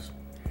verses.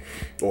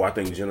 Or I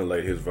think Jenna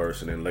laid his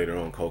verse, and then later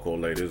on Coco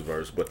laid his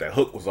verse. But that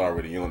hook was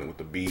already on it with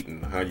the beat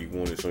and how you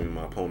wanted to show me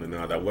my opponent.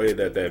 Now that way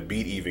that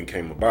beat even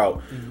came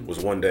about was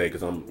one day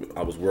because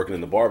I was working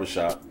in the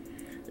barbershop,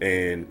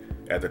 and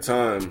at the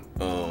time,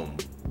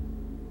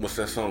 what's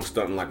that song,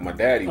 Stunting Like My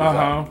Daddy was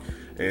out.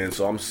 And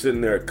so I'm sitting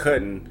there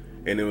cutting,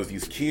 and there was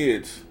these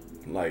kids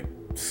like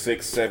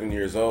 6, 7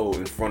 years old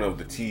in front of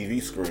the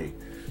TV screen,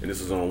 and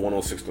this is on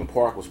 106th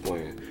Park was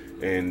playing.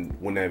 And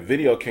when that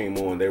video came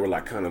on, they were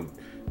like kind of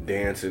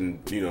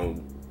dancing,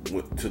 to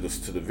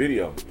the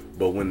video.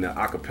 But when the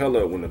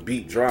acapella, when the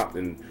beat dropped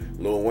and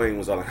Lil Wayne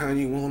was all like, how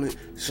you want it?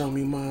 Show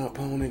me my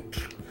opponent.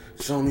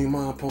 Show me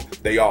my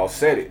opponent. They all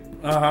said it.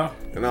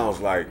 And I was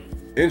like,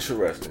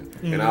 interesting.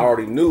 And I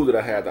already knew that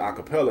I had the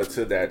acapella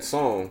to that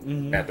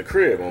song at the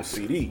crib on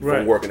CD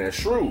from working at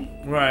Shrewd.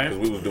 Right. Because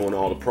we was doing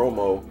all the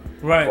promo,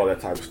 all that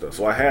type of stuff.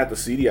 So I had the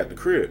CD at the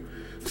crib.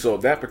 So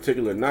that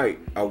particular night,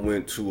 I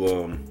went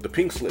to the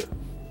Pink Slip.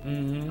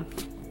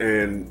 Mm-hmm.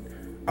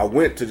 And I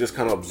went to just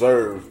kind of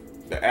observe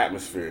the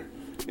atmosphere.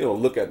 You know,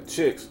 look at the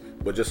chicks,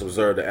 but just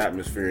observe the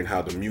atmosphere and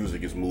how the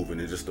music is moving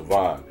and just the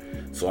vibe.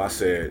 So I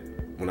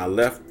said, when I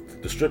left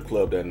the strip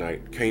club that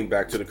night, came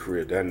back to the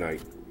crib that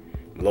night,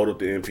 loaded up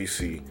the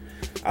MPC,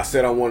 I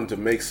said I wanted to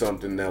make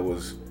something that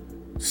was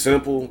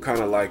simple, kind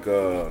of like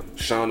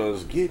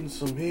Shauna's Getting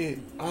Some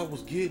Head. I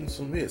was getting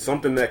some head.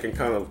 Something that can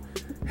kind of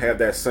have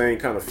that same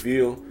kind of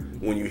feel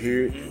when you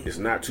hear it. It's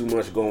not too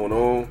much going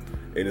on.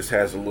 It just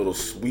has a little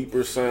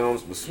sweeper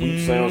sounds, the sweep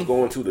sounds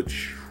going to the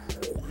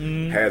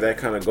had that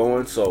kind of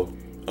going. So,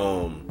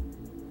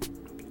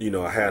 you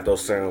know, I had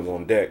those sounds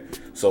on deck.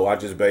 So I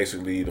just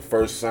basically, the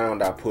first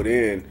sound I put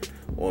in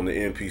on the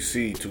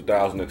MPC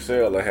 2000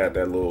 XL, I had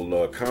that little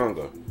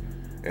conga.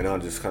 And I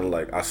just kind of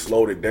like, I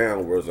slowed it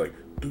down where it's like,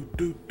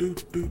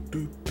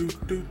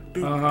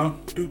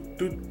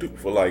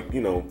 for like,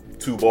 you know,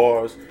 2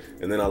 bars.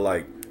 And then I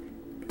like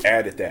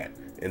added that.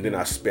 And then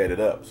I sped it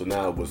up. So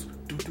now it was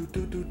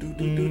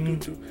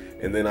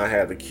and then I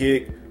had the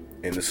kick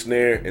and the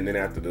snare. And then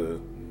after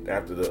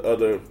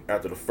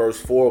the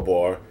first 4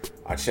 bar,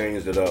 I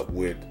changed it up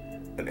with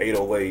an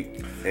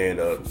 808 and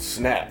a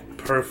snap.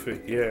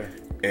 Perfect, yeah.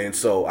 And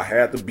so I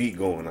had the beat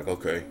going, like,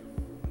 okay.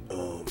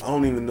 I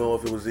don't even know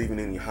if it was even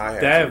any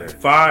hi-hats. That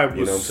vibe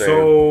was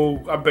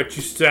so. I bet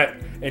you sat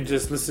and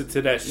just listened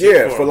to that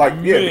shit.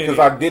 Because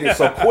I did it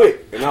so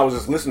quick, and I was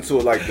just listening to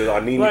it like, did I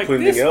need to put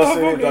anything else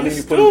in it? Do I need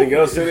to put anything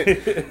else in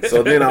it?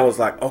 So then I was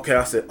like, okay.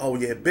 I said, oh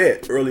yeah,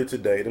 bet. Earlier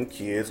today, them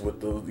kids with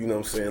the, you know what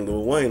I'm saying,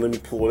 Lil Wayne. Let me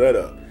pull that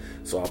up.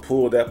 So I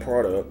pulled that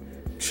part up,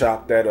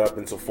 chopped that up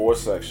into 4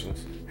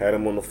 sections. Had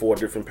them on the 4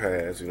 different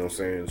pads, you know what I'm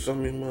saying? Show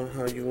me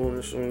how you want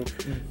to show me.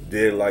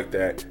 Did it like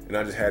that, and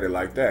I just had it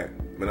like that.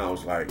 And I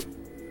was like,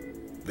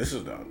 this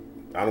is done.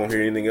 I don't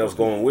hear anything else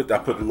going with it. I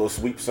put the little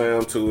sweep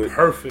sound to it.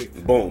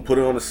 Perfect. Boom. Put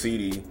it on the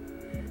CD.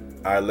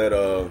 I let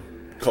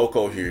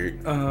Coco hear it.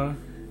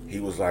 He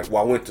was like,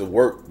 well, I went to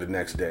work the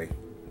next day.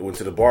 I went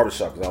to the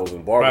barbershop because I was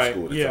in barber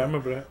school at the time. I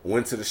remember that.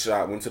 Went to the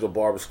shop, went to the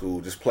barber school,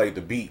 just played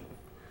the beat.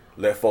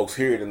 Let folks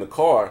hear it in the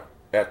car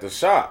at the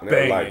shop. And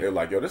they're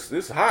like, yo, this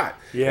is hot.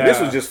 Yeah. And this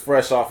was just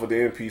fresh off of the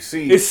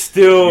MPC. It's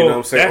still, you know what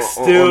I'm saying? That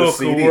still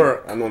could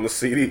work. I'm on the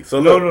CD.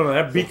 So no,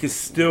 that beat can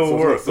still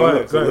work. Go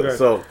ahead.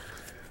 So,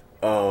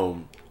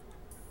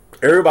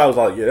 everybody was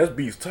like, yeah, that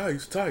beat's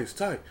tight.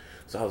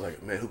 So I was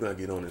like, man, who can I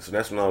get on this? So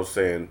that's when I was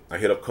saying, I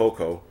hit up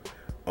Coco.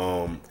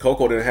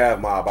 Coco didn't have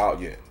Mob out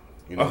yet.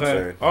 You know what I'm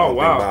saying? Oh,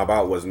 wow. Mob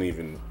Out wasn't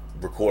even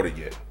recorded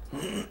yet.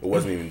 It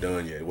wasn't even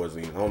done yet. I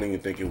don't even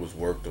think it was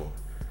worked on.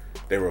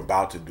 They were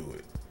about to do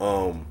it.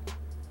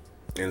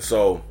 And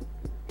so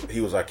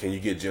he was like, can you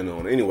get Jenna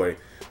on? Anyway,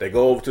 they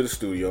go over to the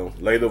studio,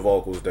 lay the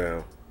vocals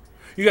down.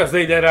 You guys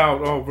laid that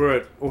out over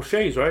at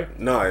O'Shea's, right?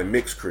 No, at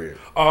Mix Crib.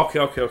 Oh,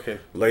 okay.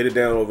 Laid it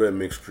down over at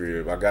Mix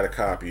Crib. I got a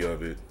copy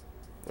of it.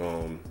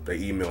 They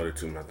emailed it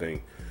to me, I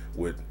think,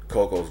 with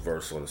Coco's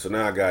verse on it. So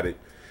now I got it.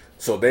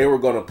 So they were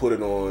going to put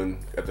it on,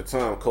 at the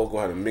time, Coco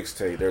had a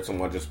mixtape. They were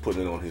talking about just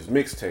putting it on his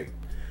mixtape.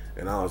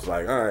 And I was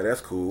like, all right, that's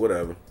cool,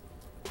 whatever.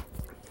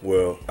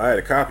 Well, I had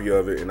a copy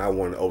of it, and I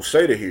wanted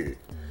O'Shea to hear it.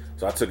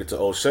 So I took it to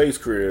O'Shea's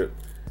crib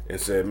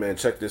and said, man,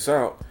 check this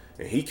out.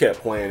 And he kept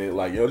playing it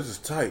like, yo, this is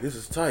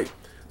tight.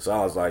 So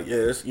I was like, yeah,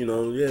 it's, you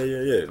know,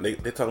 yeah. They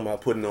talking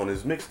about putting it on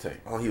his mixtape.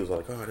 Oh, he was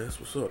like, all right, that's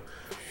what's up.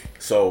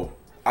 So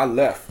I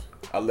left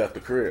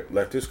the crib,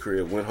 left his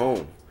crib, went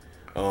home.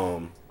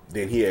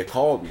 Then he had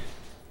called me.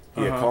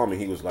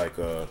 He was like,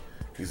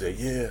 he said,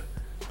 yeah,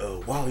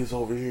 Wally's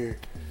over here.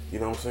 You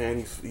know what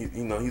I'm saying?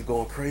 He's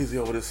going crazy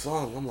over this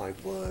song. I'm like,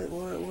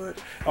 what?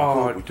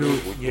 Oh,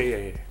 dude.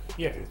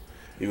 Yeah.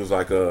 He was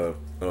like,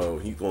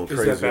 he's going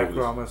crazy. Is that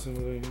background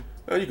messing?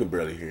 You can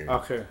barely hear it.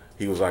 Okay.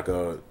 He was like,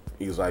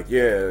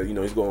 yeah,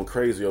 he's going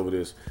crazy over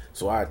this.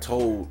 So I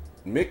told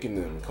Mick and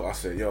them, I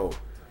said, yo,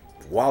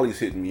 Wally's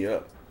hitting me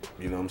up.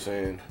 You know what I'm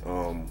saying?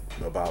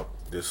 About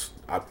this.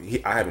 I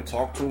haven't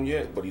talked to him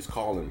yet, but he's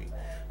calling me.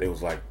 They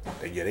was like,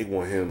 yeah, they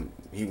want him.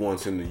 He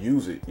wants him to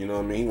use it. You know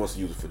what I mean? He wants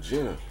to use it for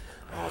Jenna.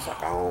 I was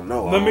like, I don't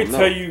know. Let me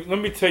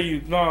tell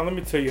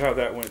you how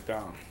that went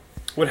down.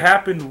 What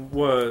happened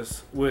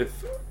was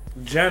with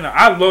Jenna,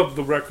 I loved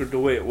the record the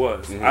way it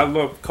was. Mm-hmm. I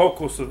loved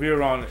Coco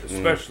Severe on it,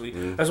 especially.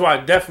 Mm-hmm. That's why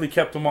I definitely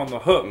kept him on the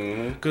hook.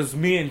 Because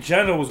me and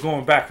Jenna was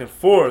going back and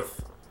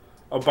forth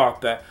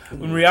about that.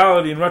 Mm-hmm. In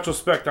reality, in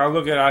retrospect, I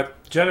look at it,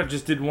 Jenna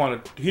just didn't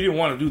want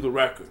to do the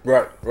record.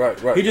 Right.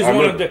 He just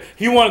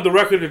wanted the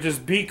record to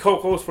just be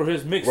Coco's for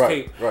his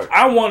mixtape. Right.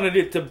 I wanted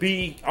it to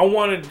be, I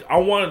wanted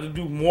to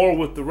do more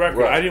with the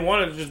record. Right. I didn't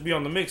want it to just be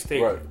on the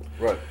mixtape.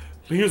 Right.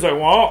 But he was like,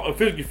 well, if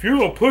you're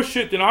going to push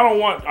it, then I don't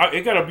want,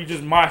 it got to be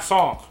just my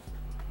song.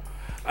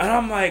 And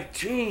I'm like,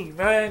 gee,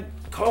 man,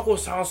 Coco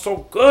sounds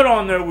so good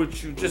on there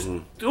with you. Just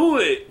do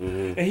it.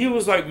 Mm-hmm. And he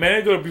was like, man,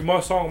 it's going to be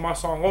my song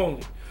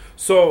only.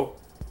 So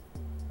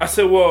I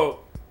said,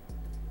 well,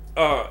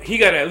 he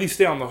got to at least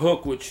stay on the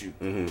hook with you.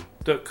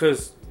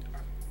 Because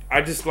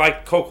I just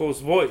like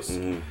Coco's voice.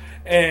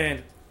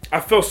 And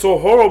I felt so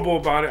horrible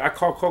about it. I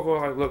called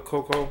Coco, like, look,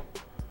 Coco,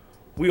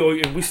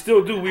 we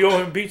still do. We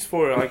owe him beats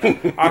for it. Like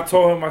I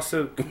told him, I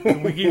said,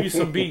 can we give you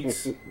some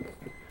beats?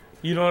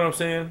 You know what I'm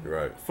saying?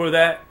 Right. For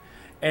that,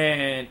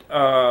 and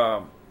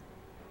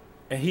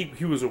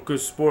he was a good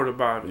sport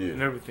about it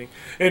and everything.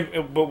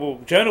 But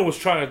what Jenna was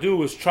trying to do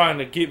was trying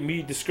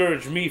to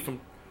discourage me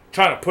from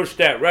trying to push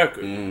that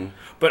record.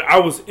 But I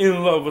was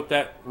in love with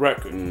that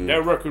record.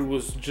 That record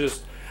was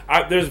just.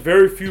 There's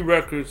very few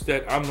records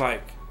that I'm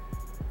like.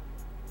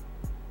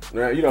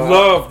 Man, you know,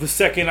 love the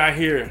second I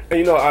hear it.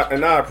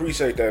 And I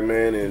appreciate that,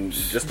 man, and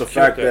just the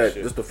fact that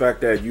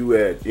you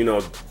had, you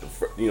were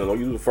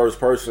the first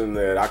person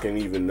that I can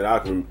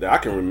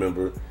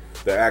remember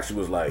that actually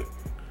was like,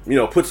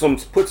 put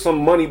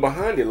some money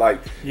behind it. Like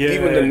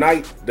even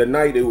the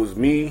night it was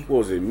me. What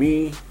was it?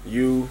 Me,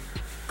 you,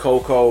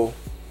 Coco,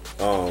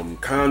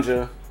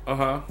 Kanja,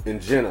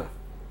 and Jenna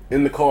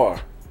in the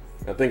car.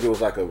 I think it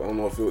was like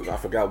I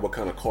forgot what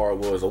kind of car it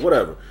was or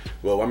whatever.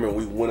 Well, I remember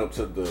we went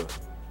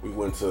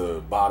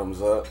to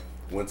Bottoms Up,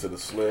 went to the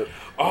Slip,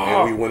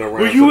 and we went around.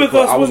 Were you with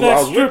us when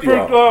that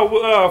stripper,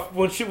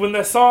 when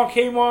that song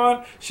came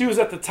on? She was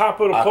at the top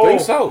of the pole. I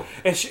think so.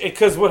 And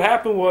because what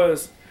happened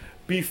was,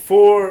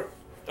 before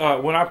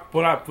when I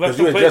let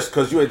them play,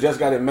 because you had just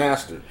got it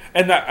mastered,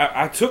 and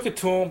I took it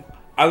to them.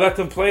 I let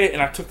them play it,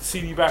 and I took the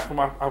CD back from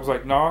I was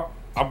like, nah,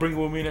 I'll bring it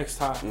with me next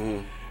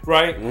time.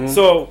 Right,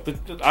 so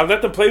I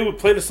let them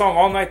play the song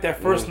all night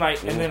that first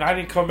night, and then I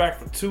didn't come back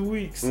for 2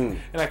 weeks, and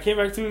I came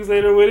back 2 weeks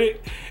later with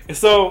it. And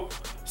so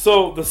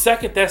the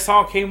second that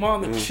song came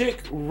on, the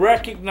chick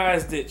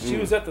recognized it. She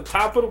was at the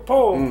top of the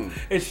pole,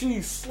 and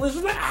she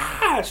slipped.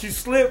 She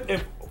slipped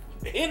and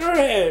hit her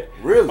head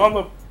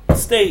on the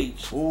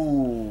stage.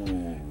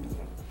 Ooh,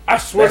 I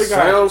swear to God,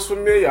 that sounds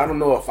familiar. I don't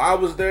know if I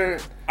was there.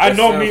 I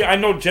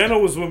know Jenna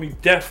was with me,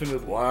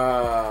 definitely.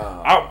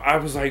 Wow. I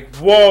was like,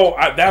 whoa.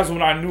 That's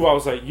when I knew. I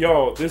was like,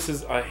 yo, this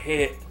is a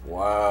hit.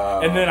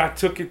 Wow. And then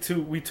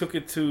we took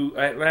it to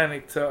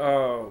Atlantic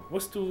to,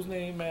 what's dude's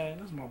name, man?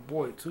 That's my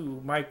boy, too.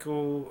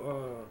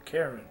 Michael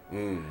Karen.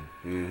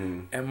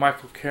 And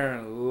Michael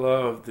Karen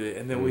loved it.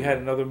 And then we had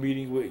another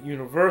meeting with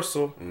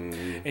Universal.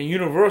 And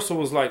Universal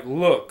was like,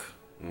 look,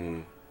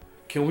 can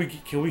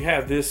we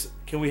have this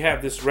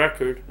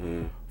record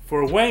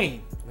for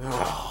Wayne?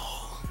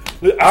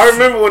 I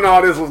remember when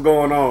all this was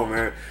going on,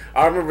 man.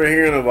 I remember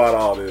hearing about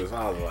all this.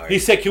 I was like, he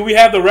said, "Can we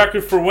have the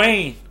record for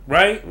Wayne?"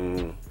 Right?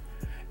 And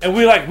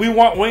we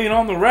want Wayne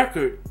on the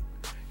record.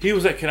 He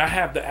was like, "Can I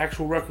have the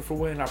actual record for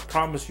Wayne? I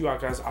promise you,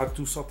 guys, I'll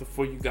do something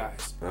for you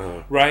guys."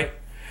 Right?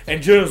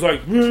 And Jenna's like,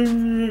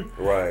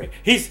 right.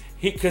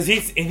 Because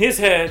he's in his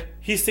head,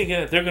 he's thinking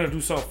that they're gonna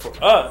do something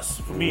for us,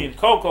 for me and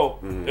Coco,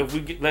 if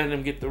we letting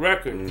them get the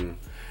record.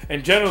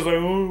 And Jenna's like,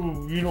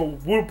 "Oh,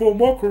 what about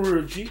my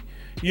career, G?"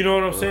 You know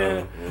what I'm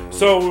saying?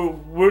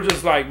 So we're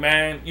just like,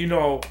 man,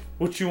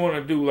 what you want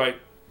to do? Like,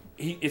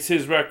 it's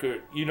his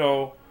record,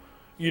 because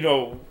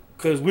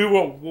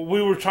what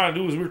we were trying to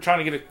do is we were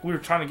trying to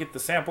get the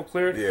sample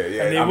cleared.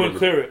 Yeah. And they wouldn't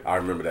clear it. I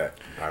remember that.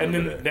 And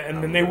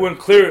then they wouldn't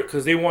clear it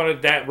because they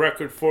wanted that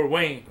record for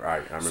Wayne.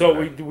 Right. I remember so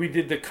that. we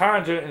did the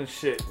Conjure and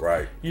shit.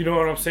 Right. You know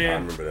what I'm saying? I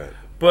remember that.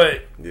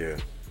 But yeah.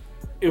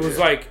 It was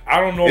like, I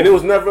don't know. And it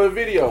was never a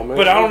video, man.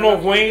 But I don't know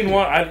if Wayne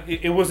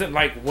it wasn't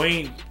like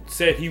Wayne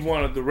said he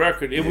wanted the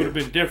record. It would have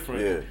been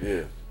different.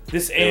 Yeah.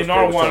 This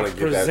A&R wanted to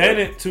present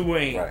it to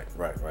Wayne.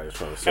 Right.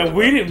 And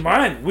we didn't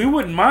mind. We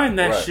wouldn't mind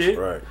that shit.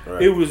 Right.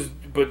 It was,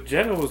 but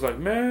Jenna was like,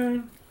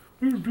 man,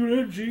 we can do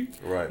that, G.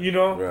 Right.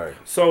 Right.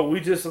 So we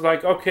just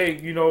like, okay,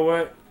 you know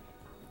what?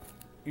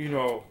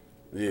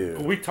 Yeah.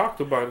 We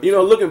talked about it.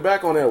 Looking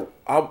back on that,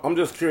 I'm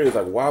just curious,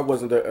 like, why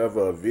wasn't there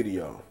ever a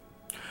video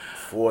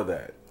for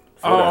that?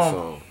 For that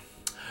song,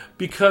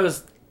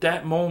 because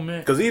that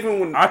moment. Because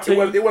even when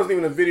it wasn't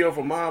even a video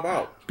for Mob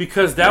Out.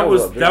 Because that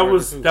was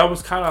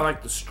kind of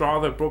like the straw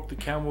that broke the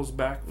camel's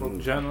back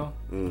from Jenna.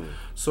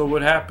 So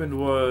what happened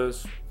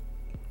was,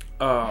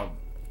 I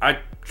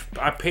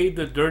paid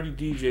the Dirty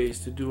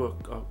DJs to do a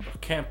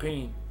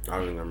campaign. I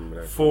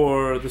remember that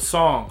for the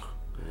song,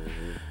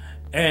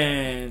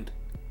 and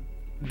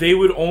they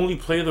would only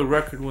play the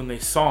record when they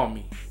saw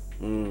me.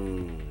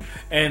 And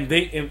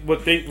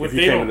what they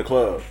came in the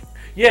club.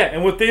 Yeah,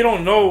 and what they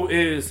don't know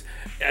is,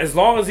 as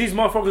long as these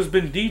motherfuckers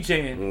been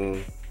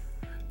DJing,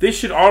 they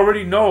should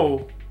already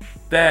know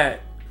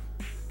that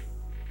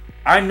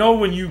I know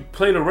when you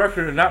play the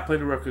record or not play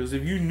the records.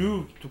 If you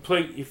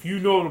play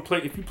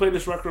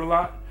this record a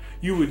lot,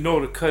 you would know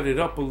to cut it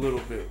up a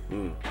little bit.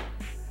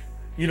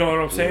 You know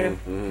what I'm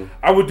saying?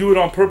 I would do it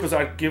on purpose.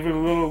 I'd give it a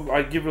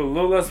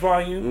little less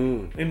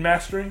volume in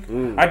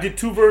mastering. I did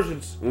 2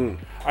 versions.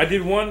 I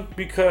did one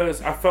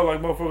because I felt like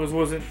motherfuckers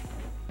wasn't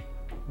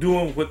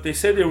doing what they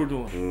said they were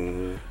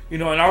doing.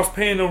 And I was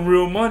paying them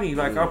real money.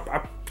 Like I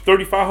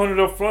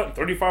 $3,500 up front,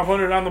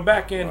 $3,500 on the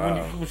back end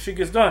when shit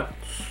gets done.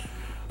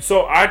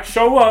 So I'd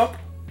show up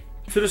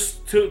to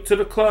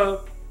the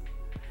club,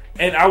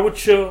 and I would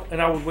chill,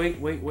 and I would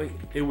wait.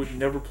 They would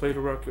never play the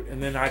record,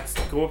 and then I'd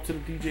go up to the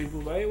DJ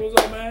booth, like, "Hey,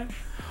 what's up, man?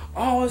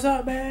 Oh, what's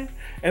up, man?"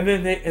 And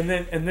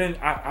then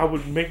I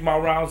would make my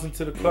rounds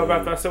into the club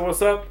after I said,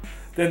 "What's up?"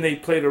 then they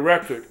play the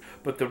record.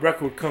 But the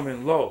record would come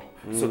in low.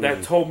 So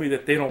that told me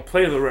that they don't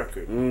play the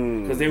record.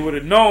 Because they would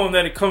have known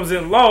that it comes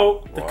in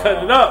low to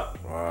cut it up.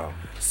 Wow.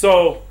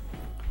 So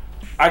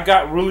I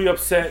got really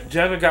upset.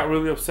 Jenna got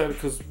really upset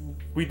because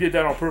we did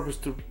that on purpose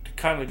to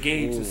kind of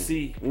gauge and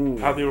see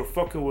how they were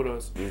fucking with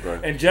us. Okay.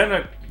 And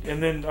Jenna,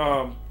 and then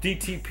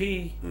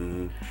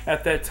DTP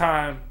at that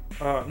time,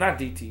 not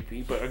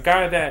DTP, but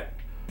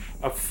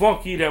a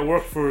flunky that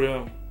worked for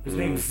them. His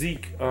name's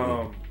Zeke.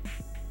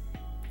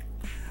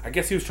 I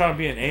guess he was trying to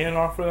be an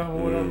A&R for them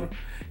or whatever.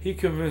 He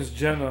convinced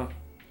Jenna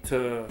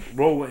to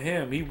roll with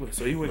him. He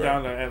went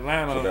down to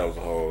Atlanta. So that was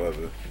a whole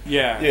other.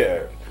 Yeah.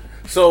 Yeah.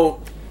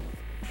 So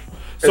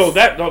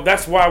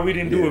that's why we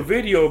didn't do a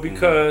video,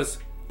 because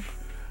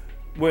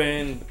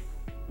when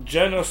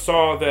Jenna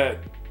saw that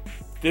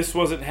this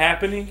wasn't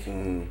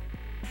happening,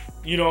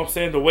 you know what I'm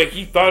saying, the way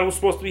he thought it was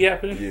supposed to be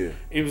happening,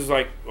 it was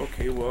like,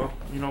 okay, well,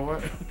 you know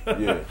what?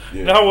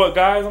 Now what,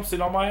 guys? I'm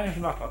sitting on my ass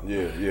now.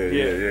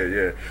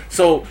 Yeah.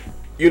 So,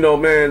 you know,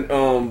 man,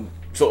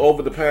 so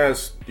over the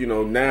past, you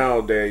know,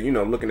 now that, you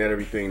know, looking at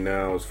everything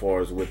now as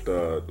far as with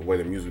the way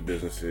the music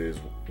business is,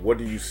 what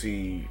do you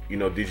see, you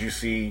know,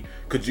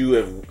 could you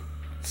have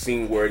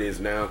seen where it is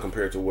now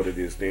compared to what it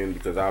is then?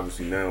 Because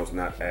obviously now it's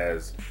not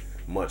as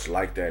much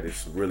like that.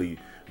 It's really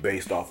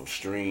based off of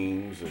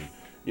streams and,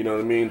 you know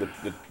what I mean?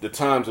 The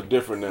times are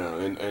different now.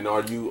 And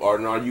are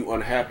you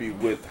unhappy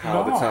with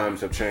how the times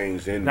have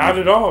changed? Not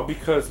at all,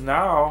 because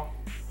now,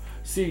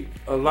 see,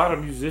 a lot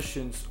of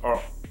musicians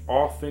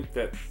all think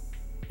that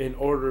in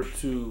order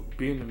to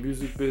be in the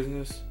music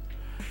business,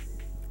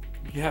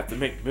 you have to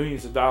make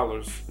millions of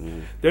dollars.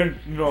 There,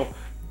 you know,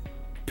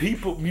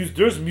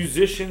 there's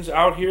musicians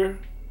out here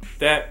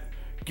that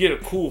get a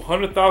cool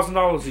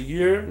 $100,000 a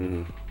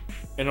year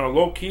and are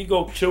low key,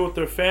 go chill with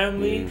their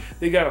family.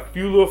 They got a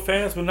few little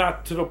fans, but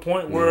not to the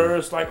point where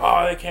it's like,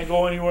 oh, they can't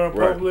go anywhere in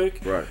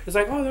public. Right. It's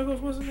like, oh, there goes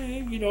what's his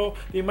name? You know,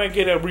 they might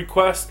get a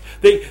request.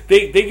 They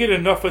get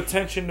enough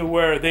attention to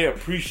where they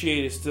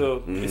appreciate it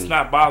still. It's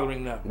not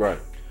bothering them. Right.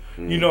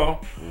 You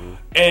know,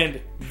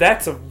 and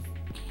that's a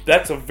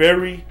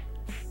very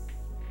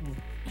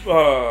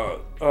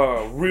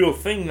real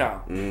thing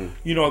now.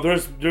 You know,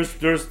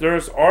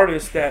 there's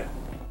artists that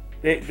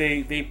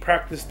they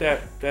practice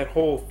that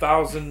whole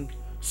 1,000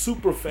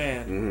 super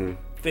fan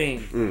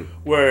thing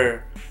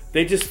where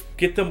they just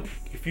get them.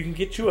 If you can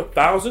get you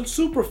 1,000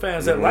 super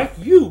fans that like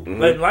you,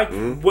 that like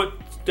what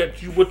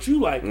you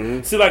like.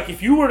 So like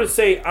if you were to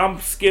say I'm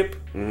Skip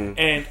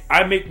and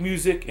I make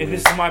music and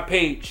this is my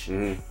page,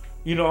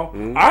 you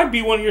know, I'd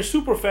be one of your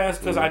super fans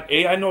because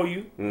I know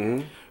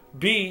you.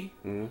 B,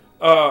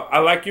 I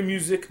like your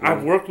music.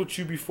 I've worked with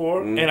you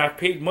before, and I've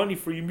paid money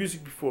for your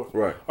music before.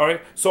 Right. All right.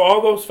 So all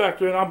those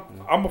factor in.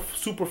 I'm a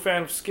super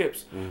fan of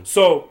Skips.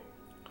 So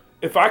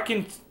if I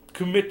can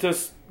commit to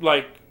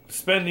like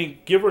spending,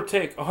 give or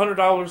take,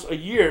 $100 a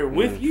year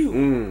with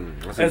you,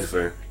 I see what you're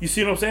saying. You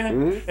see what I'm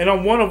saying? And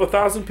I'm one of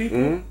 1,000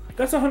 people.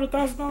 That's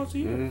 $100,000 a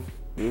year.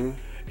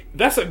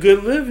 That's a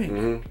good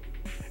living.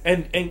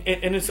 And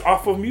it's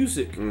off of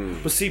music.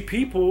 But see,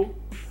 people.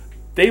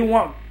 They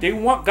want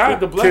God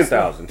to bless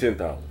them.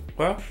 10,000.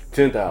 Well,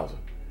 10,000.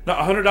 No,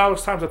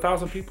 $100 times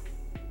 1,000 people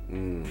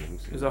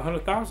is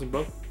 100,000,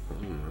 bro.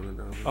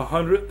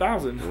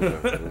 100,000.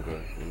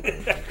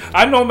 Okay.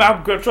 I know,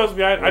 man. Trust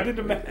me. I did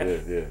the math.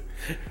 Yeah.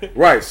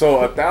 Right.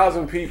 So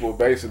 1,000 people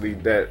basically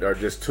that are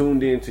just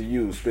tuned in to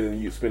you,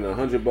 spending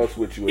 $100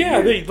 with you.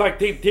 Yeah, they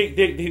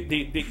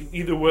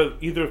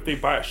either if they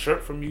buy a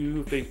shirt from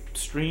you, if they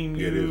stream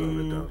you. It is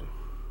 100,000.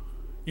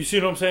 You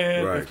see what I'm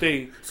saying? Right.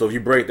 So if you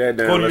break that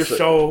down, go to your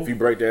show. If you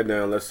break that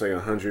down, let's say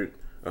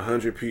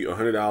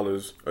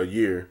 $100 a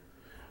year,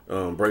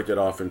 break that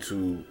off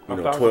into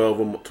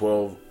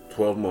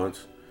 12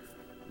 months.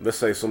 Let's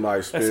say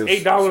somebody spends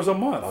 $8 a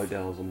month.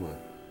 $8 a month.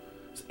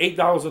 It's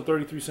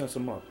 $8.33 a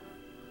month,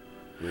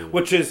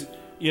 which is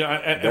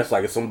that's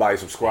like if somebody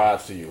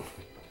subscribes to you.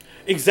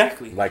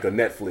 Exactly. Like a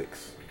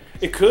Netflix.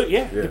 It could,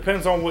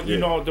 depends on what you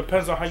know.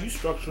 Depends on how you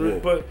structure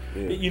it, but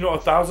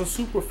 1,000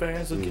 super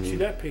fans will get you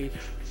that page.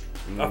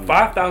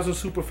 5,000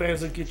 super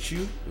fans will get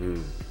you.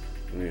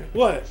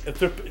 What?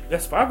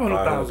 That's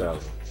 500,000.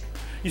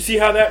 You see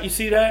how that? You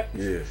see that?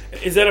 Yeah.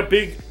 Is that a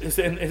big? Is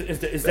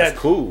that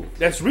cool?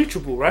 That's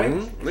reachable, right?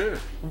 Yeah.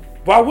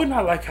 Why wouldn't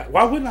I like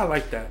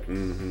that?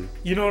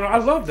 You know, I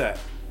love that.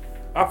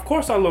 Of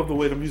course, I love the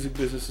way the music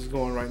business is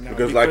going right now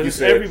because like you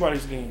said,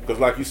 everybody's game. Because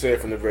like you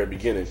said from the very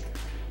beginning.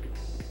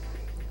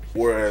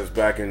 Whereas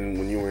back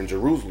when you were in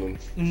Jerusalem,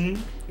 you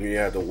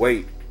had to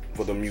wait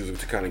for the music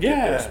to kind of get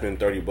there, spend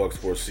 $30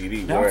 for a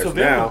CD. Now whereas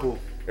now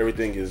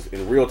everything is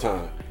in real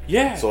time.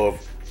 Yeah. So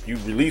if you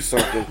release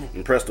something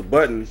and press the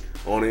button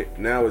on it,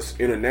 now it's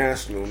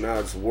international. Now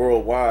it's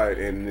worldwide,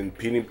 and then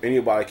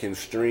anybody can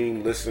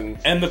stream, listen.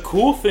 And the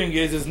cool thing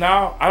is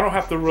now I don't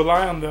have to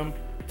rely on them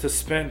to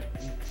spend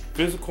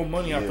physical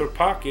money out their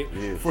pocket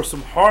for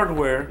some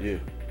hardware. Yeah.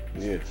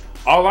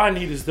 All I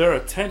need is their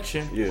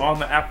attention on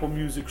the Apple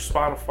Music,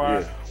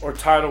 Spotify, or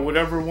Tidal,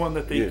 whatever one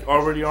that they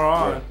already are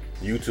on.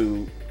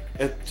 YouTube.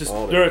 Just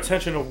their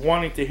attention of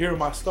wanting to hear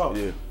my stuff.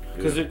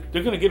 Because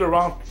they're gonna get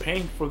around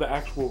paying for the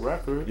actual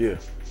record. Yeah.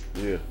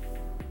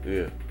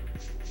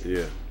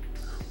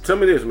 Tell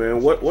me this,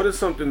 man. What is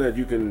something that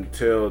you can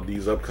tell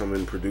these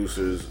upcoming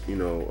producers,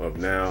 of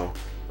now,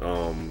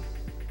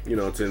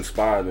 to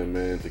inspire them,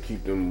 man, to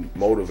keep them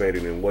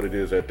motivated in what it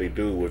is that they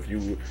do? If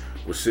you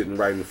were sitting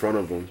right in front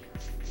of them,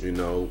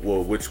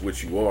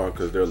 which you are,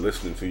 because they're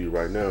listening to you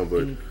right now,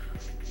 but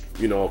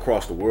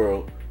across the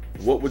world,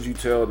 what would you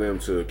tell them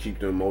to keep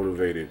them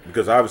motivated?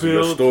 Because obviously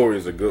your story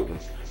is a good one.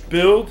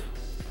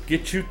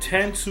 Get you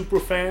 10 super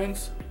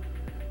fans,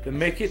 then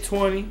make it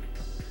 20,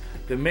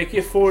 then make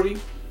it 40,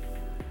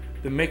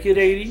 then make it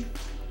 80,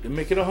 then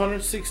make it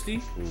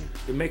 160,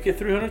 then make it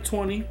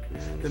 320,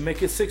 then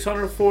make it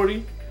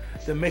 640,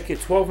 then make it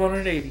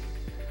 1280.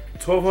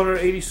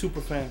 1280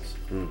 super fans.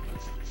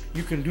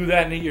 You can do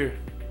that in a year.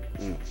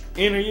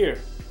 In a year.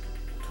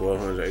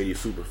 1280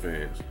 super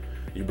fans.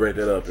 You break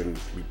that up and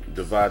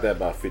divide that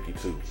by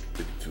 52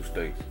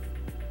 states.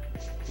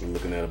 We're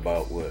looking at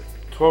about what?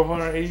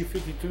 1280,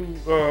 52.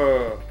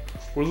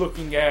 We're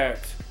looking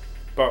at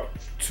about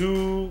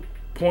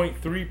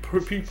 2.3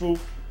 per people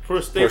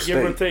per state,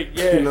 give or take.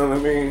 Yeah. You know what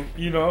I mean?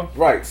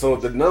 Right. So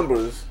the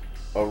numbers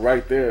are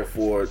right there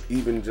for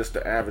even just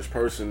the average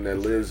person that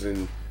lives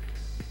in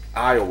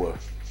Iowa.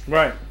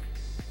 Right.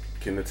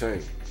 Can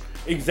attain.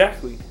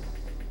 Exactly.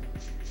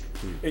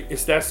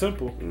 It's that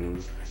simple.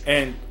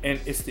 And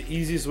it's the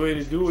easiest way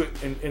to do it,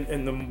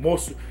 and the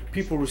most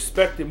people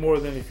respect it more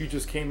than if you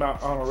just came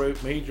out on a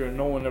major and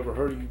no one ever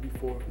heard of you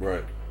before.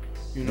 Right.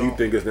 Do you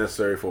think it's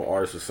necessary for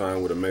artists to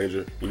sign with a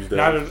major?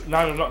 Not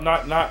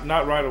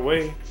right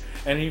away.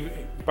 And even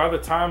by the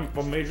time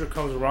a major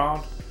comes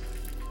around,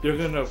 they're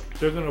gonna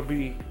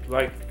be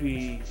like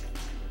the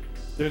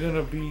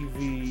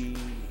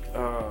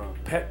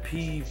pet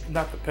peeve,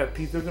 not the pet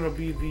peeve. They're gonna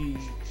be the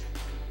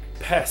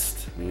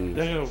pest.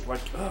 They're gonna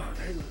like, oh,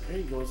 there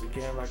he goes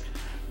again. Like,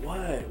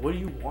 what do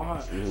you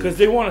want? Because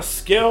they want to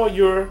scale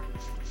you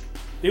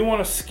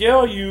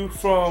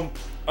from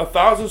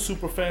 1,000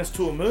 super fans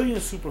to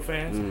 1,000,000 super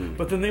fans,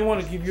 but then they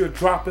want to give you a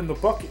drop in the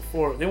bucket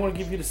for it. They want to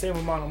give you the same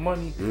amount of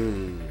money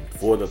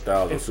for the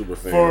 1,000 super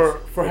fans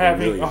for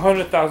having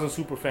 100,000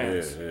 super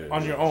fans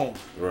on your own.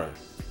 Right.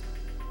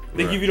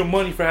 They give you the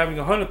money for having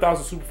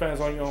 100,000 super fans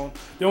on your own.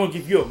 They won't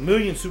give you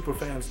 1,000,000 super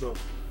fans though.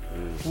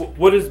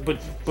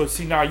 But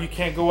see, now you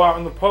can't go out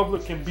in the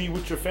public and be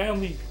with your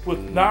family.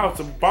 Now it's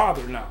a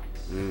bother now,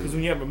 because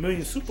when you have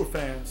 1,000,000 super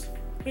fans,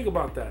 think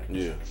about that.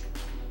 Yeah.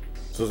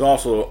 So it's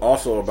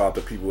also about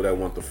the people that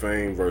want the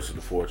fame versus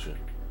the fortune.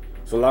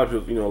 So a lot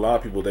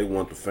of people they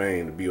want the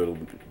fame to be able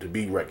to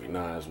be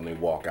recognized when they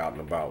walk out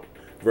and about,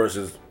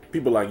 versus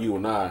people like you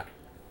and I.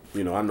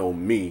 I know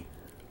me.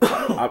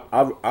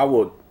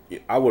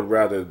 I would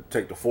rather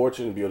take the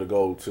fortune and be able to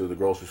go to the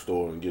grocery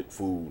store and get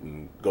food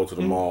and go to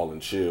the mall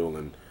and chill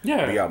and be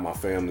out with my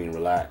family and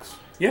relax.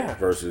 Yeah.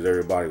 Versus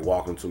everybody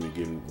walking to me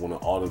wanting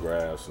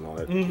autographs and all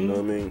that. You know what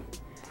I mean?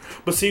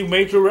 But see,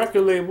 major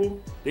record label,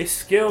 they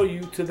scale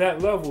you to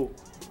that level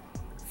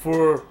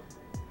for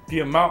the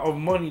amount of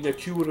money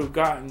that you would have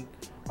gotten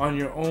on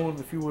your own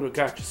if you would have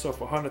got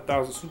yourself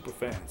 100,000 super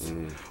fans,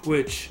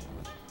 which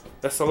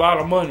that's a lot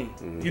of money.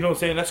 You know what I'm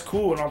saying? That's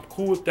cool, and I'm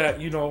cool with that.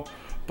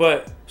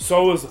 But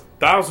so is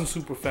 1,000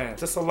 super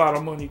fans. That's a lot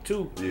of money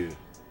too. Yeah.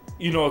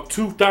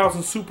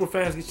 2,000 super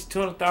fans get you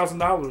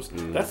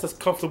 $200,000. That's just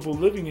comfortable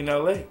living in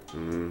LA.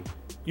 You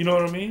know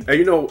what I mean?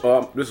 Hey,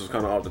 this is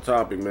kind of off the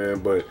topic, man,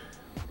 but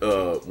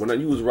when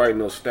you was writing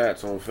those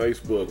stats on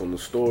Facebook on the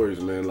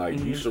stories, man, like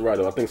you should write.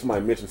 I think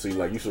somebody mentioned to you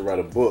like you should write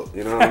a book.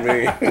 You know what I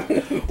mean?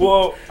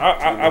 Well,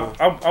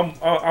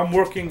 I'm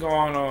working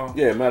on.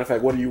 Yeah, matter of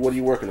fact, what are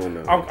you working on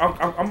now?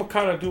 I'm gonna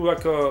kind of do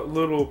like a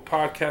little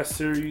podcast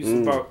series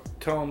about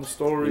telling the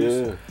stories.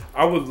 Yeah.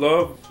 I would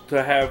love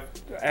to have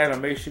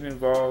animation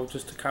involved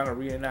just to kind of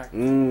reenact.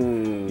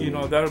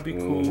 That'll be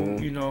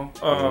cool.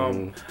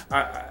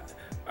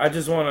 I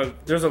just want to.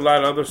 There's a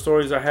lot of other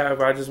stories I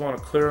have. I just want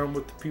to clear them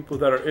with the people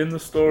that are in the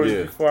stories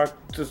before I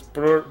just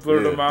blur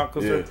them out,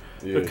 because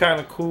they're kind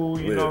of cool,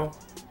 you know.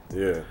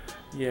 Yeah.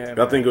 Yeah.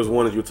 I think it was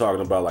one that you were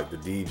talking about, like the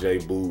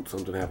DJ booth.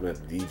 Something happened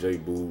at the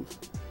DJ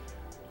booth.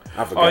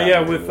 I forgot. Oh yeah,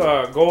 with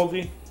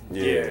Goldie.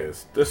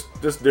 Yes,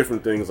 just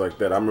different things like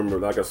that. I remember,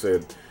 like I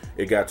said,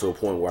 it got to a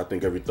point where I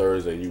think every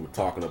Thursday you were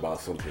talking about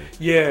something.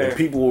 Yeah. And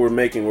people were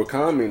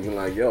commenting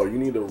like, "Yo, you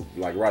need to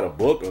like write a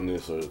book on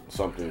this or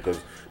something," because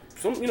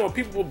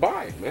people will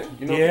buy it, man.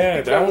 People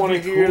want to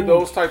hear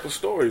those type of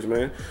stories,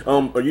 man.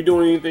 Are you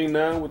doing anything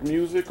now with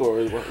music,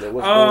 or what's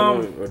going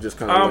on, or just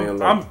kind of laying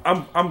low?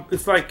 I'm.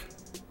 It's like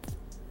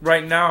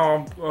right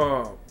now,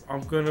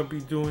 I'm gonna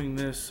be doing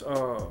this.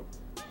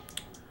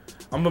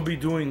 I'm gonna be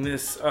doing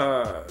this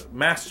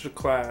master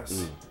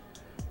class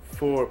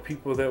for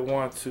people that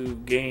want to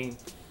gain,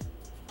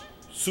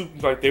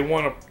 like they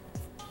want to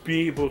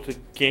be able to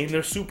gain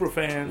their super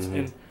fans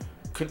and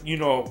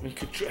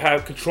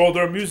have control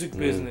their music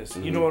business.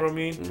 You know what I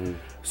mean?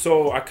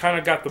 So I kind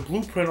of got the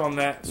blueprint on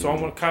that. So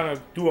I'm gonna kind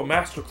of do a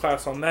master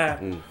class on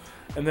that, and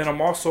then I'm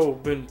also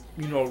been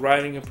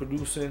writing and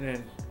producing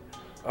and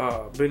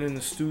been in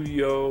the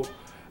studio.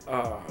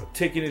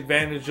 taking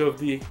advantage of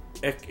the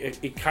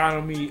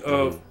economy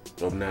of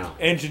now.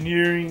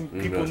 Engineering.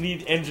 People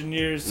need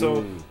engineers,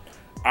 so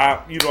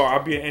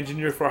I'll be an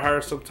engineer for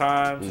hire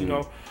sometimes. You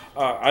know,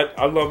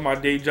 I love my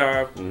day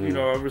job. You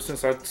know, ever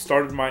since I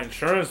started my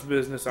insurance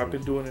business, I've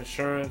been doing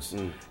insurance,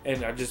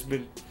 and I just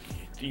been.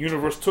 The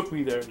universe took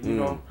me there, you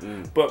know.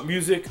 But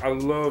music, I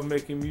love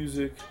making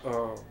music.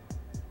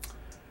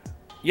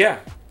 Yeah.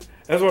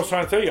 That's what I was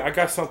trying to tell you. I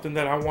got something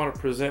that I want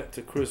to present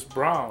to Chris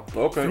Brown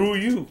through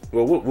you.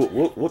 Well,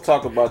 we'll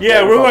talk about that.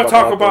 Yeah, we're going to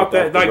talk about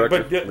that. Like,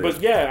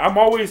 but yeah, I'm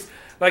always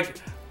like,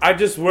 I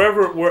just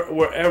wherever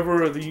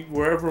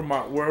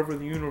the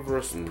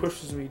universe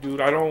pushes me, dude.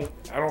 I don't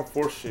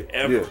force shit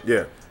ever.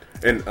 Yeah.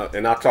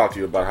 And I'll talk to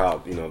you about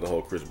how, you know, the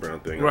whole Chris Brown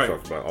thing. Right. I'll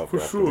talk about off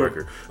the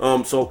record.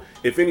 So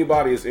if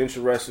anybody is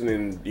interested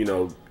in, you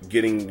know,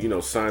 getting, you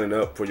know, signing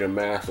up for your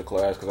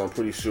masterclass, because I'm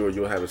pretty sure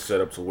you'll have it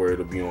set up to where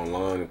it'll be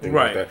online and things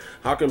like that.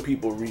 How can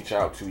people reach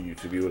out to you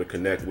to be able to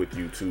connect with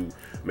you to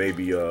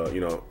maybe, you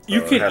know,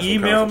 you can have some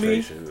email me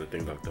and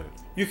things like that?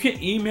 You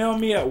can email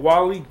me at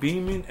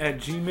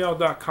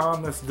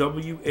wallybeeman@gmail.com. That's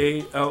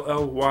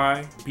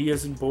WALLY, B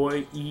as in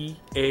boy,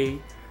 EA,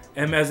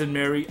 M as in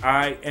Mary,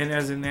 I, N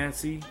as in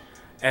Nancy,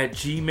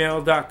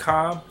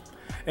 @gmail.com.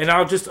 And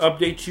I'll just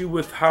update you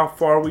with how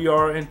far we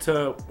are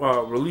into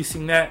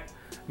releasing that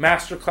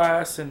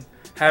masterclass and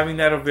having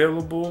that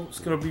available. It's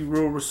going to be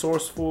real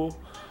resourceful.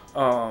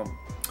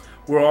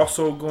 We're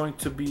also going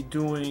to be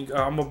doing,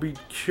 I'm going to be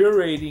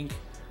curating,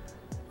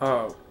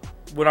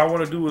 what I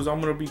want to do is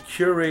I'm going to be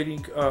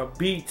curating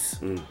beats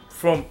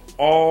from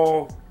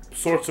all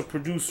sorts of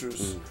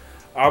producers.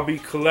 I'll be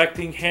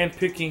collecting,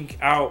 handpicking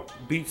out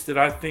beats that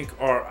I think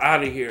are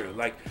out of here,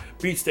 like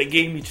beats that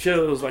gave me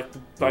chills, like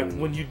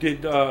when you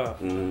did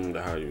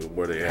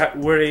where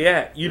they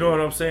at. You know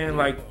what I'm saying?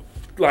 Like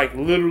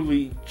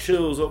literally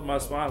chills up my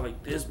spine.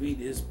 Like, this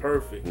beat is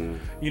perfect.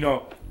 You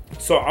know,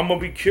 so I'm gonna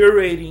be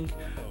curating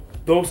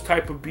those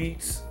type of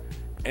beats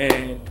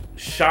and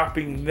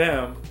shopping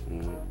them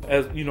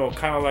as, you know,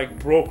 kind of like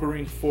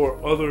brokering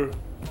for other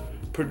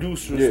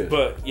producers,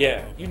 but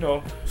yeah, you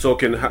know. So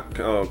can you have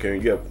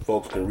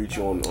folks can reach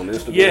you on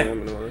Instagram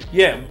and all that?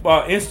 Yeah,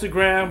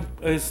 Instagram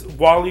is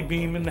Wally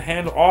Beeman. The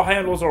handle, all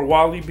handles are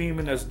Wally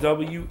Beeman. That's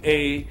WALLY,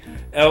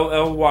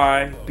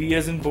 B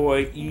as in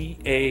boy,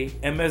 EA,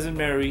 M as in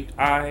Mary,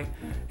 I,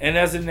 N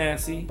as in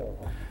Nancy.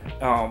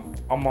 I'm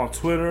on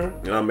Twitter.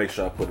 And I'll make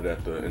sure I put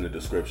it in the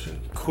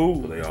description.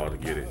 Cool. For they all to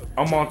get it.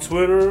 I'm on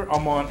Twitter.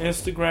 I'm on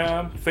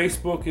Instagram.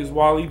 Facebook is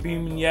Wally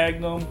Beeman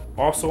Yagnum.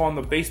 Also on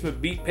the Basement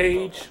Beat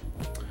page.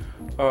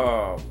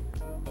 I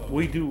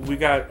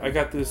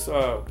got this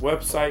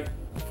website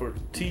for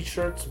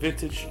t-shirts,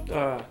 vintage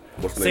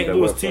St.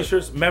 Louis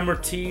t-shirts,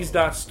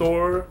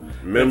 memortees.store.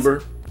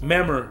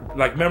 Memor,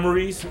 like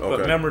memories,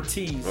 but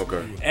memortees.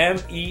 Okay.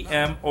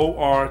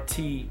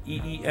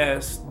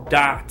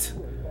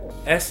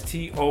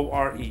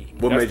 MEMORTEES.STORE.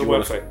 What made you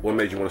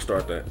want to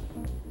start that?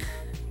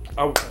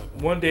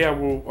 One day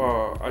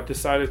I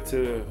decided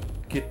to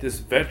get this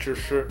venture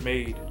shirt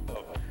made,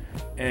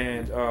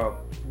 and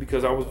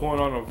because I was going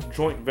on a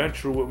joint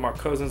venture with my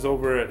cousins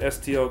over at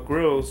STL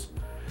Grills,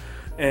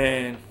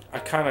 and I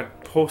kind of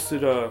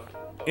posted a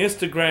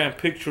Instagram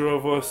picture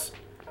of us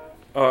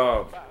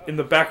in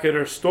the back of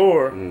their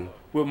store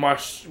with my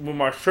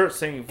shirt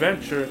saying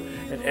venture,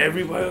 and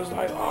everybody was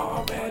like,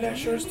 "Oh man, that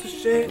shirt's the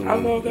shit! I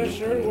love that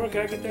shirt. Where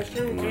can I get that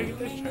shirt? Where can I get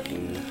that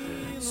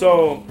shirt?"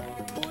 So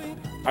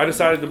I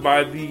decided to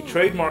buy the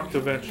trademark to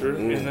venture,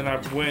 and then I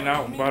went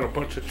out and bought a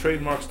bunch of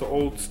trademarks to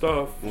old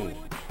stuff,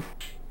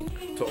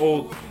 to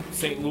old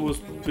St. Louis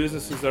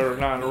businesses that are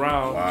not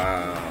around.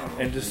 Wow.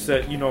 And just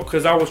said, you know,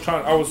 because I was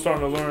starting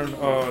to learn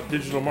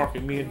digital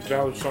marketing. Me and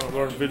Val was starting to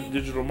learn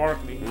digital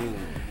marketing,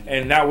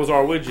 and that was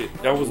our widget.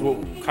 That was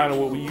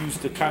what we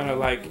used to kind of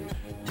like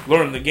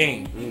learn the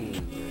game.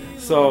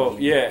 So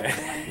yeah.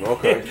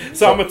 Okay.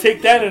 So I'm gonna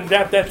take that and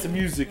adapt that to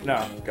music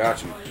now.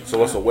 Got you.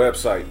 So it's a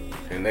website,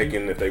 and they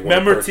can, if they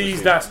want,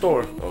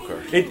 memortees.store. Okay.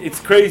 It's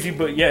crazy,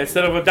 but yeah,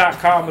 instead of a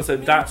 .com, it's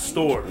a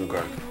 .store.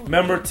 Okay.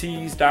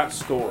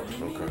 memortees.store.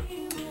 Okay.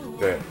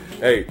 Yeah.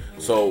 Hey,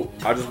 so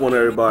I just want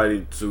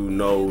everybody to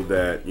know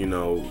that, you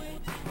know,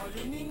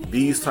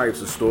 these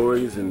types of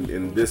stories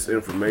and this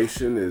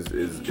information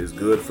is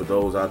good for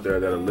those out there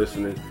that are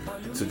listening,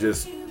 to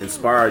just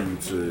inspire you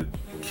to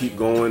keep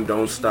going,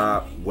 don't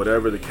stop,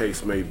 whatever the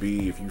case may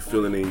be. If you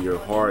feel it in your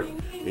heart,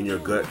 in your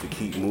gut, to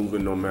keep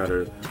moving, no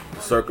matter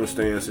the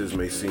circumstances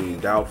may seem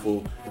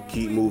doubtful,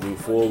 keep moving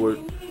forward,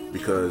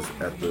 because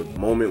at the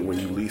moment when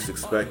you least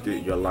expect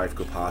it, your life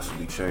could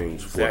possibly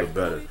change for the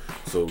better.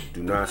 So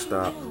do not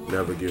stop,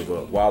 never give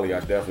up. Wally, I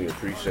definitely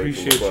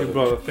appreciate you,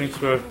 brother. Thanks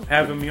for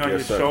having me on your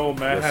show,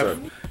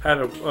 man.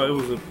 It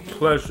was a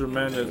pleasure,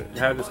 man, to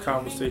have this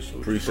conversation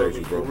with Appreciate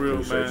you, bro. Real,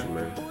 Appreciate you,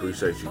 man.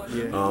 Appreciate you.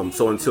 Yeah.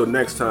 So until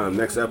next time,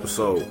 next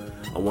episode,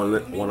 I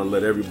want to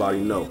let everybody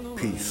know.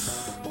 Peace.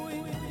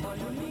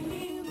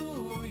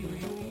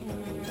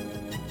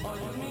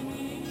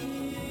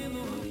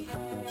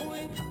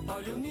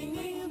 All you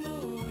need